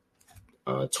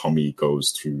 Tommy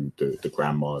goes to the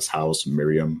grandma's house,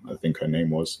 Miriam, I think her name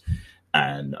was,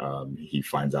 and he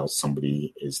finds out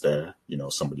somebody is there,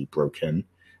 somebody broke in,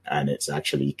 and it's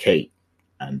actually Kate.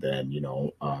 And then,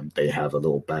 they have a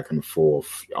little back and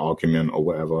forth argument or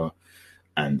whatever.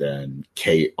 And then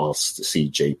Kate asks to see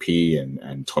JP,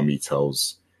 and Tommy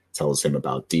tells him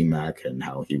about DMAC and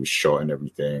how he was shot and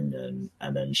everything.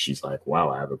 And then she's like, wow,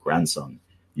 I have a grandson.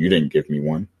 You didn't give me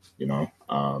one,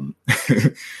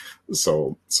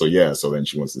 So then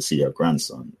she wants to see her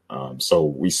grandson. So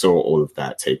we saw all of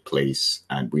that take place,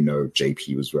 and we know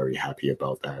JP was very happy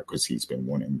about that because he's been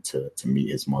wanting to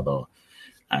meet his mother.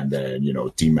 And then,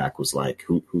 DMAC was like,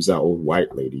 who's that old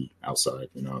white lady outside,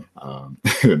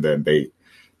 and then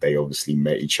they obviously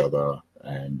met each other.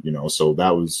 And, so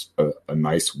that was a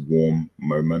nice warm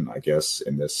moment, I guess,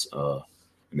 in this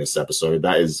episode.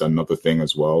 That is another thing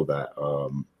as well that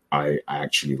I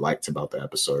actually liked about the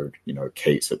episode,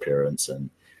 Kate's appearance and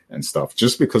stuff,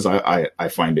 just because I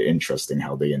find it interesting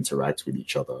how they interact with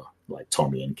each other, like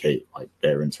Tommy and Kate, like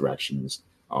their interactions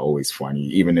are always funny.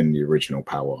 Even in the original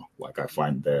Power, like I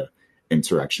find their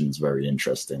interactions very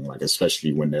interesting, like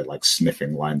especially when they're like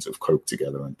sniffing lines of coke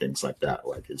together and things like that.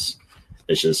 Like it's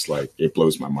just like, it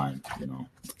blows my mind,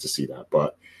 to see that.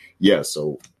 But yeah,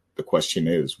 so the question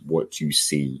is, what do you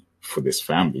see for this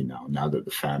family now that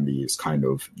the family is kind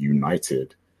of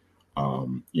united?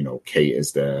 Kate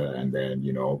is there, and then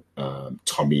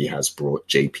Tommy has brought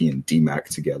JP and DMAC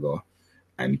together,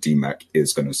 and DMAC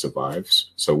is going to survive.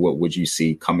 So what would you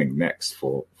see coming next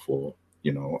for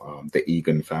the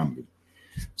Egan family?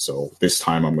 So this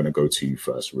time I'm going to go to you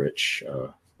first, Rich.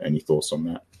 Any thoughts on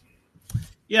that?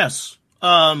 Yes.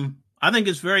 I think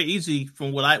it's very easy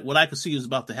from what I could see is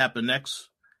about to happen next.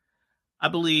 I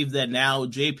believe that now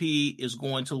JP is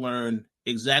going to learn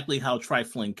exactly how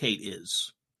trifling Kate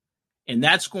is. And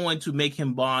that's going to make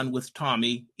him bond with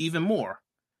Tommy even more,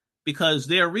 because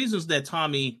there are reasons that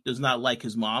Tommy does not like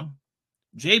his mom.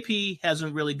 JP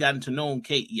hasn't really gotten to know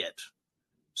Kate yet.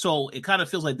 So it kind of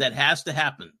feels like that has to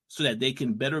happen so that they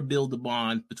can better build the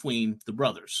bond between the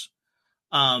brothers.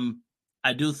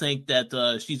 I do think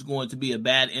that she's going to be a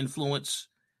bad influence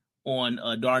on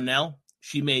Darnell.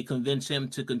 She may convince him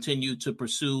to continue to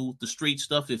pursue the street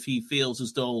stuff if he feels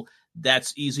as though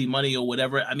that's easy money or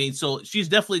whatever. I mean, so she's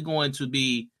definitely going to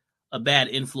be a bad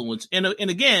influence. And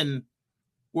again,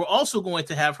 we're also going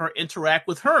to have her interact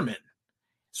with Herman,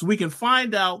 so we can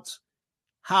find out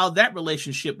how that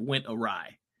relationship went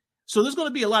awry. So there's going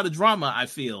to be a lot of drama, I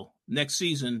feel, next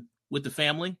season with the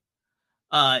family.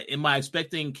 Am I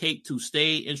expecting Kate to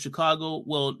stay in Chicago?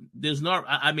 Well, there's not.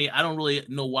 I mean, I don't really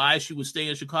know why she would stay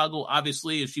in Chicago.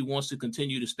 Obviously, if she wants to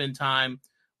continue to spend time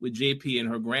with JP and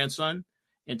her grandson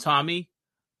and Tommy.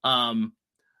 And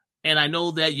I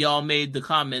know that y'all made the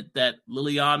comment that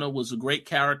Liliana was a great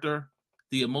character,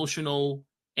 the emotional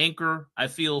anchor, I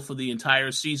feel, for the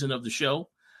entire season of the show.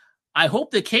 I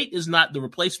hope that Kate is not the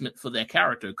replacement for that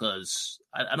character, because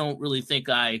I don't really think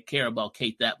I care about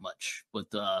Kate that much. But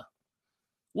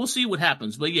we'll see what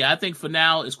happens. But yeah, I think for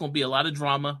now it's going to be a lot of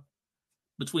drama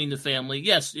between the family.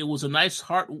 Yes, it was a nice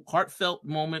heartfelt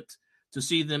moment to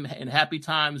see them in happy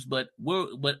times, but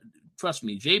trust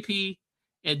me, JP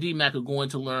and DMAC are going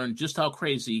to learn just how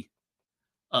crazy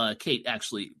Kate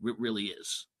actually really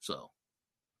is. So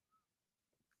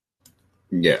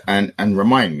yeah, and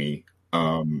remind me,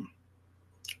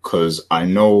 because I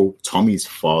know Tommy's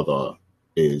father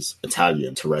is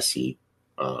Italian, Teresi.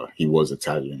 He was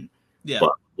Italian. Yeah.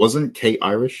 But wasn't Kate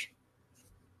Irish?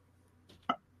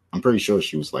 I'm pretty sure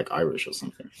she was like Irish or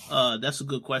something. That's a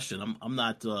good question. I'm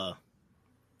not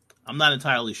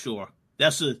entirely sure.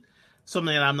 That's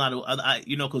something that I'm not,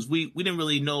 because we didn't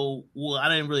really know. Well, I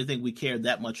didn't really think we cared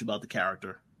that much about the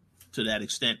character to that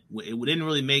extent. It didn't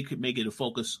really make it a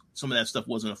focus. Some of that stuff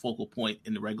wasn't a focal point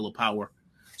in the regular Power.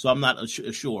 So I'm not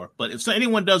sure. But if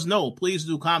anyone does know, please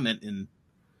do comment and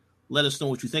let us know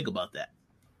what you think about that.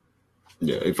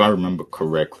 Yeah, if I remember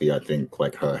correctly, I think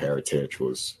like her heritage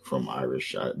was from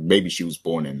Irish. Maybe she was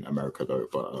born in America though,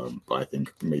 but I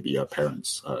think maybe her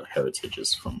parents' heritage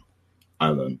is from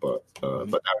Ireland. But that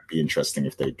would be interesting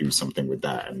if they do something with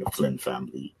that and the Flynn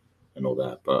family and all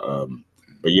that.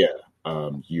 But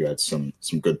yeah, you had some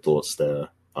good thoughts there.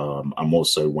 I'm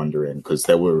also wondering, because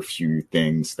there were a few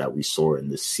things that we saw in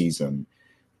this season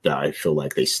that I feel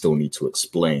like they still need to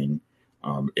explain.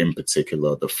 In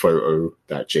particular, the photo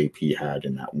that JP had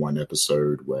in that one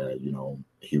episode where,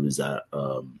 he was at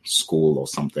school or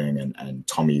something and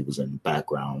Tommy was in the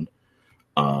background.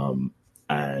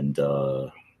 And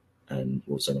what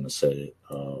was I going to say?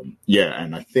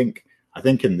 And I think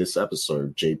in this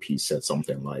episode, JP said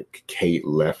something like Kate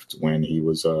left when he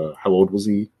was, how old was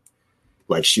he?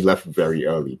 Like she left very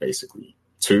early, basically.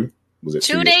 2? Was it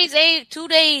 2 days? 2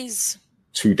 days.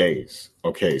 2 days.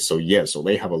 Okay, so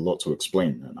they have a lot to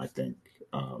explain then, I think,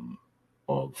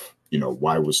 of,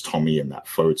 why was Tommy in that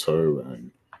photo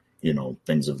and,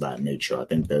 things of that nature. I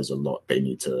think there's a lot they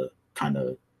need to kind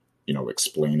of,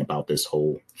 explain about this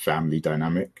whole family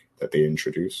dynamic that they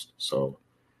introduced. So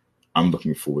I'm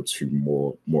looking forward to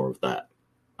more of that.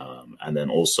 And then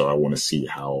also I want to see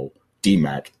how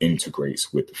DMAC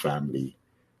integrates with the family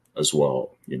as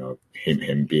well.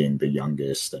 Him being the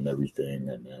youngest and everything,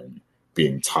 and then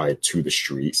being tied to the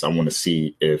streets. I want to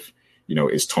see if,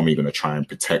 is Tommy going to try and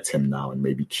protect him now and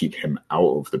maybe keep him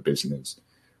out of the business,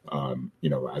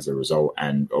 as a result.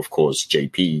 And of course,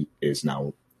 JP is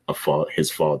now his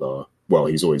father. Well,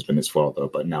 he's always been his father,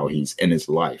 but now he's in his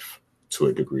life to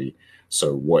a degree.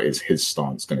 So what is his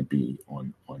stance going to be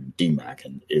on DMAC?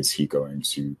 And is he going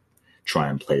to try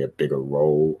and play a bigger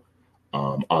role?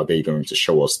 Are they going to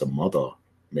show us the mother?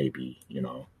 Maybe,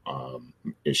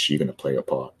 is she going to play a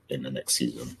part in the next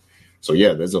season? So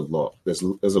yeah, there's a lot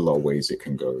of ways it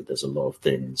can go. There's a lot of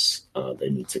things they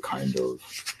need to kind of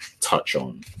touch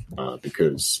on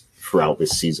because throughout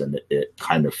this season, it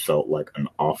kind of felt like an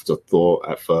afterthought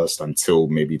at first until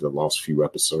maybe the last few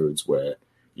episodes where,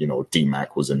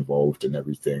 DMAC was involved in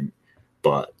everything.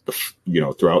 But,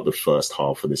 throughout the first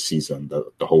half of the season,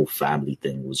 the whole family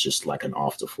thing was just like an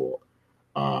afterthought.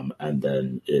 And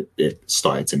then it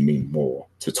started to mean more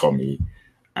to Tommy.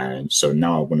 And so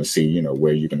now I want to see,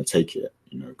 where you're going to take it,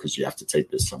 because you have to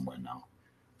take this somewhere now.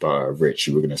 But Rich,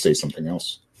 you were going to say something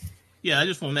else? Yeah, I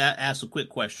just want to ask a quick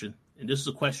question. And this is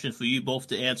a question for you both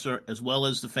to answer as well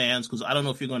as the fans, because I don't know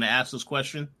if you're going to ask this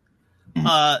question.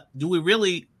 Do we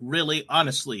really, really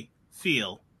honestly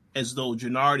feel as though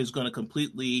Jenard is going to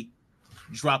completely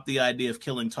drop the idea of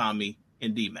killing Tommy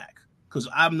and DMAC? Because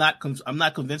I'm not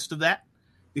convinced of that,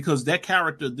 because that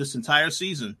character this entire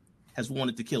season has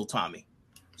wanted to kill Tommy.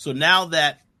 So now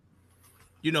that,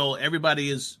 everybody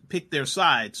has picked their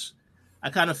sides, I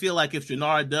kind of feel like if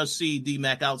Jenard does see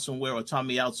DMAC out somewhere or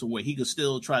Tommy out somewhere, he could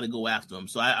still try to go after him.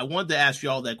 So I wanted to ask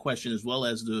y'all that question as well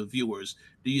as the viewers.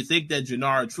 Do you think that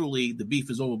Jenard truly, the beef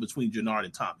is over between Jenard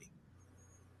and Tommy?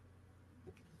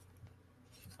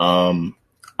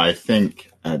 I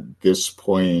think at this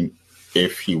point,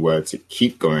 if he were to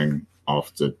keep going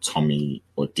after Tommy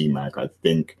or DMAC, I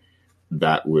think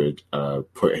that would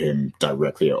put him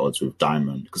directly at odds with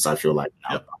Diamond, because I feel like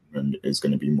now Diamond is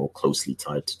going to be more closely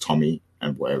tied to Tommy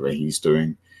and whatever he's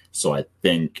doing. So I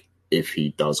think if he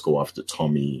does go after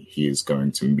Tommy, he is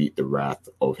going to meet the wrath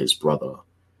of his brother.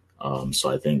 So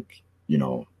I think,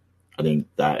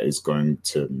 that is going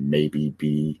to maybe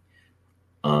be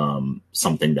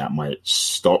something that might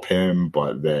stop him,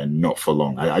 but then not for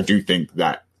long. I do think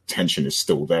that tension is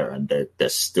still there, and they're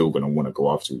still going to want to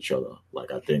go after each other.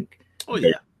 Like, I think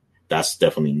that's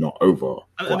definitely not over.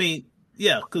 I mean,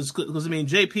 because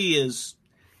JP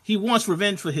he wants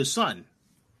revenge for his son.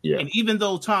 Yeah. And even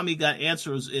though Tommy got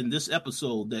answers in this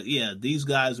episode that, these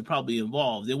guys are probably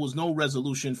involved, there was no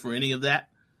resolution for any of that.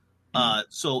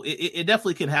 So it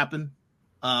definitely can happen.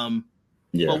 But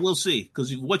we'll see,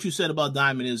 because what you said about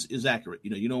Diamond is accurate.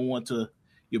 You don't want to.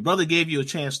 Your brother gave you a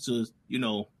chance to,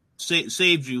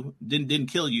 saved you,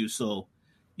 didn't kill you. So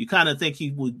you kind of think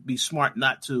he would be smart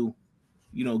not to,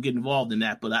 get involved in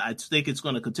that. But I think it's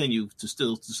going to continue to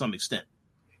still to some extent.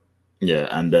 Yeah,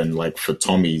 and then like for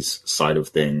Tommy's side of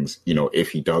things, if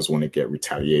he does want to get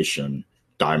retaliation,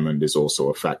 Diamond is also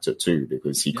a factor too,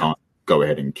 because he can't go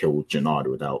ahead and kill Jenard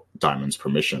without Diamond's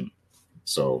permission.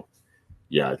 So,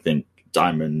 I think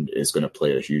Diamond is going to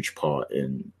play a huge part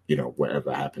in,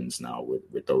 whatever happens now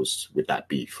with that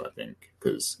beef, I think,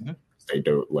 because they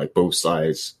don't, like, both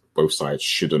sides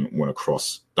shouldn't want to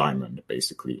cross Diamond,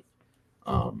 basically.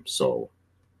 But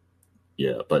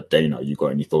Dana, you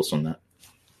got any thoughts on that?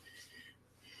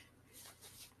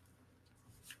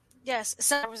 Yes,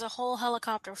 so there was a whole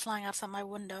helicopter flying outside my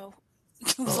window.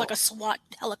 It was like a SWAT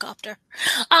helicopter.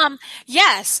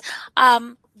 Yes.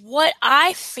 What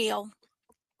I feel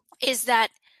is that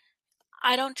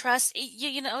I don't trust,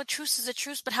 a truce is a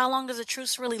truce, but how long does a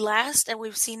truce really last? And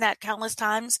we've seen that countless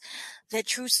times, that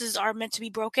truces are meant to be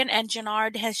broken. And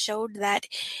Jenard has showed that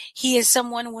he is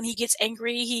someone, when he gets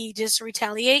angry, he just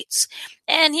retaliates.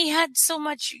 And he had so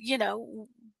much,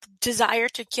 desire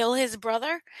to kill his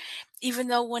brother. even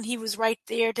though when he was right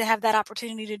there to have that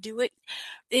opportunity to do it,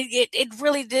 it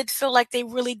really did feel like they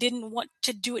really didn't want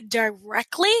to do it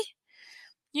directly.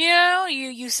 You know,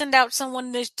 you send out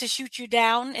someone to shoot you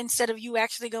down instead of you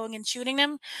actually going and shooting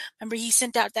them. Remember, he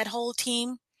sent out that whole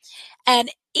team. And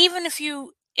even if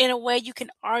you, in a way, you can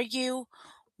argue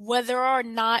whether or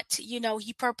not, you know,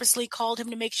 he purposely called him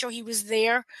to make sure he was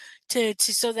there to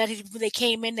so that when they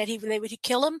came in, that they would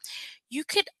kill him. You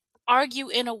could argue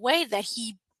in a way that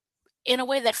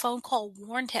phone call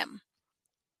warned him.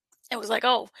 It was like,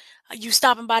 oh, you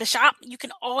stopping by the shop? You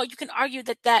can argue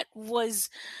that was,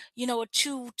 you know,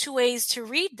 two ways to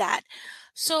read that.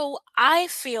 So I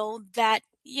feel that,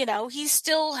 you know, he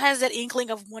still has that inkling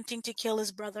of wanting to kill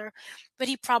his brother, but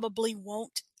he probably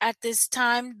won't at this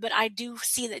time. But I do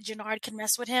see that Gennard can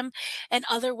mess with him in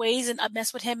other ways and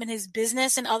mess with him in his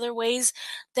business in other ways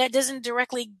that doesn't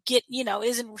directly get, you know,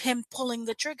 isn't him pulling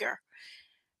the trigger.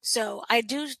 So I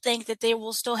do think that they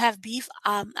will still have beef.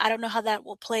 I don't know how that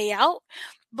will play out,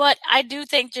 but I do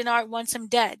think Gennard wants him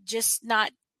dead, just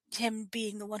not him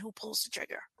being the one who pulls the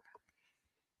trigger.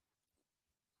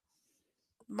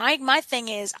 My thing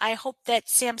is, I hope that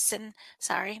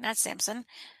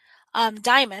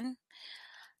Diamond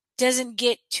doesn't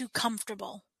get too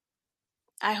comfortable.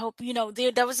 I hope, you know,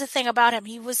 that was the thing about him.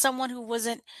 He was someone who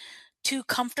wasn't too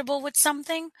comfortable with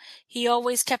something. He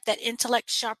always kept that intellect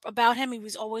sharp about him. He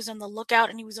was always on the lookout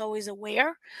and he was always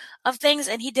aware of things,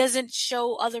 and he doesn't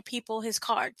show other people his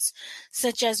cards,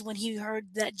 such as when he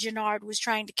heard that Gennard was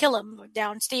trying to kill him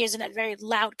downstairs in that very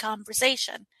loud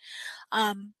conversation.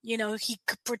 You know, he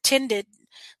pretended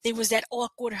there was that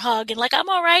awkward hug and like, I'm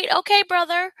all right. Okay,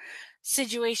 brother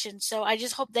situation. So I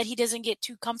just hope that he doesn't get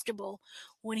too comfortable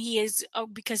when he is,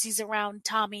 because he's around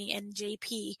Tommy and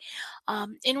JP.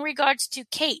 In regards to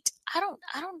Kate,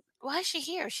 why is she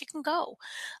here? She can go.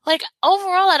 Like,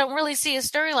 overall, I don't really see a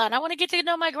storyline. I want to get to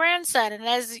know my grandson. And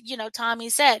as, you know, Tommy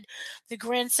said, the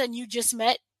grandson you just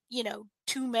met, you know,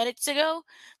 2 minutes ago,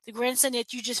 the grandson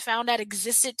that you just found out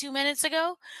existed 2 minutes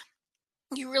ago,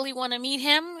 you really want to meet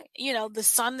him? You know, the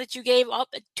son that you gave up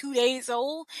at 2 days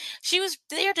old, she was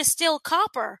there to steal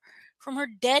copper from her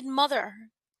dead mother.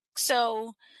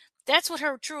 So that's what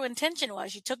her true intention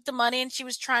was. She took the money and she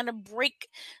was trying to break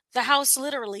the house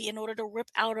literally in order to rip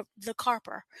out of the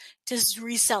copper to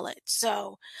resell it.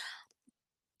 So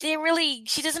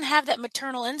she doesn't have that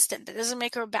maternal instinct. It doesn't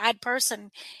make her a bad person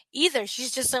either.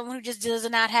 She's just someone who just does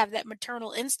not have that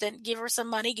maternal instinct. Give her some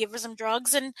money, give her some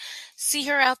drugs, and see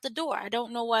her out the door. I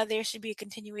don't know why there should be a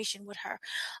continuation with her.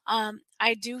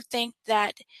 I do think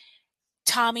that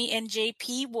Tommy and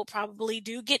JP will probably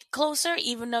do get closer,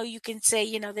 even though you can say,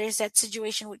 you know, there's that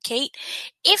situation with Kate.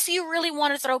 If you really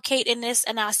want to throw Kate in this,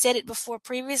 and I said it before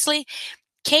previously,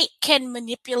 Kate can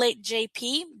manipulate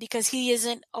JP because he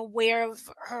isn't aware of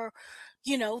her,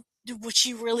 you know, what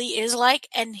she really is like.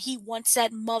 And he wants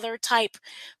that mother type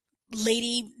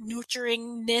lady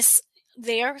nurturingness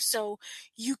there. So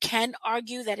you can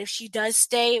argue that if she does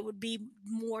stay, it would be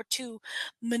more to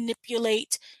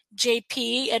manipulate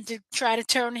JP and to try to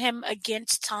turn him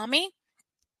against Tommy.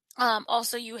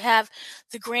 Also, you have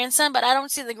the grandson, but I don't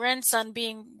see the grandson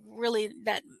being really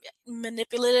that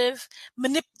manipulative,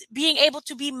 being able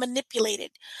to be manipulated,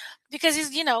 because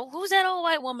he's, you know, who's that old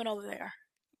white woman over there?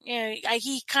 You know,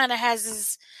 he kind of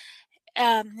has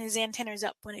his antennas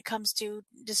up when it comes to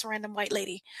this random white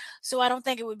lady. So I don't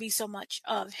think it would be so much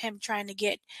of him trying to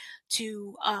get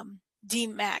to D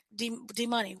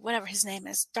Money, whatever his name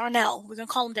is, Darnell. We're gonna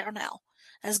call him Darnell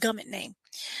as government name.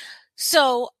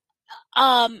 So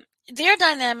their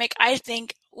dynamic, I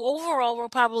think, overall will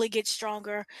probably get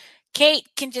stronger. Kate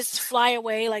can just fly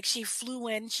away like she flew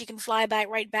in. She can fly back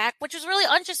right back, which is really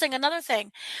interesting. Another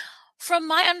thing, from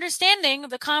my understanding of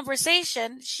the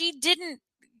conversation, she didn't.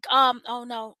 Oh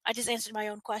no, I just answered my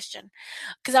own question,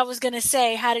 because I was going to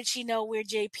say, how did she know where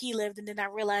JP lived? And then I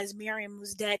realized Miriam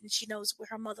was dead and she knows where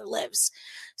her mother lives.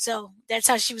 So that's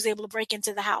how she was able to break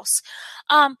into the house.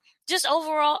 Just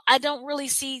overall, I don't really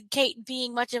see Kate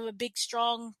being much of a big,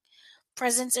 strong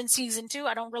presence in season 2.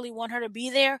 I don't really want her to be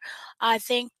there. I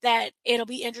think that it'll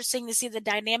be interesting to see the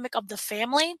dynamic of the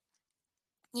family.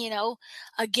 You know,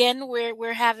 again,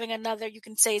 we're having another, you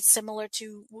can say it's similar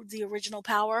to the original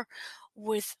Power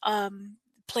with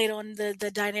played on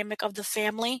the dynamic of the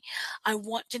family. I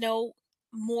want to know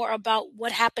more about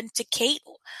what happened to Kate.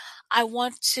 I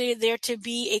want there to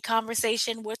be a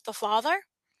conversation with the father.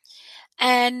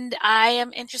 And I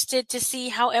am interested to see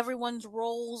how everyone's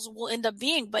roles will end up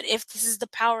being. But if this is the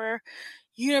Power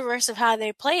universe of how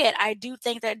they play it, I do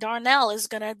think that Darnell is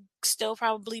going to still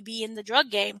probably be in the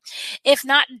drug game. If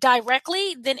not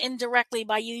directly, then indirectly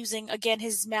by using, again,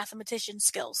 his mathematician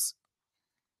skills.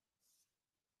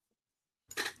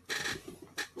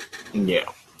 Yeah,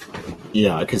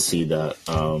 yeah, I could see that.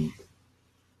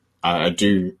 I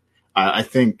do. I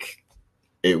think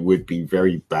it would be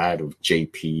very bad of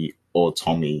JP or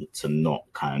Tommy to not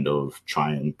kind of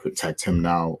try and protect him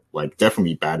now. Like,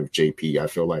 definitely bad of JP. I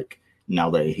feel like now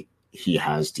that he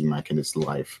has DMAC in his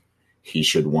life, he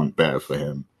should want better for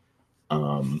him.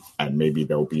 And maybe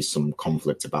there'll be some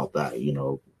conflict about that,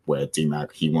 where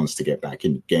DMAC, he wants to get back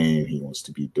in the game, he wants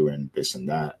to be doing this and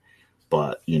that,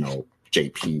 but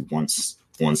JP wants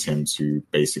him to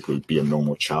basically be a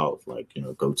normal child, like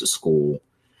go to school,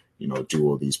 do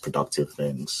all these productive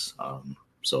things.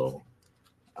 So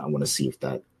I want to see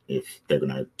if they're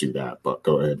gonna do that. But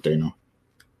go ahead, Dana.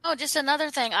 Oh, just another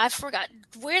thing. I forgot.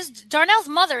 Where's Darnell's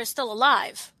mother is still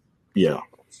alive. Yeah.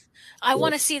 I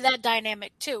want to see that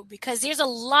dynamic too, because there's a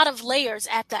lot of layers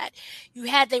at that.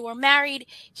 They were married.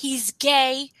 He's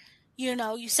gay.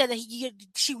 You said that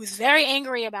she was very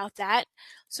angry about that.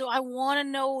 So I want to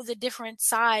know the different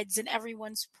sides and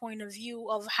everyone's point of view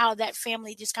of how that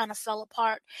family just kind of fell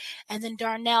apart. And then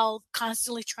Darnell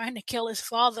constantly trying to kill his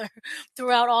father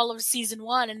throughout all of season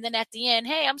 1. And then at the end,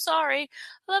 hey, I'm sorry.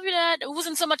 I love you, Dad. It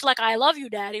wasn't so much like I love you,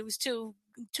 Dad. It was too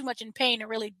much in pain to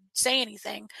really say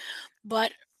anything.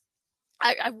 But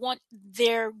I want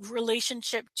their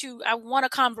relationship I want a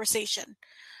conversation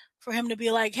for him to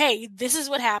be like, hey, this is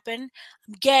what happened.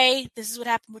 I'm gay. This is what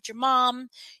happened with your mom.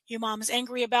 Your mom is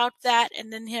angry about that.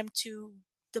 And then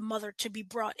the mother to be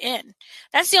brought in.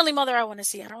 That's the only mother I want to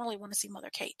see. I don't really want to see Mother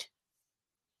Kate.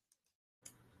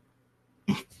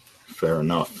 Fair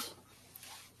enough.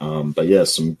 But yeah,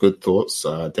 some good thoughts.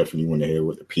 I definitely want to hear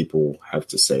what the people have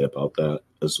to say about that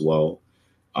as well.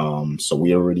 So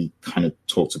we already kind of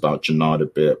talked about Jenard a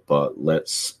bit, but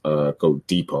let's go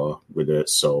deeper with it.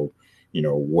 So,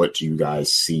 what do you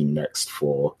guys see next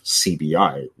for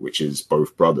CBI, which is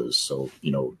both brothers? So,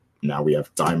 now we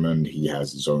have Diamond. He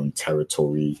has his own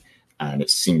territory, and it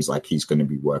seems like he's going to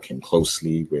be working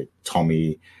closely with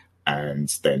Tommy, and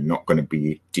they're not going to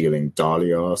be dealing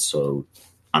Dahlia. So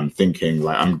I'm guessing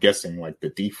like the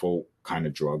default kind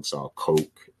of drugs are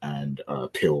coke and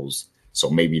pills. So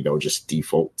maybe they'll just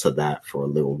default to that for a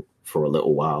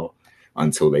little while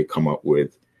until they come up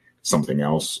with something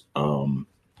else.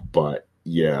 But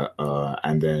yeah,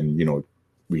 and then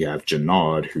we have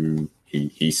Jenard, who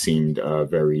he seemed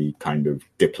very kind of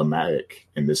diplomatic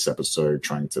in this episode,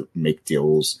 trying to make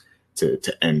deals to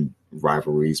end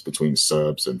rivalries between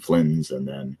Serbs and Flynns, and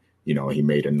then he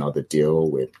made another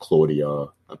deal with Claudia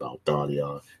about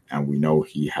Dahlia, and we know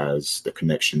he has the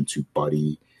connection to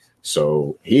Buddy.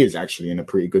 So he is actually in a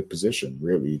pretty good position,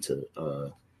 really,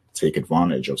 to take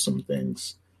advantage of some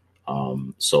things.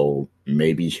 So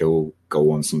maybe he'll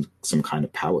go on some kind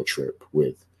of power trip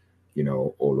with,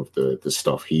 all of the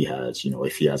stuff he has.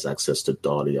 If he has access to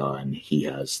Dahlia and he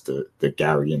has the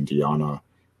Gary and Diana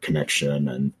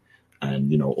connection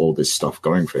and all this stuff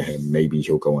going for him, maybe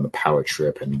he'll go on a power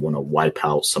trip and want to wipe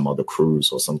out some other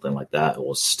crews or something like that,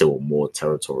 or still more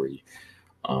territory.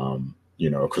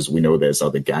 Because we know there's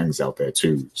other gangs out there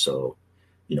too. So,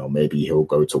 maybe he'll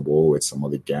go to war with some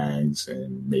other gangs,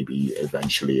 and maybe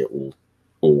eventually it will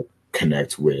all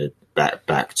connect with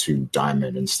back to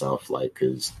Diamond and stuff, like,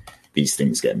 because these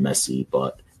things get messy.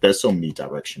 But there's so many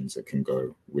directions it can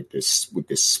go with this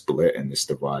split and this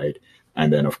divide.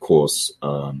 And then, of course,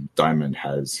 Diamond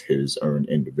has his own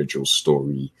individual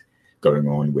story going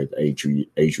on with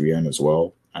Adrian as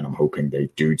well. And I'm hoping they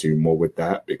do more with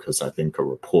that, because I think a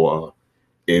reporter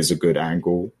is a good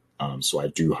angle. So I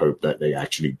do hope that they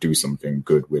actually do something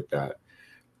good with that.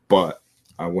 But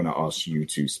I want to ask you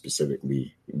two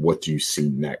specifically, what do you see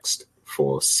next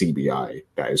for CBI?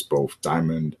 That is both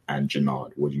Diamond and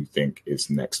Jenard. What do you think is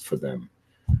next for them?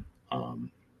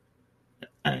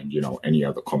 And, any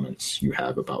other comments you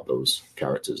have about those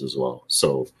characters as well.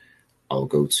 So I'll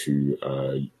go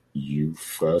to you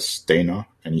first. Dana,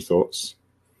 any thoughts?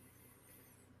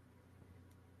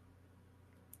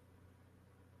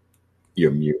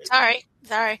 You're muted.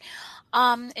 Sorry.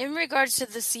 In regards to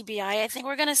the CBI, I think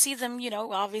we're going to see them,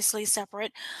 obviously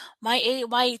separate.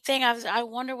 My thing, I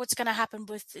wonder what's going to happen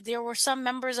there were some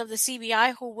members of the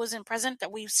CBI who wasn't present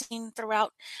that we've seen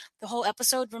throughout the whole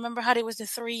episode. Remember how there was the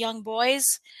 3 young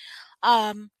boys?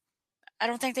 I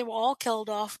don't think they were all killed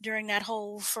off during that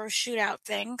whole first shootout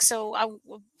thing. So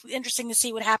interesting to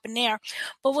see what happened there.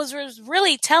 But what was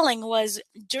really telling was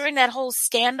during that whole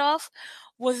standoff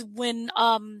was when,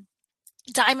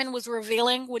 Diamond was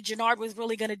revealing what Jannard was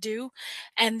really going to do,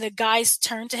 and the guys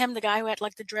turned to him, the guy who had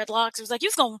like the dreadlocks. It was like, you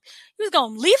was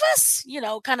going to leave us?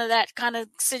 Kind of that kind of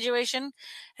situation. And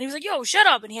he was like, yo, shut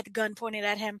up. And he had the gun pointed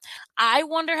at him. I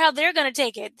wonder how they're going to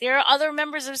take it. There are other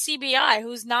members of CBI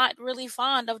who's not really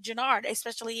fond of Jannard,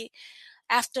 especially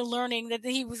after learning that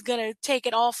he was going to take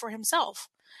it all for himself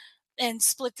and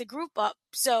split the group up.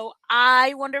 So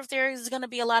I wonder if there is going to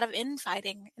be a lot of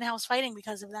infighting and house fighting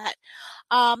because of that.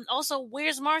 Also,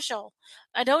 where's Marshall?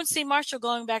 I don't see Marshall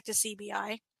going back to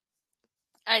CBI.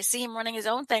 I see him running his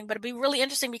own thing, but it'd be really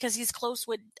interesting because he's close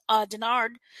with with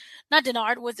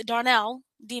Darnell,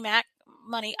 DMAC,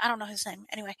 Money. I don't know his name.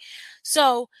 Anyway,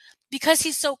 so because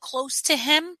he's so close to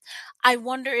him, I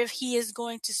wonder if he is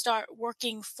going to start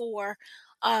working for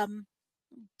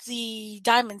the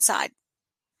Diamond side.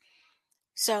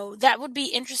 So that would be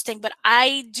interesting, but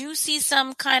I do see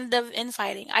some kind of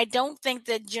infighting. I don't think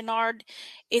that Jannard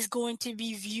is going to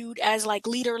be viewed as like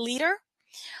leader.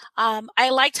 I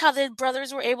liked how the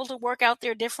brothers were able to work out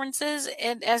their differences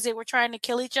and as they were trying to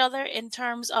kill each other in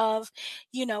terms of,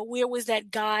 where was that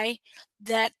guy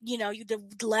that, you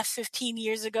left 15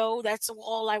 years ago? That's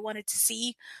all I wanted to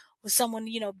see was someone,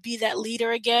 be that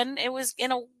leader again. It was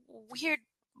in a weird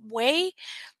way.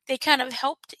 They kind of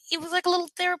helped. It was like a little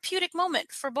therapeutic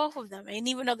moment for both of them. And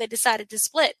even though they decided to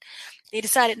split, they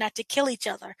decided not to kill each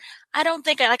other. I don't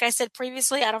think, like I said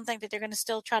previously, I don't think that they're going to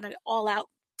still try to all out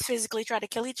physically try to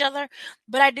kill each other,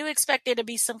 but I do expect there to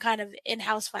be some kind of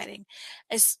in-house fighting,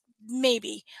 as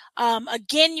maybe.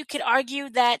 Again, you could argue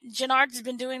that Jannard's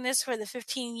been doing this for the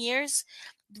 15 years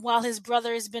while his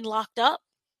brother has been locked up.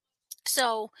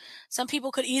 So some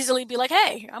people could easily be like,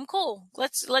 hey, I'm cool.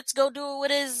 Let's go do what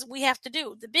it is we have to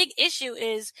do. The big issue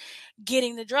is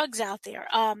getting the drugs out there.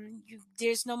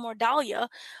 There's no more Dahlia,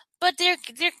 but there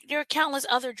are countless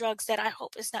other drugs that I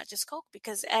hope is not just coke,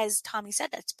 because as Tommy said,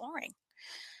 that's boring.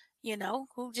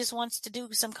 Who just wants to do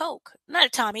some coke?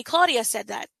 Not Tommy, Claudia said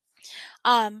that.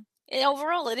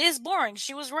 Overall, it is boring.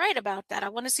 She was right about that. I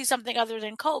want to see something other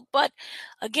than coke. But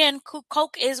again,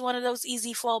 coke is one of those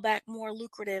easy fallback, more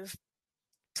lucrative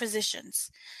positions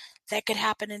that could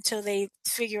happen until they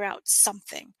figure out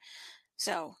something.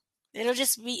 So it'll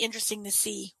just be interesting to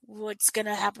see what's going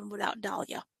to happen without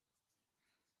Dahlia.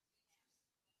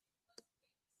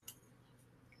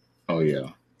 Oh yeah,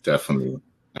 definitely.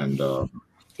 And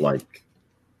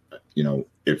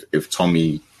if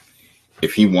Tommy,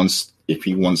 if he wants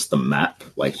the map,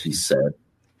 like he said,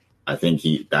 I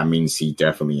think that means he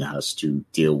definitely has to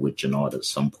deal with Jannard at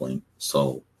some point.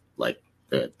 So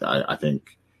I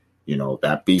think,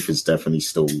 that beef is definitely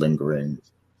still lingering,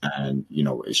 and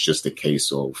it's just a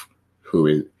case of who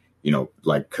is,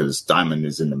 because Diamond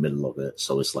is in the middle of it.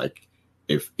 So it's like,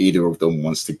 if either of them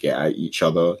wants to get at each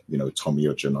other, Tommy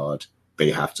or Jannard, they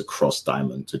have to cross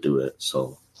Diamond to do it.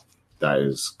 So that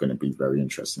is going to be very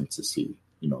interesting to see,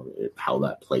 how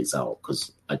that plays out.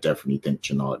 Because I definitely think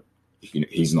Jannard,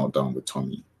 he's not done with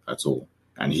Tommy at all.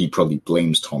 And he probably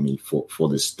blames Tommy for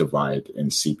this divide in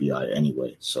CBI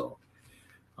anyway. So,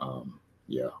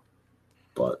 yeah.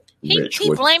 But Rich,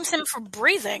 he blames him for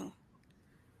breathing.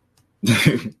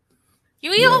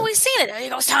 You always see it. There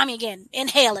goes Tommy again,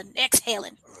 inhaling,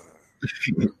 exhaling.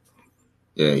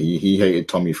 Yeah, he hated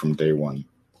Tommy from day one,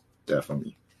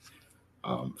 definitely,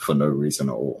 for no reason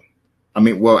at all. I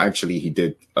mean, well, actually, he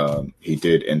did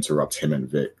interrupt him and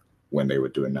Vic when they were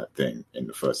doing that thing in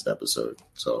the first episode.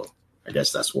 So I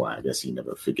guess that's why. I guess he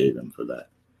never forgave him for that,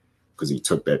 because he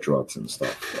took their drugs and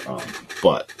stuff.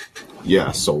 But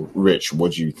yeah, so Rich,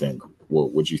 what do you think?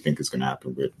 What do you think is going to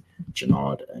happen with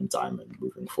Jannard and Diamond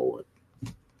moving forward?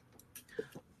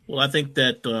 Well, I think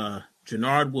that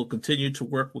Jannard will continue to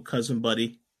work with Cousin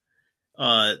Buddy.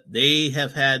 They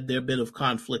have had their bit of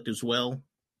conflict as well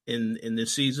in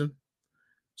this season,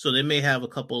 so they may have a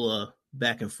couple of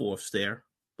back and forths there.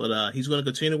 But he's going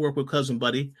to continue to work with Cousin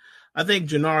Buddy. I think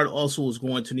Jannard also is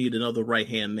going to need another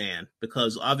right-hand man,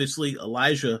 because obviously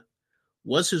Elijah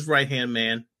was his right-hand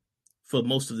man for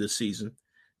most of this season.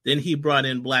 Then he brought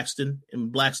in Blackston,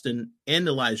 and Blackston and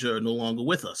Elijah are no longer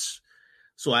with us.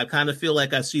 So I kind of feel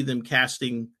like I see them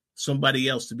casting somebody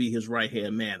else to be his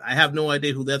right-hand man. I have no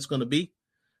idea who that's going to be,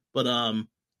 but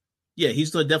yeah,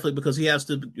 he's definitely, because he has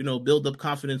to, build up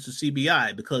confidence in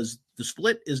CBI, because the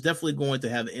split is definitely going to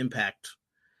have an impact,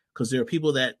 because there are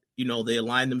people that, they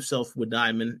align themselves with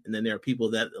Diamond, and then there are people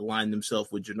that align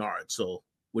themselves with Jannard. So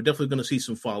we're definitely going to see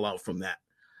some fallout from that.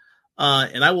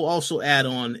 And I will also add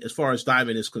on, as far as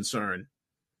Diamond is concerned,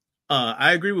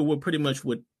 I agree with pretty much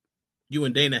what you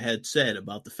and Dana had said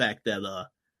about the fact that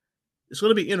it's going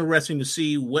to be interesting to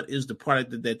see what is the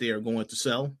product that they are going to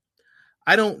sell.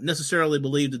 I don't necessarily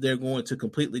believe that they're going to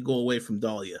completely go away from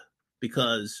Dahlia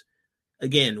because,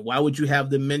 again, why would you have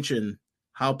them mention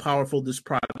how powerful this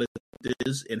product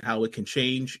is and how it can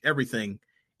change everything,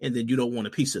 and then you don't want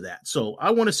a piece of that? So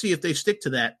I want to see if they stick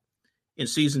to that in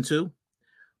season 2.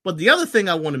 But the other thing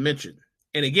I want to mention,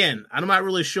 and again, I'm not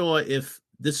really sure if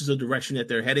this is a direction that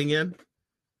they're heading in.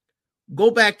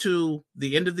 Go back to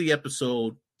the end of the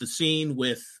episode, the scene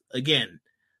with, again,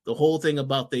 the whole thing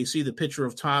about they see the picture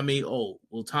of Tommy. Oh,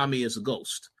 well, Tommy is a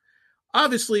ghost.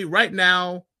 Obviously, right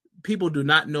now, people do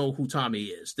not know who Tommy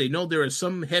is. They know there is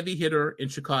some heavy hitter in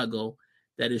Chicago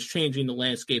that is changing the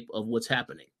landscape of what's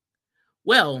happening.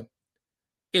 Well,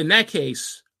 in that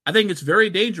case, I think it's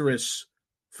very dangerous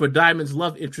for Diamond's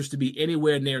love interest to be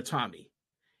anywhere near Tommy.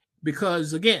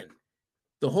 Because, again,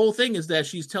 the whole thing is that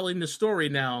she's telling the story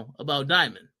now about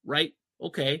Diamond, right?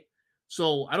 Okay.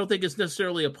 So I don't think it's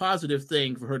necessarily a positive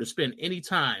thing for her to spend any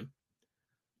time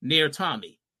near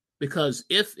Tommy, because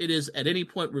if it is at any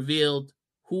point revealed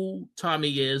who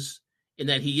Tommy is and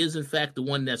that he is in fact the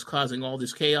one that's causing all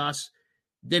this chaos,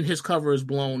 then his cover is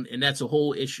blown, and that's a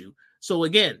whole issue. So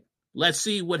again, let's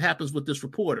see what happens with this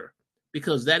reporter,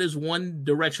 because that is one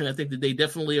direction I think that they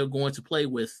definitely are going to play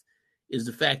with, is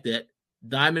the fact that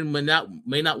Diamond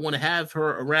may not want to have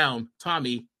her around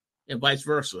Tommy and vice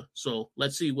versa. So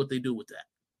let's see what they do with that.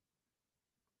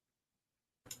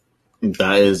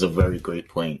 That is a very great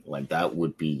point. Like, that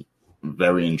would be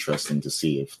very interesting to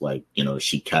see if, like, you know,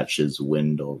 she catches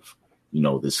wind of, you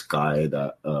know, this guy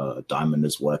that Diamond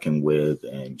is working with,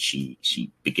 and she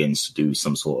begins to do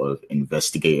some sort of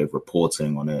investigative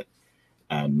reporting on it,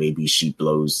 and maybe she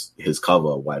blows his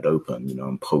cover wide open, you know,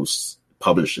 and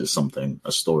publishes something,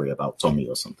 a story about Tommy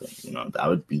or something. You know, that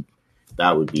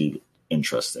would be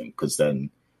interesting, because then,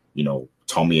 you know,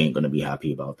 Tommy ain't going to be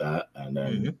happy about that, and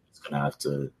then he's going to have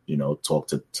to, you know, talk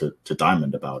to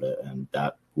Diamond about it, and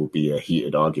that will be a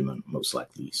heated argument most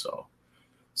likely. So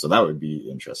that would be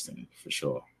interesting for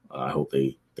sure. I hope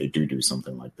they do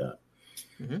something like that.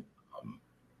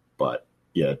 But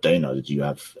yeah, Dana, did you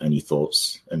have any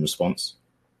thoughts in response?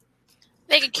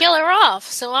 They could kill her off,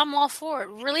 so I'm all for it.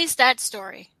 Release that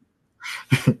story.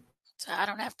 So I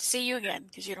don't have to see you again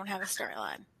because you don't have a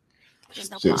storyline.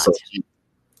 There's no plot. So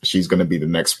she's going to be the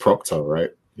next Proctor, right?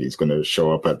 He's going to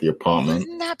show up at the apartment.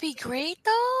 Wouldn't that be great,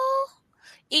 though?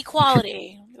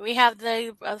 Equality. We have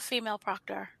the female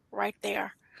Proctor right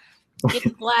there,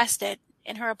 getting blasted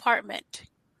in her apartment.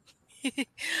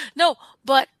 No,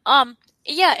 but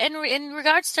yeah. In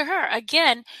regards to her,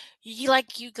 again,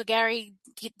 Richard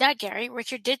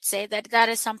did say that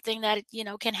is something that, you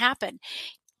know, can happen.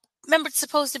 Remember, it's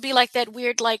supposed to be like that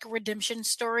weird, like, redemption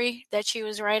story that she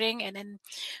was writing, and then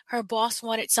her boss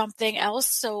wanted something else.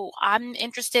 So I'm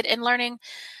interested in learning.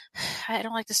 I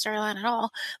don't like the storyline at all,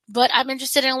 but I'm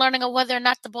interested in learning of whether or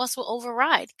not the boss will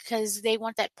override, because they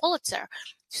want that Pulitzer.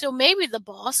 So maybe the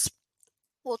boss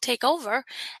will take over,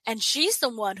 and she's the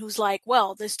one who's like,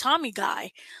 well, this Tommy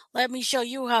guy, let me show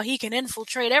you how he can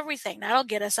infiltrate everything. That'll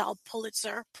get us our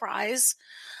Pulitzer Prize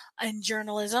in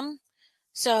journalism.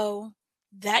 So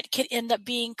that could end up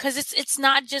being, because it's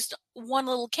not just one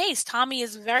little case. Tommy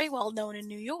is very well known in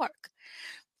New York.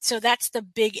 So that's the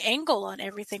big angle on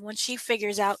everything. When she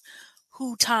figures out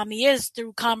who Tommy is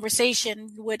through conversation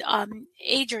with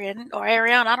Adrian or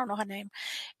Ariane, I don't know her name,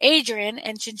 Adrian,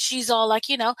 and she's all like,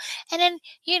 you know, and then,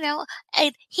 you know,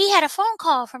 he had a phone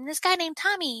call from this guy named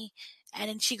Tommy, and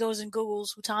then she goes and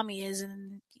Googles who Tommy is,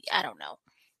 and I don't know.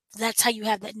 That's how you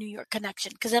have that New York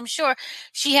connection, because I'm sure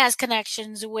she has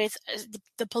connections with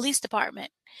the police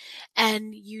department,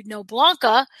 and you know,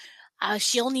 Blanca,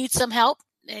 she'll need some help,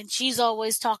 and she's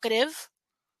always talkative,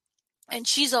 and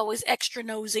she's always extra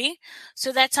nosy.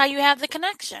 So that's how you have the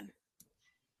connection.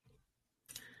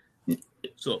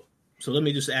 So let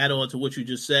me just add on to what you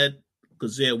just said,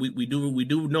 because yeah, we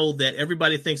do know that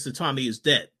everybody thinks that Tommy is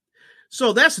dead.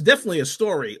 So that's definitely a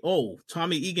story. Oh,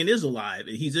 Tommy Egan is alive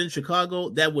and he's in Chicago.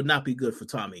 That would not be good for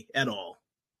Tommy at all.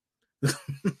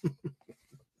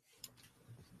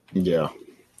 Yeah.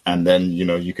 And then, you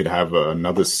know, you could have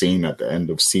another scene at the end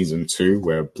of season 2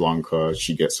 where Blanca,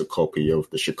 she gets a copy of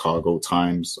the Chicago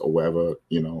Times or whatever,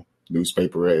 you know,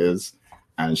 newspaper it is.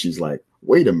 And she's like,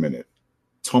 wait a minute,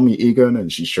 Tommy Egan.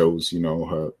 And she shows, you know,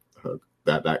 her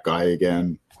that guy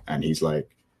again. And he's like,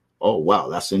 oh, wow,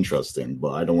 that's interesting.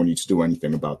 But I don't want you to do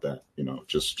anything about that. You know,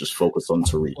 just focus on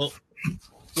Tariq. Well,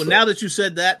 now that you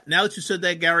said that,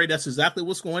 Gary, that's exactly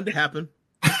what's going to happen.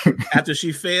 After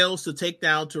she fails to take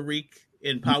down Tariq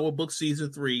in Power Book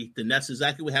Season 3, then that's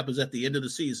exactly what happens at the end of the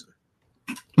season.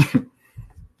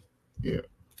 Yeah.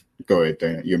 Go ahead,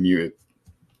 Dan. You're muted.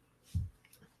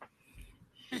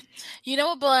 You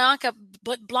know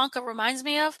what Blanca reminds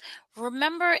me of?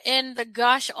 Remember in the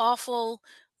gosh awful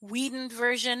Whedon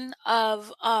version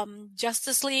of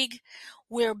Justice League,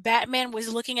 where Batman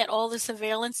was looking at all the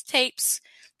surveillance tapes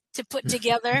to put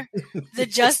together the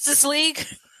Justice League?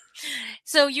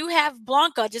 So you have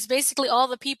Blanca, just basically all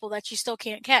the people that you still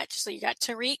can't catch. So you got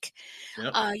Tariq,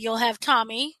 Yep. You'll have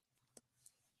Tommy.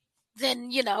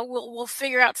 Then, you know, we'll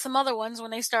figure out some other ones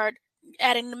when they start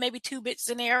adding maybe 2-bits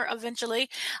in there eventually.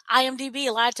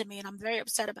 IMDb lied to me, and I'm very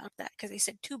upset about that because they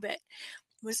said 2-bit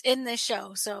was in this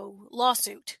show. So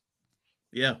lawsuit.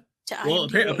 Yeah. To Well,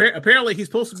 IMDb. apparently he's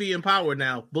supposed to be empowered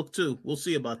now. Book 2. We'll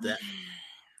see about that.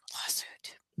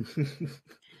 Lawsuit.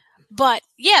 But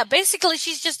yeah, basically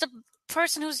she's just a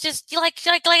person who's just like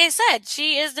I said,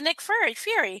 she is the Nick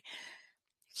Fury.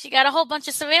 She got a whole bunch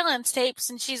of surveillance tapes,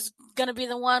 and she's gonna be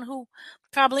the one who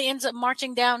probably ends up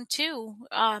marching down to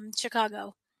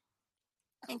Chicago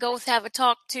and goes have a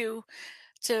talk to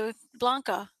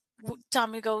Blanca.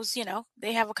 Tommy goes, you know,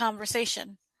 they have a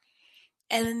conversation,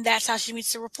 and then that's how she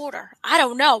meets the reporter. I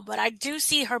don't know, but I do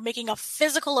see her making a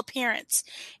physical appearance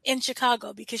in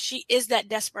Chicago because she is that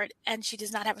desperate, and she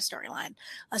does not have a storyline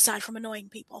aside from annoying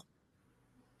people.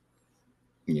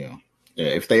 Yeah. Yeah,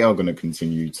 if they are going to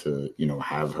continue to, you know,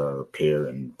 have her appear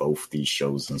in both these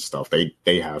shows and stuff,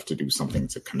 they have to do something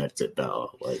to connect it better.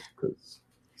 Like, cause...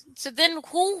 So then,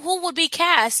 who would be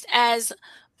cast as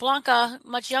Blanca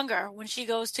much younger when she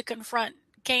goes to confront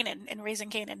Kanan in Raising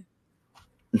Kanan?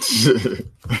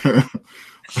 That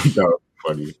was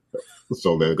funny.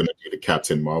 So they're going to do the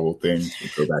Captain Marvel thing.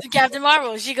 Captain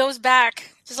Marvel, she goes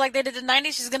back just like they did in the 90s.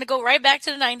 She's going to go right back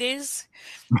to the 90s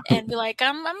and be like,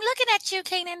 I'm looking at you,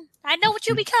 Kanan. I know what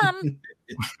you become.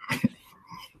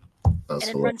 And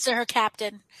then runs to her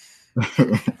captain.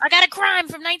 I got a crime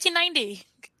from 1990.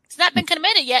 It's not been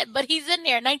committed yet, but he's in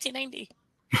there in 1990.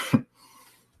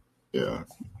 Yeah,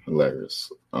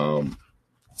 hilarious.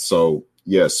 So,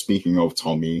 yeah, speaking of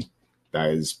Tommy, that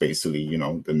is basically, you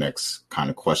know, the next kind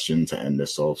of question to end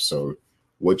this off. So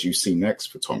what do you see next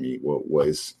for Tommy? What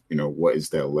is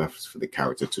there left for the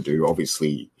character to do?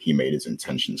 Obviously, he made his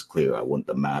intentions clear. I want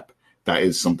the map. That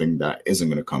is something that isn't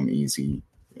going to come easy.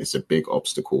 It's a big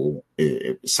obstacle.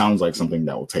 It sounds like something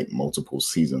that will take multiple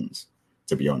seasons,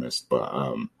 to be honest.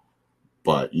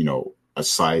 But you know,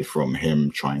 aside from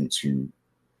him trying to,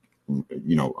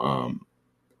 you know,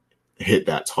 hit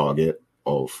that target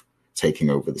of taking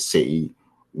over the city,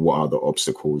 what other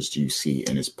obstacles do you see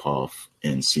in his path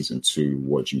in season 2?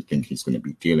 What do you think he's going to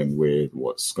be dealing with?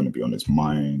 What's going to be on his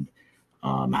mind?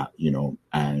 You know,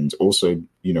 and also,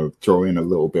 you know, throw in a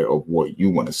little bit of what you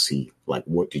want to see. Like,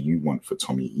 what do you want for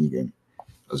Tommy Egan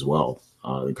as well?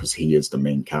 Because he is the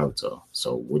main character.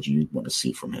 So what do you want to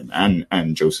see from him?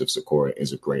 And Joseph Sikora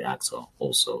is a great actor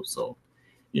also. So,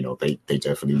 you know, they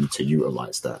definitely need to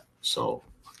utilize that. So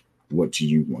what do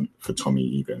you want for Tommy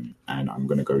Egan? And I'm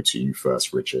going to go to you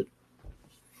first, Richard.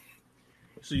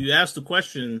 So you asked the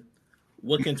question,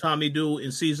 what can Tommy do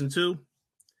in season 2?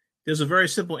 There's a very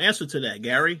simple answer to that,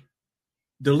 Gary.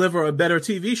 Deliver a better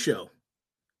TV show.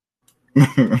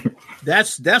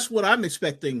 That's what I'm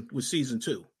expecting with season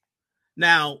 2.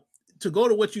 Now, to go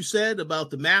to what you said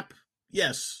about the map,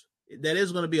 yes, that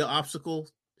is going to be an obstacle.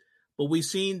 But we've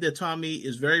seen that Tommy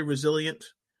is very resilient.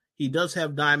 He does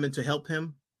have Diamond to help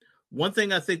him. One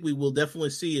thing I think we will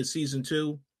definitely see in season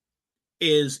 2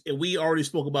 is, and we already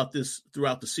spoke about this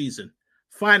throughout the season,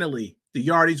 finally, the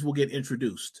Yardies will get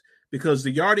introduced because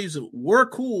the Yardies were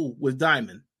cool with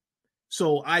Diamond.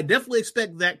 So I definitely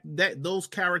expect those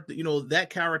characters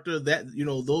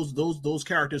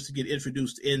to get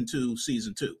introduced into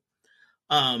season 2.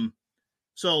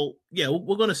 So yeah,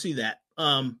 we're going to see that.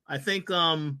 I think,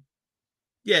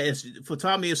 it's for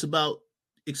Tommy, it's about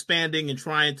expanding and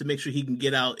trying to make sure he can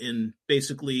get out and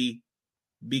basically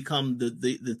become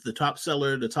the top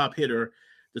seller, the top hitter,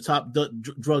 the top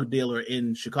drug dealer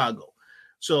in Chicago.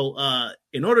 So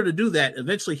in order to do that,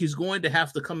 eventually he's going to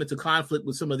have to come into conflict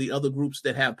with some of the other groups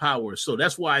that have power. So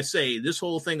that's why I say this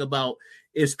whole thing about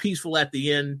it's peaceful at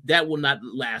the end, that will not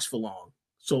last for long.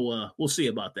 So we'll see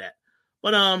about that.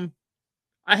 But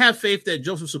I have faith that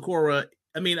Joseph Sikora,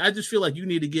 I mean, I just feel like you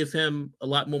need to give him a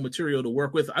lot more material to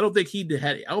work with. I don't think he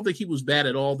was bad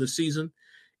at all this season.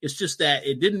 It's just that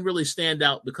it didn't really stand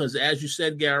out because, as you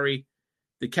said, Gary,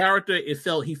 the character,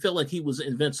 he felt like he was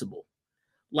invincible.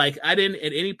 Like, I didn't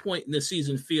at any point in the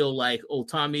season feel like, oh,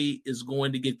 Tommy is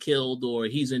going to get killed or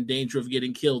he's in danger of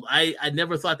getting killed. I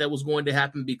never thought that was going to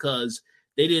happen because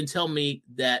they didn't tell me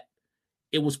that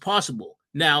it was possible.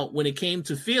 Now, when it came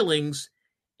to feelings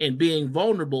and being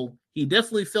vulnerable, he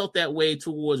definitely felt that way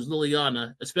towards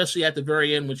Liliana, especially at the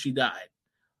very end when she died.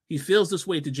 He feels this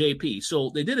way to JP.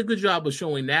 So they did a good job of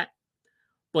showing that.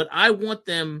 But I want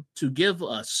them to give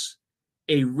us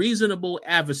a reasonable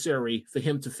adversary for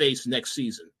him to face next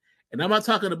season. And I'm not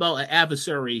talking about an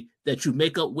adversary that you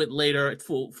make up with later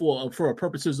for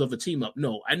purposes of a team up.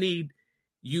 No, I need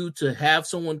you to have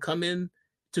someone come in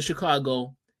to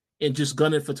Chicago and just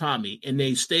gun it for Tommy, and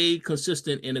they stay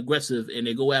consistent and aggressive, and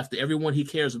they go after everyone he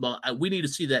cares about. We need to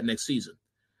see that next season,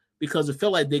 because it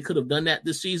felt like they could have done that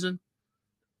this season,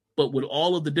 but with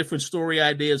all of the different story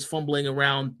ideas fumbling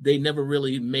around, they never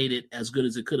really made it as good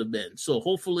as it could have been. So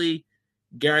hopefully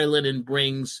Gary Lennon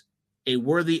brings a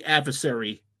worthy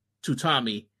adversary to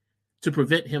Tommy to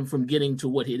prevent him from getting to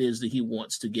what it is that he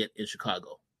wants to get in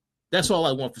Chicago. That's all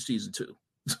I want for season 2.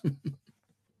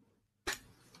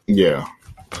 Yeah,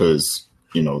 because,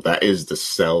 that is the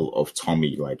sell of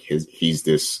Tommy. Like, he's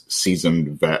this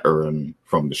seasoned veteran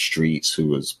from the streets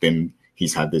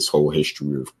he's had this whole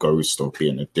history of Ghost, of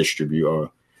being a distributor.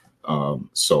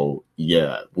 So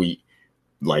yeah, we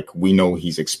know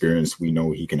he's experienced, we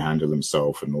know he can handle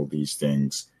himself and all these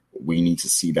things. We need to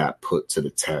see that put to the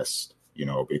test,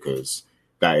 because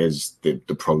that is the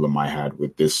problem I had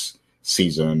with this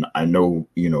season. I know,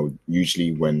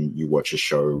 usually when you watch a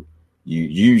show, you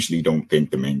usually don't think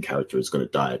the main character is going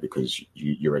to die, because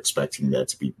you're expecting there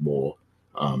to be more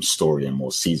story and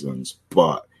more seasons,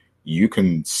 but you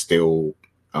can still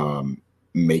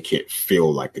make it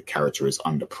feel like the character is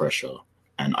under pressure.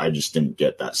 And I just didn't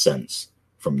get that sense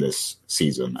from this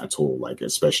season at all, like,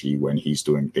 especially when he's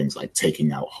doing things like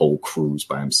taking out whole crews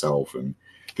by himself and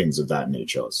things of that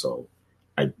nature. So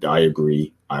I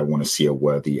agree. I want to see a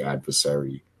worthy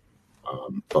adversary.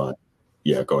 But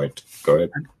yeah, go ahead.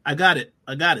 I got it.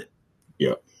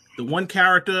 Yeah. The one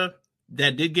character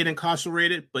that did get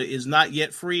incarcerated but is not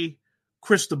yet free,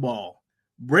 Cristobal.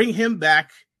 Bring him back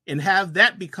and have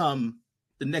that become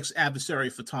the next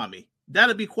adversary for Tommy.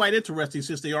 That'd be quite interesting,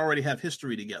 since they already have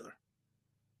history together.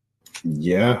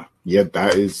 Yeah,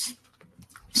 that is,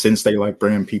 since they like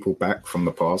bringing people back from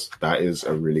the past, that is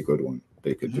a really good one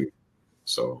they could do.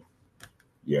 So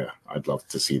yeah, I'd love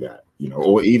to see that,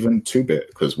 or even 2-Bit,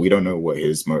 because we don't know what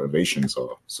his motivations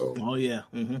are. So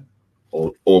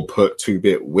or put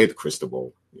 2-Bit with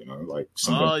Cristobal, like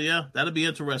something. Oh yeah, that'd be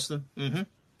interesting.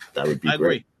 That would be great.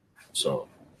 Agree. So,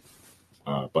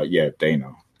 but yeah,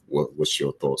 Dana, what's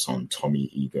your thoughts on Tommy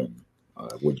Egan?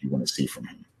 What do you want to see from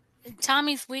him?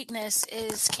 Tommy's weakness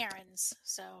is Karen's,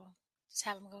 so just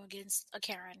have him go against a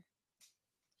Karen,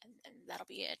 and that'll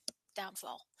be it.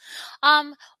 Downfall.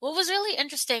 What was really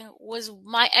interesting was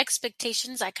my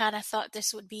expectations. I kind of thought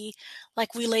this would be,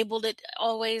 like we labeled it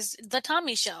always, the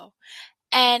Tommy show,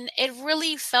 and it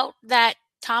really felt that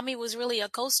Tommy was really a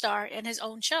co-star in his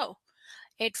own show.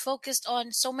 It focused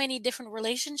on so many different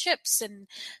relationships and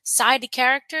side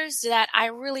characters that I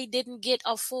really didn't get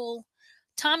a full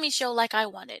Tommy show like I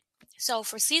wanted. So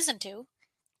for season 2,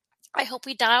 I hope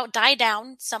we die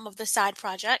down some of the side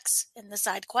projects and the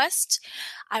side quests.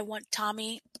 I want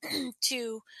Tommy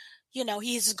to,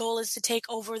 his goal is to take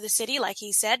over the city, like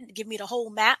he said, give me the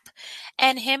whole map,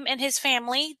 and him and his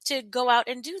family to go out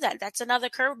and do that. That's another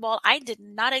curveball I did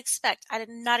not expect. I did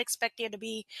not expect there to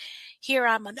be, here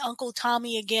I'm an Uncle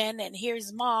Tommy again, and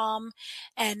here's Mom,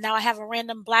 and now I have a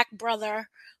random black brother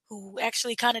who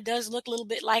actually kind of does look a little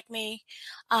bit like me.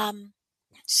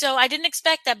 So I didn't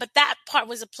expect that, but that part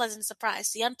was a pleasant surprise.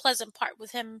 The unpleasant part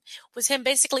with him was him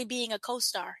basically being a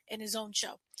co-star in his own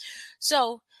show.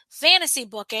 So fantasy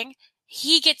booking,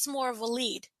 he gets more of a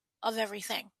lead of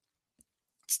everything.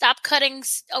 Stop cutting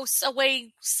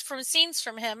away from scenes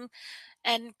from him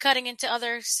and cutting into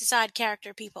other side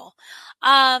character people.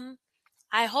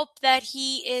 I hope that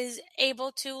he is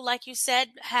able to, like you said,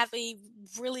 have a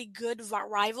really good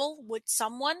rival with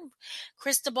someone.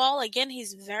 Cristobal, again,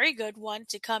 he's a very good one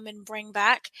to come and bring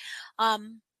back.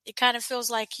 It kind of feels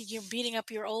like you're beating up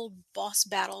your old boss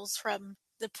battles from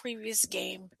the previous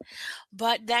game,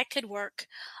 but that could work.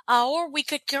 Or we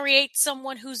could create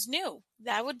someone who's new.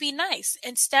 That would be nice.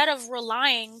 Instead of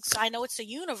relying, so I know it's a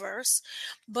universe,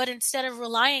 but instead of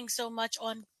relying so much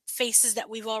on faces that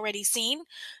we've already seen.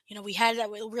 We had that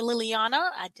with Liliana.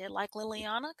 I did like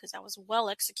Liliana because that was well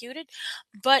executed.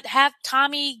 But have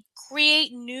Tommy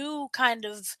create new kind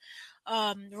of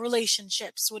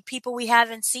relationships with people we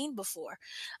haven't seen before.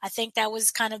 I think that was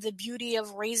kind of the beauty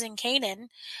of Raising Kanan.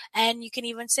 And you can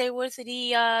even say with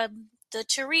the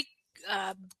Tariq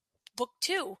book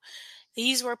 2.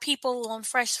 These were people on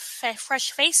fresh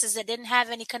faces that didn't have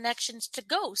any connections to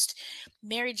Ghost.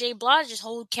 Mary J. Blige's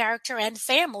whole character and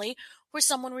family were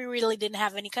someone we really didn't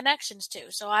have any connections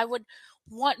to. So I would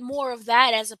want more of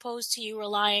that as opposed to you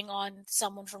relying on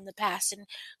someone from the past. And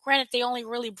granted, they only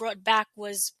really brought back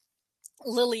was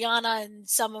Liliana and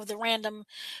some of the random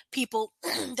people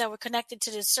that were connected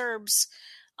to the Serbs,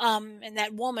 and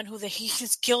that woman who he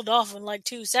just killed off in like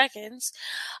 2 seconds.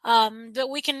 But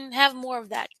we can have more of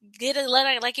that.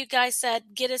 Like you guys said,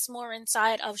 get us more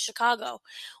inside of Chicago.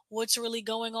 What's really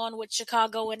going on with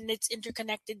Chicago and its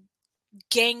interconnected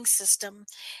gang system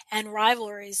and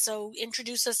rivalries. So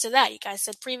introduce us to that. You guys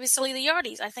said previously the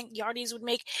Yardis. I think Yardis would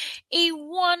make a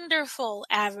wonderful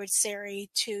adversary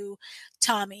to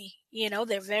Tommy. You know,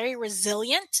 they're very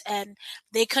resilient and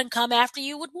they can come after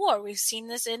you with war. We've seen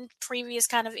this in previous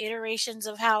kind of iterations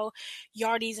of how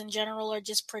Yardis in general are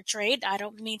just portrayed. I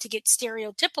don't mean to get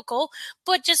stereotypical,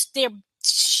 but just their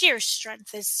sheer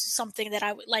strength is something that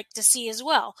I would like to see as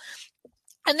well.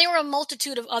 And there were a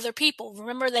multitude of other people.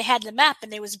 Remember, they had the map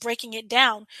and they was breaking it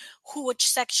down, which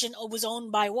section was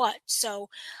owned by what. So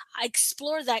I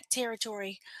explored that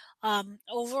territory.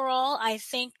 Overall, I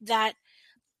think that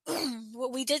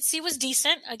what we did see was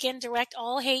decent. Again, direct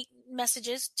all hate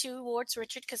messages towards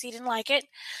Richard because he didn't like it.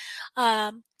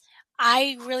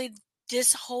 I really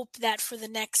just hope that for the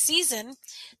next season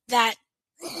that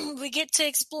we get to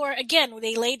explore again.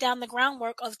 They laid down the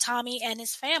groundwork of Tommy and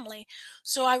his family.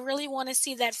 So I really want to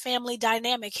see that family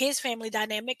dynamic, his family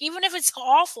dynamic, even if it's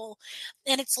awful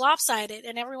and it's lopsided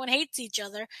and everyone hates each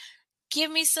other. Give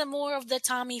me some more of the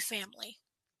Tommy family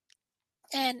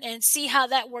and see how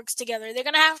that works together. They're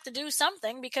going to have to do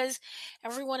something because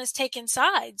everyone is taking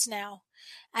sides now.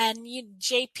 And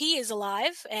JP is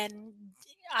alive, and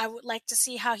I would like to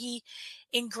see how he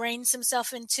ingrains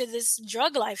himself into this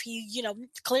drug life. He,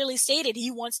 clearly stated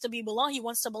he wants to belong. He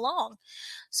wants to belong.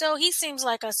 So he seems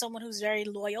like someone who's very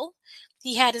loyal.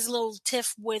 He had his little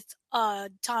tiff with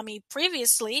Tommy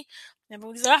previously. Remember,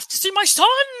 he was like, I have to see my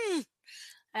son!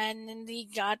 And then he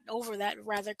got over that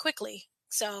rather quickly.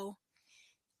 So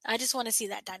I just want to see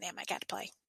that dynamic at play.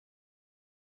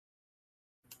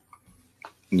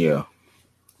 Yeah.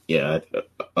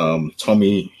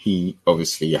 Tommy, he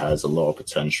obviously has a lot of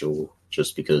potential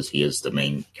just because he is the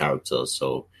main character.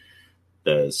 So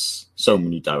there's so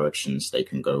many directions they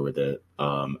can go with it.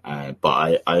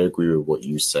 But I agree with what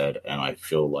you said, and I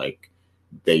feel like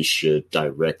they should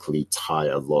directly tie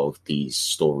a lot of these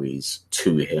stories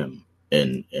to him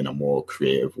in a more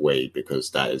creative way,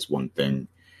 because that is one thing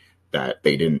that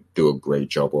they didn't do a great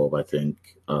job of, I think,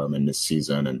 in this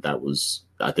season. And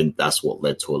I think that's what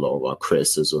led to a lot of our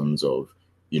criticisms of,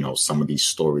 some of these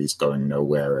stories going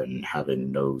nowhere and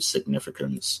having no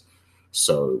significance.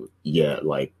 So, yeah,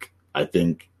 I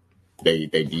think they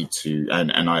need to,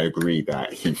 and I agree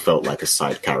that he felt like a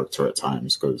side character at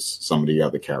times, because some of the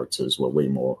other characters were way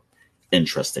more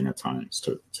interesting at times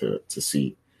to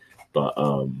see. But,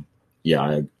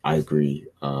 I agree.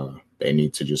 They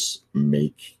need to just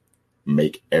make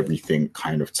everything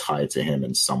kind of tied to him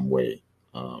in some way,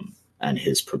 and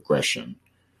his progression.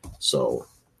 So,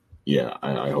 yeah,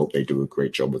 I hope they do a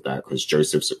great job with that, because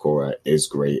Joseph Sikora is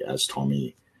great as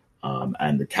Tommy,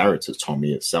 and the character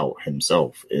Tommy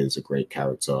himself is a great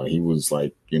character. He was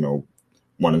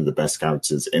one of the best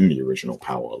characters in the original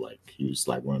Power. He was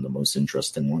one of the most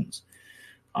interesting ones.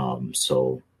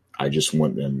 So I just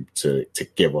want them to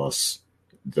give us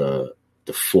the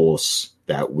force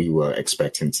that we were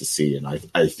expecting to see. And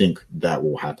I think that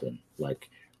will happen.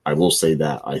 I will say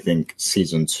that I think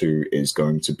season 2 is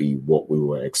going to be what we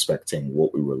were expecting,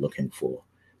 what we were looking for,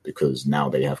 because now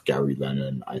they have Gary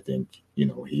Lennon. I think,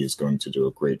 he is going to do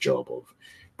a great job of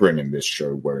bringing this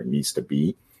show where it needs to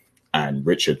be. And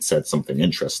Richard said something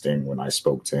interesting when I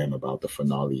spoke to him about the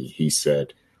finale. He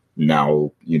said,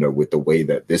 now, with the way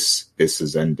that this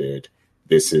has ended,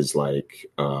 this is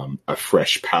a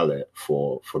fresh palette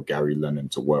for Gary Lennon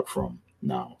to work from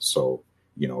now. So,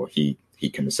 he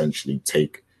can essentially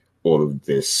take all of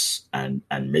this and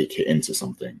make it into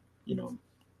something,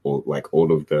 or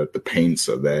all of the paints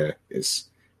are there, is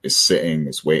sitting,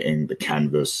 is waiting. The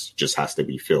canvas just has to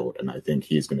be filled. And I think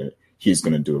he's going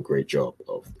to do a great job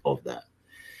of that.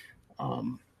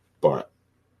 But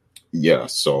yeah,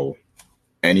 so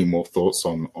any more thoughts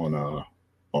on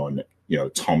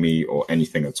Tommy or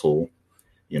anything at all,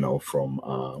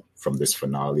 from this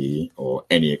finale, or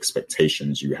any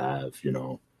expectations you have,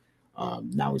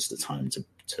 now is the time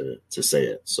to say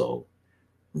it. So,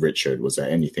 Richard, was there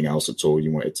anything else at all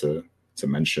you wanted to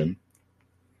mention?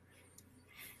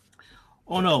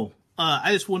 Oh, no.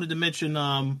 I just wanted to mention,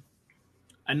 I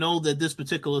know that this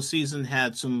particular season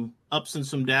had some ups and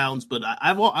some downs, but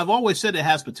I've always said it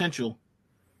has potential.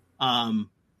 And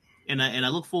and I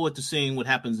look forward to seeing what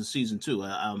happens in season 2.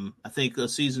 I think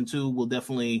season 2 will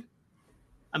definitely.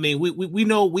 I mean, we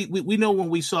know when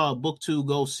we saw book 2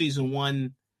 go season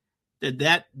 1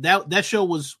 that show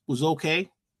was okay.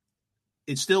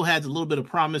 It still had a little bit of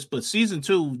promise, but season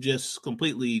 2 just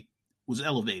completely was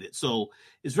elevated. So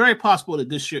it's very possible that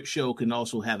this show can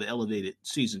also have an elevated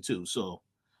season 2. So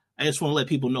I just want to let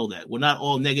people know that we're not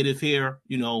all negative here.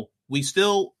 You know, we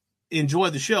still enjoy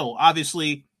the show.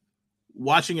 Obviously,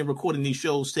 watching and recording these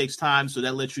shows takes time, so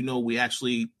that lets you know we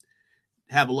actually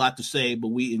have a lot to say, but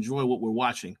we enjoy what we're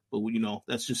watching. But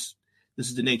this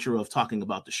is the nature of talking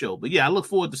about the show. But yeah, I look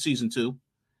forward to season 2,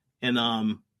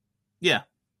 and yeah,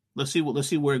 let's see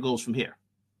where it goes from here.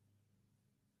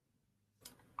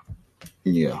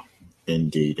 Yeah,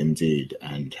 indeed.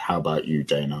 And how about you,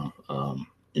 Dana?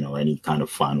 Any kind of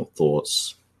final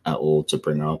thoughts at all to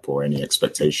bring up, or any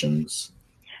expectations?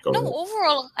 Go ahead.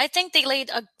 Overall, I think they laid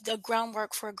the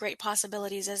groundwork for great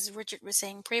possibilities. As Richard was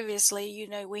saying previously,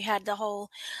 we had the whole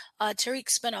Tariq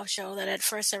spinoff show that at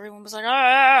first everyone was like,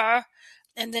 ah,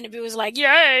 and then it was like,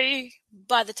 yay!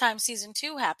 By the time season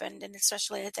 2 happened, and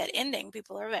especially at that ending,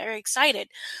 people are very excited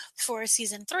for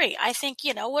season 3. I think,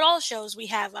 with all shows, we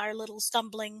have our little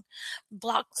stumbling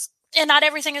blocks, and not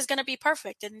everything is going to be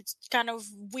perfect. And it's kind of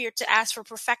weird to ask for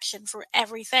perfection for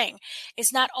everything.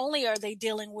 It's not only are they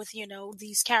dealing with,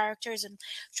 these characters and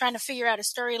trying to figure out a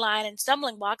storyline and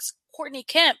stumbling blocks, Courtney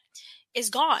Kemp is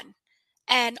gone.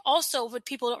 And also what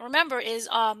people don't remember is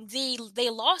they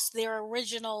lost their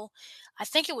original, I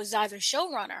think it was either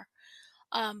showrunner,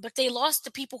 but they lost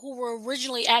the people who were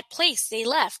originally at place. They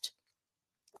left.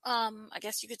 I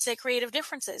guess you could say creative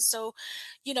differences. So,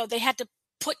 they had to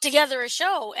put together a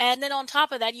show. And then on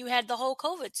top of that, you had the whole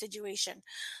COVID situation.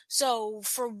 So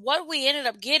for what we ended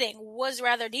up getting was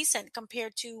rather decent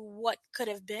compared to what could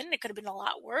have been. It could have been a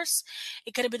lot worse.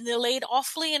 It could have been delayed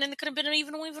awfully, and then it could have been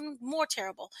even more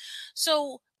terrible.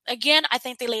 So again, I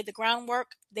think they laid the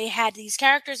groundwork. They had these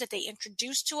characters that they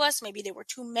introduced to us. Maybe there were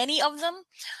too many of them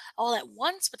all at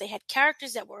once, but they had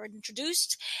characters that were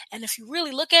introduced. And if you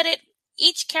really look at it,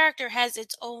 each character has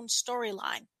its own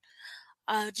storyline.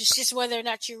 Just whether or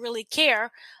not you really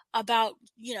care about,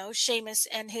 Seamus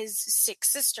and his sick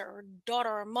sister or daughter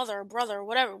or mother or brother or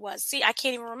whatever it was. See, I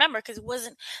can't even remember because it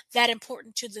wasn't that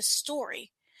important to the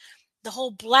story. The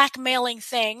whole blackmailing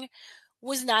thing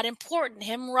was not important.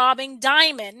 Him robbing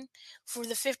Diamond for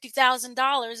the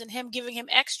 $50,000 and him giving him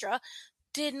extra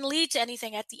didn't lead to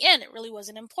anything at the end. It really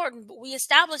wasn't important, but we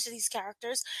established these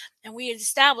characters and we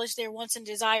established their wants and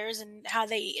desires and how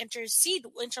they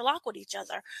interlock with each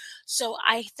other. So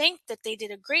I think that they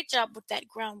did a great job with that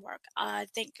groundwork. I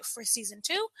think for season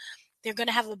 2, they're going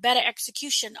to have a better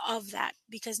execution of that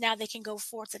because now they can go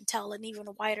forth and tell an even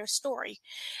wider story.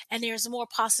 And there's more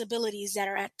possibilities that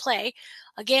are at play.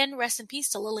 Again, rest in peace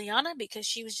to Liliana because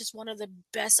she was just one of the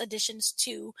best additions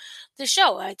to the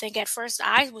show. I think at first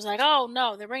I was like, oh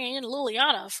no, they're bringing in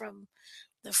Liliana from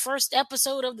the first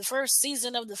episode of the first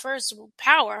season of the first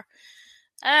Power.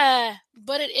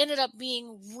 But it ended up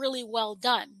being really well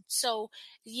done. So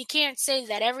you can't say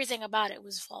that everything about it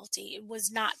was faulty. It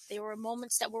was not. There were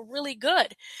moments that were really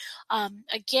good.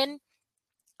 Again,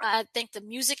 I think the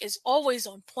music is always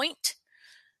on point.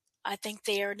 I think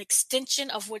they are an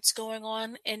extension of what's going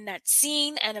on in that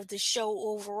scene and of the show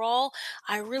overall.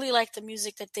 I really like the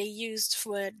music that they used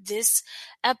for this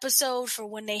episode for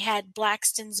when they had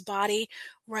Blackston's body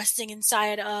resting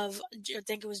inside of, I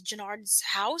think it was Gennard's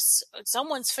house,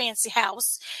 someone's fancy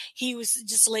house. He was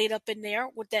just laid up in there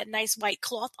with that nice white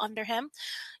cloth under him,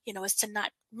 as to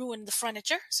not ruin the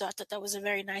furniture. So I thought that was a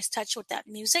very nice touch with that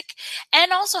music.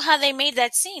 And also how they made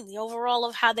that scene, the overall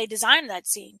of how they designed that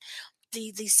scene.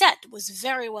 The set was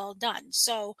very well done.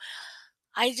 So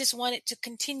I just wanted to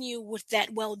continue with that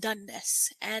well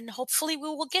doneness. And hopefully we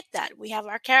will get that. We have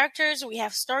our characters. We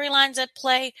have storylines at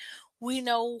play. We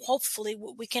know hopefully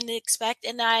what we can expect.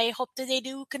 And I hope that they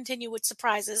do continue with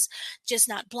surprises, just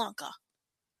not Blanca.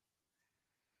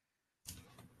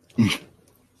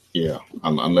 Yeah,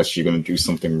 unless you're going to do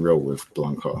something real with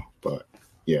Blanca. But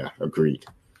yeah, agreed.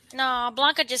 No,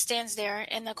 Blanca just stands there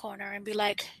in the corner and be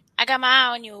like, I got my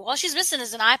eye on you. All she's missing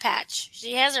is an eye patch.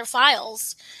 She has her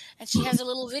files, and she has her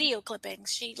little video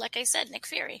clippings. She, like I said, Nick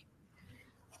Fury.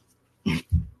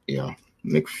 Yeah,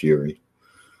 Nick Fury.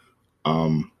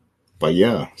 But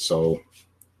yeah, so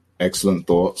excellent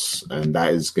thoughts, and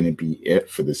that is going to be it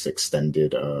for this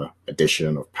extended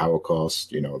edition of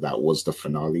Powercast. That was the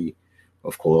finale,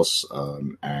 of course,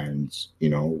 and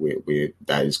we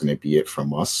that is going to be it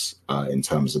from us in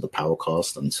terms of the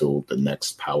Powercast until the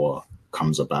next Power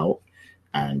comes about.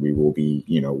 and we will be,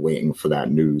 waiting for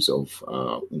that news of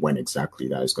when exactly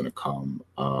that is going to come.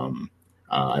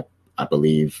 I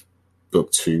believe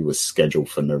book 2 was scheduled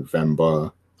for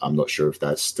November. I'm not sure if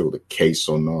that's still the case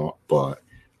or not, but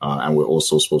and we're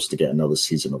also supposed to get another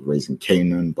season of Raising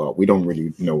Kanan, but we don't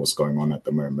really know what's going on at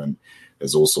the moment.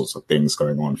 There's all sorts of things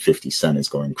going on. 50 Cent is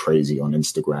going crazy on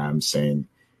Instagram saying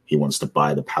he wants to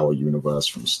buy the Power universe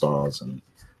from Starz and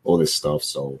all this stuff.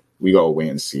 So we got to wait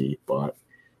and see. But,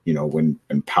 when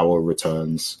Power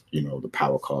returns, the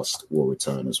Power cast will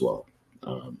return as well.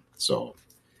 So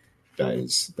that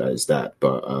is that.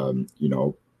 But,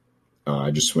 I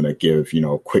just want to give,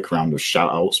 a quick round of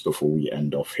shout outs before we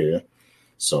end off here.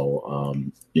 So,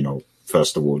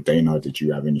 first of all, Dana, did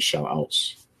you have any shout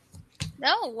outs?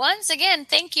 No, once again,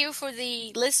 thank you for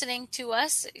the listening to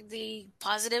us, the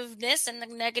positiveness and the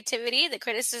negativity, the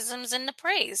criticisms and the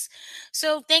praise.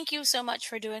 So thank you so much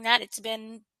for doing that. It's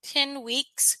been 10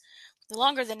 weeks,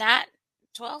 longer than that,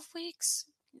 12 weeks.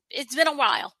 It's been a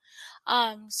while.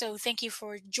 So thank you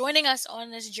for joining us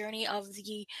on this journey of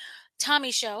the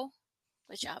Tommy Show,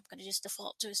 which I'm going to just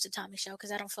default to as the Tommy Show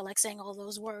because I don't feel like saying all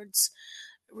those words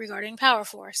regarding Power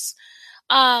Force.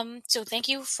 So thank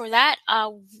you for that.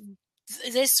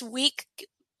 This week,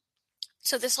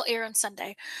 so this will air on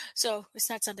Sunday. So it's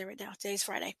not Sunday right now. Today's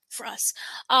Friday for us.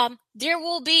 There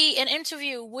will be an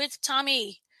interview with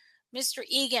Tommy, Mr.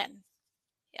 Egan.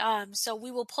 So we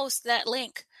will post that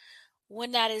link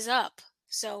when that is up.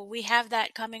 So we have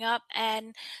that coming up,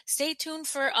 and stay tuned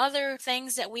for other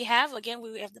things that we have. Again,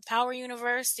 we have the Power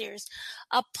Universe. There's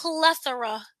a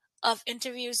plethora of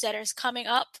interviews that is coming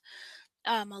up.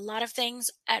 A lot of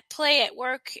things at play at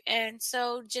work. And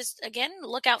so just, again,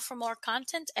 look out for more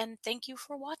content, and thank you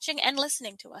for watching and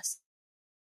listening to us.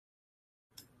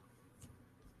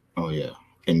 Oh, yeah,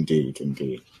 indeed.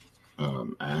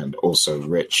 And also,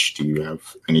 Rich, do you have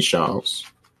any shout outs?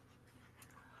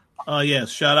 Yes,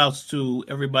 shout outs to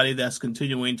everybody that's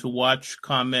continuing to watch,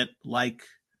 comment, like,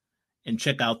 and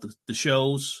check out the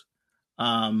shows.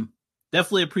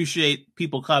 Definitely appreciate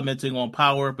people commenting on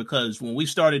Power, because when we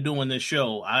started doing this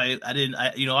show, I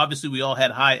obviously we all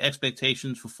had high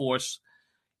expectations for Force.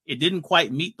 It didn't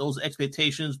quite meet those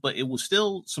expectations, but it was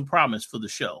still some promise for the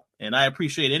show. And I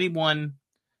appreciate anyone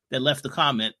that left a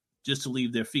comment just to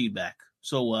leave their feedback.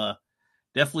 So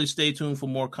definitely stay tuned for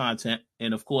more content.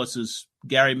 And of course, as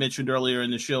Gary mentioned earlier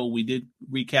in the show, we did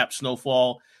recap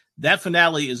Snowfall. That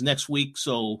finale is next week,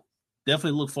 so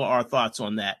definitely look for our thoughts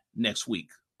on that next week.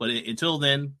 But until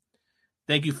then,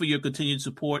 thank you for your continued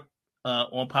support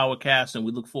on PowerCast, and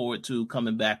we look forward to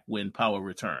coming back when Power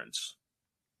returns.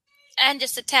 And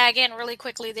just to tag in really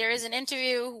quickly, there is an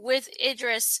interview with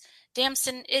Idris,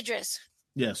 Damson Idris.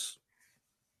 Yes.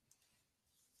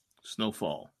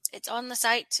 Snowfall. It's on the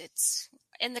site. It's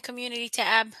in the community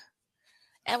tab.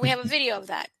 And we have a video of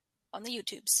that on the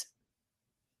YouTubes.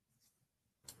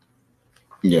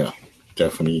 Yeah.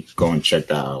 Definitely go and check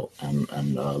that out,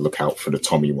 and look out for the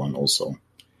Tommy one also.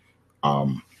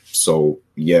 So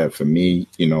yeah, for me,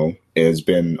 it has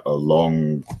been a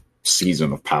long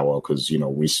season of Power, because we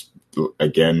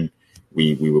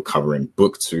were covering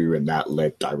book 2, and that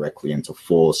led directly into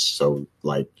Force. So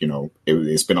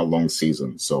it's been a long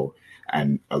season. So,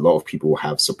 and a lot of people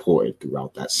have supported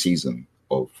throughout that season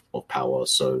of Power.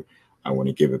 So I want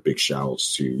to give a big shout out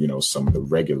to some of the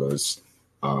regulars.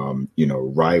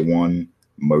 Raiwan,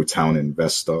 Motown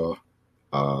Investor,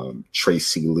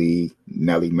 Tracy Lee,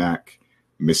 Nellie Mack,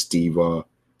 Miss Diva,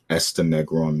 Esther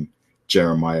Negron,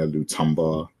 Jeremiah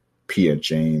Lutumba, Pia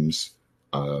James,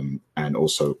 and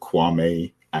also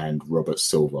Kwame and Robert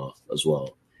Silva as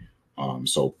well.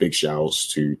 So big shout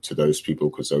outs to those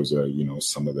people, because those are,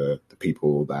 some of the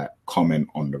people that comment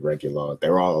on the regular.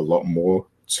 There are a lot more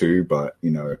too, but,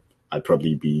 I'd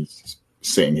probably be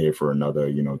sitting here for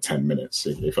another 10 minutes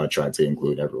if I tried to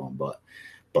include everyone.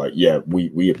 But yeah,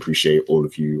 we appreciate all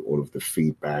of you, all of the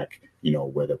feedback,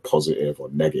 whether positive or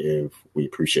negative. We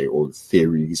appreciate all the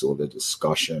theories, all the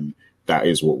discussion. That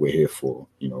is what we're here for,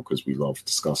 because we love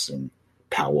discussing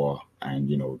Power and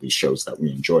these shows that we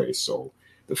enjoy. So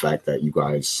the fact that you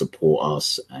guys support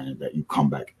us and that you come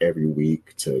back every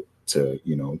week to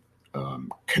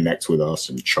connect with us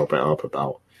and chop it up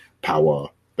about Power,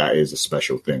 that is a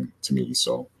special thing to me.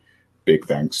 So big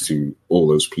thanks to all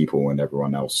those people and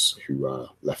everyone else who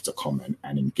left a comment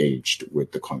and engaged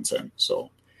with the content.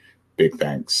 So big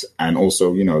thanks. And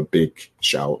also, big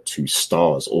shout to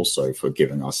Starz also for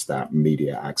giving us that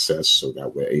media access so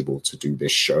that we're able to do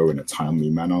this show in a timely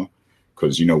manner.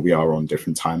 Because, we are on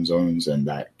different time zones and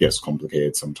that gets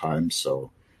complicated sometimes.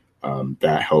 So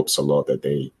that helps a lot that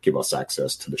they give us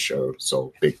access to the show.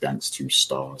 So big thanks to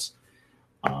Starz.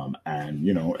 and,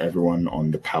 you know, everyone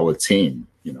on the Power team,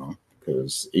 you know,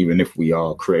 because even if we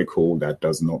are critical, that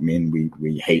does not mean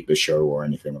we hate the show or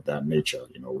anything of that nature.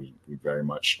 You know, we very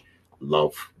much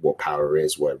love what Power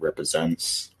is, what it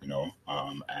represents, you know,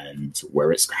 and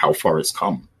how far it's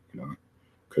come, you know,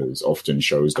 because often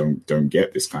shows don't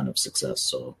get this kind of success.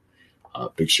 So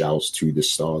big shouts to the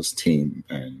Stars team,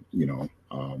 and, you know,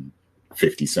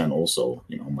 50 Cent also,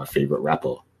 you know, my favorite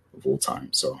rapper of all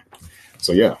time. So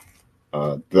yeah,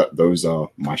 those are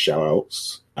my shout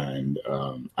outs. And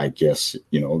I guess,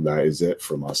 you know, that is it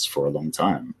from us for a long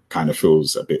time. Kind of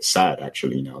feels a bit sad,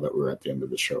 actually, now that we're at the end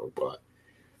of the show, but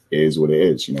it is what it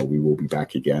is. You know, we will be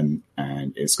back again,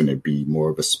 and it's going to be more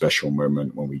of a special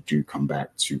moment when we do come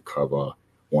back to cover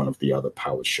one of the other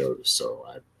Power shows. So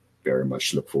I very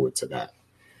much look forward to that.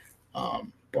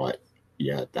 But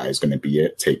yeah, that is going to be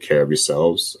it. Take care of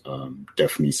yourselves.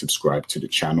 Definitely subscribe to the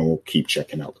channel. Keep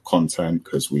checking out the content,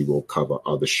 because we will cover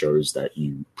other shows that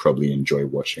you probably enjoy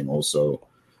watching also.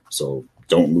 So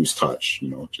don't lose touch. You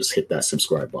know, just hit that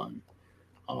subscribe button.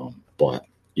 But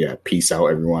yeah, peace out,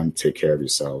 everyone. Take care of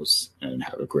yourselves and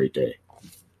have a great day.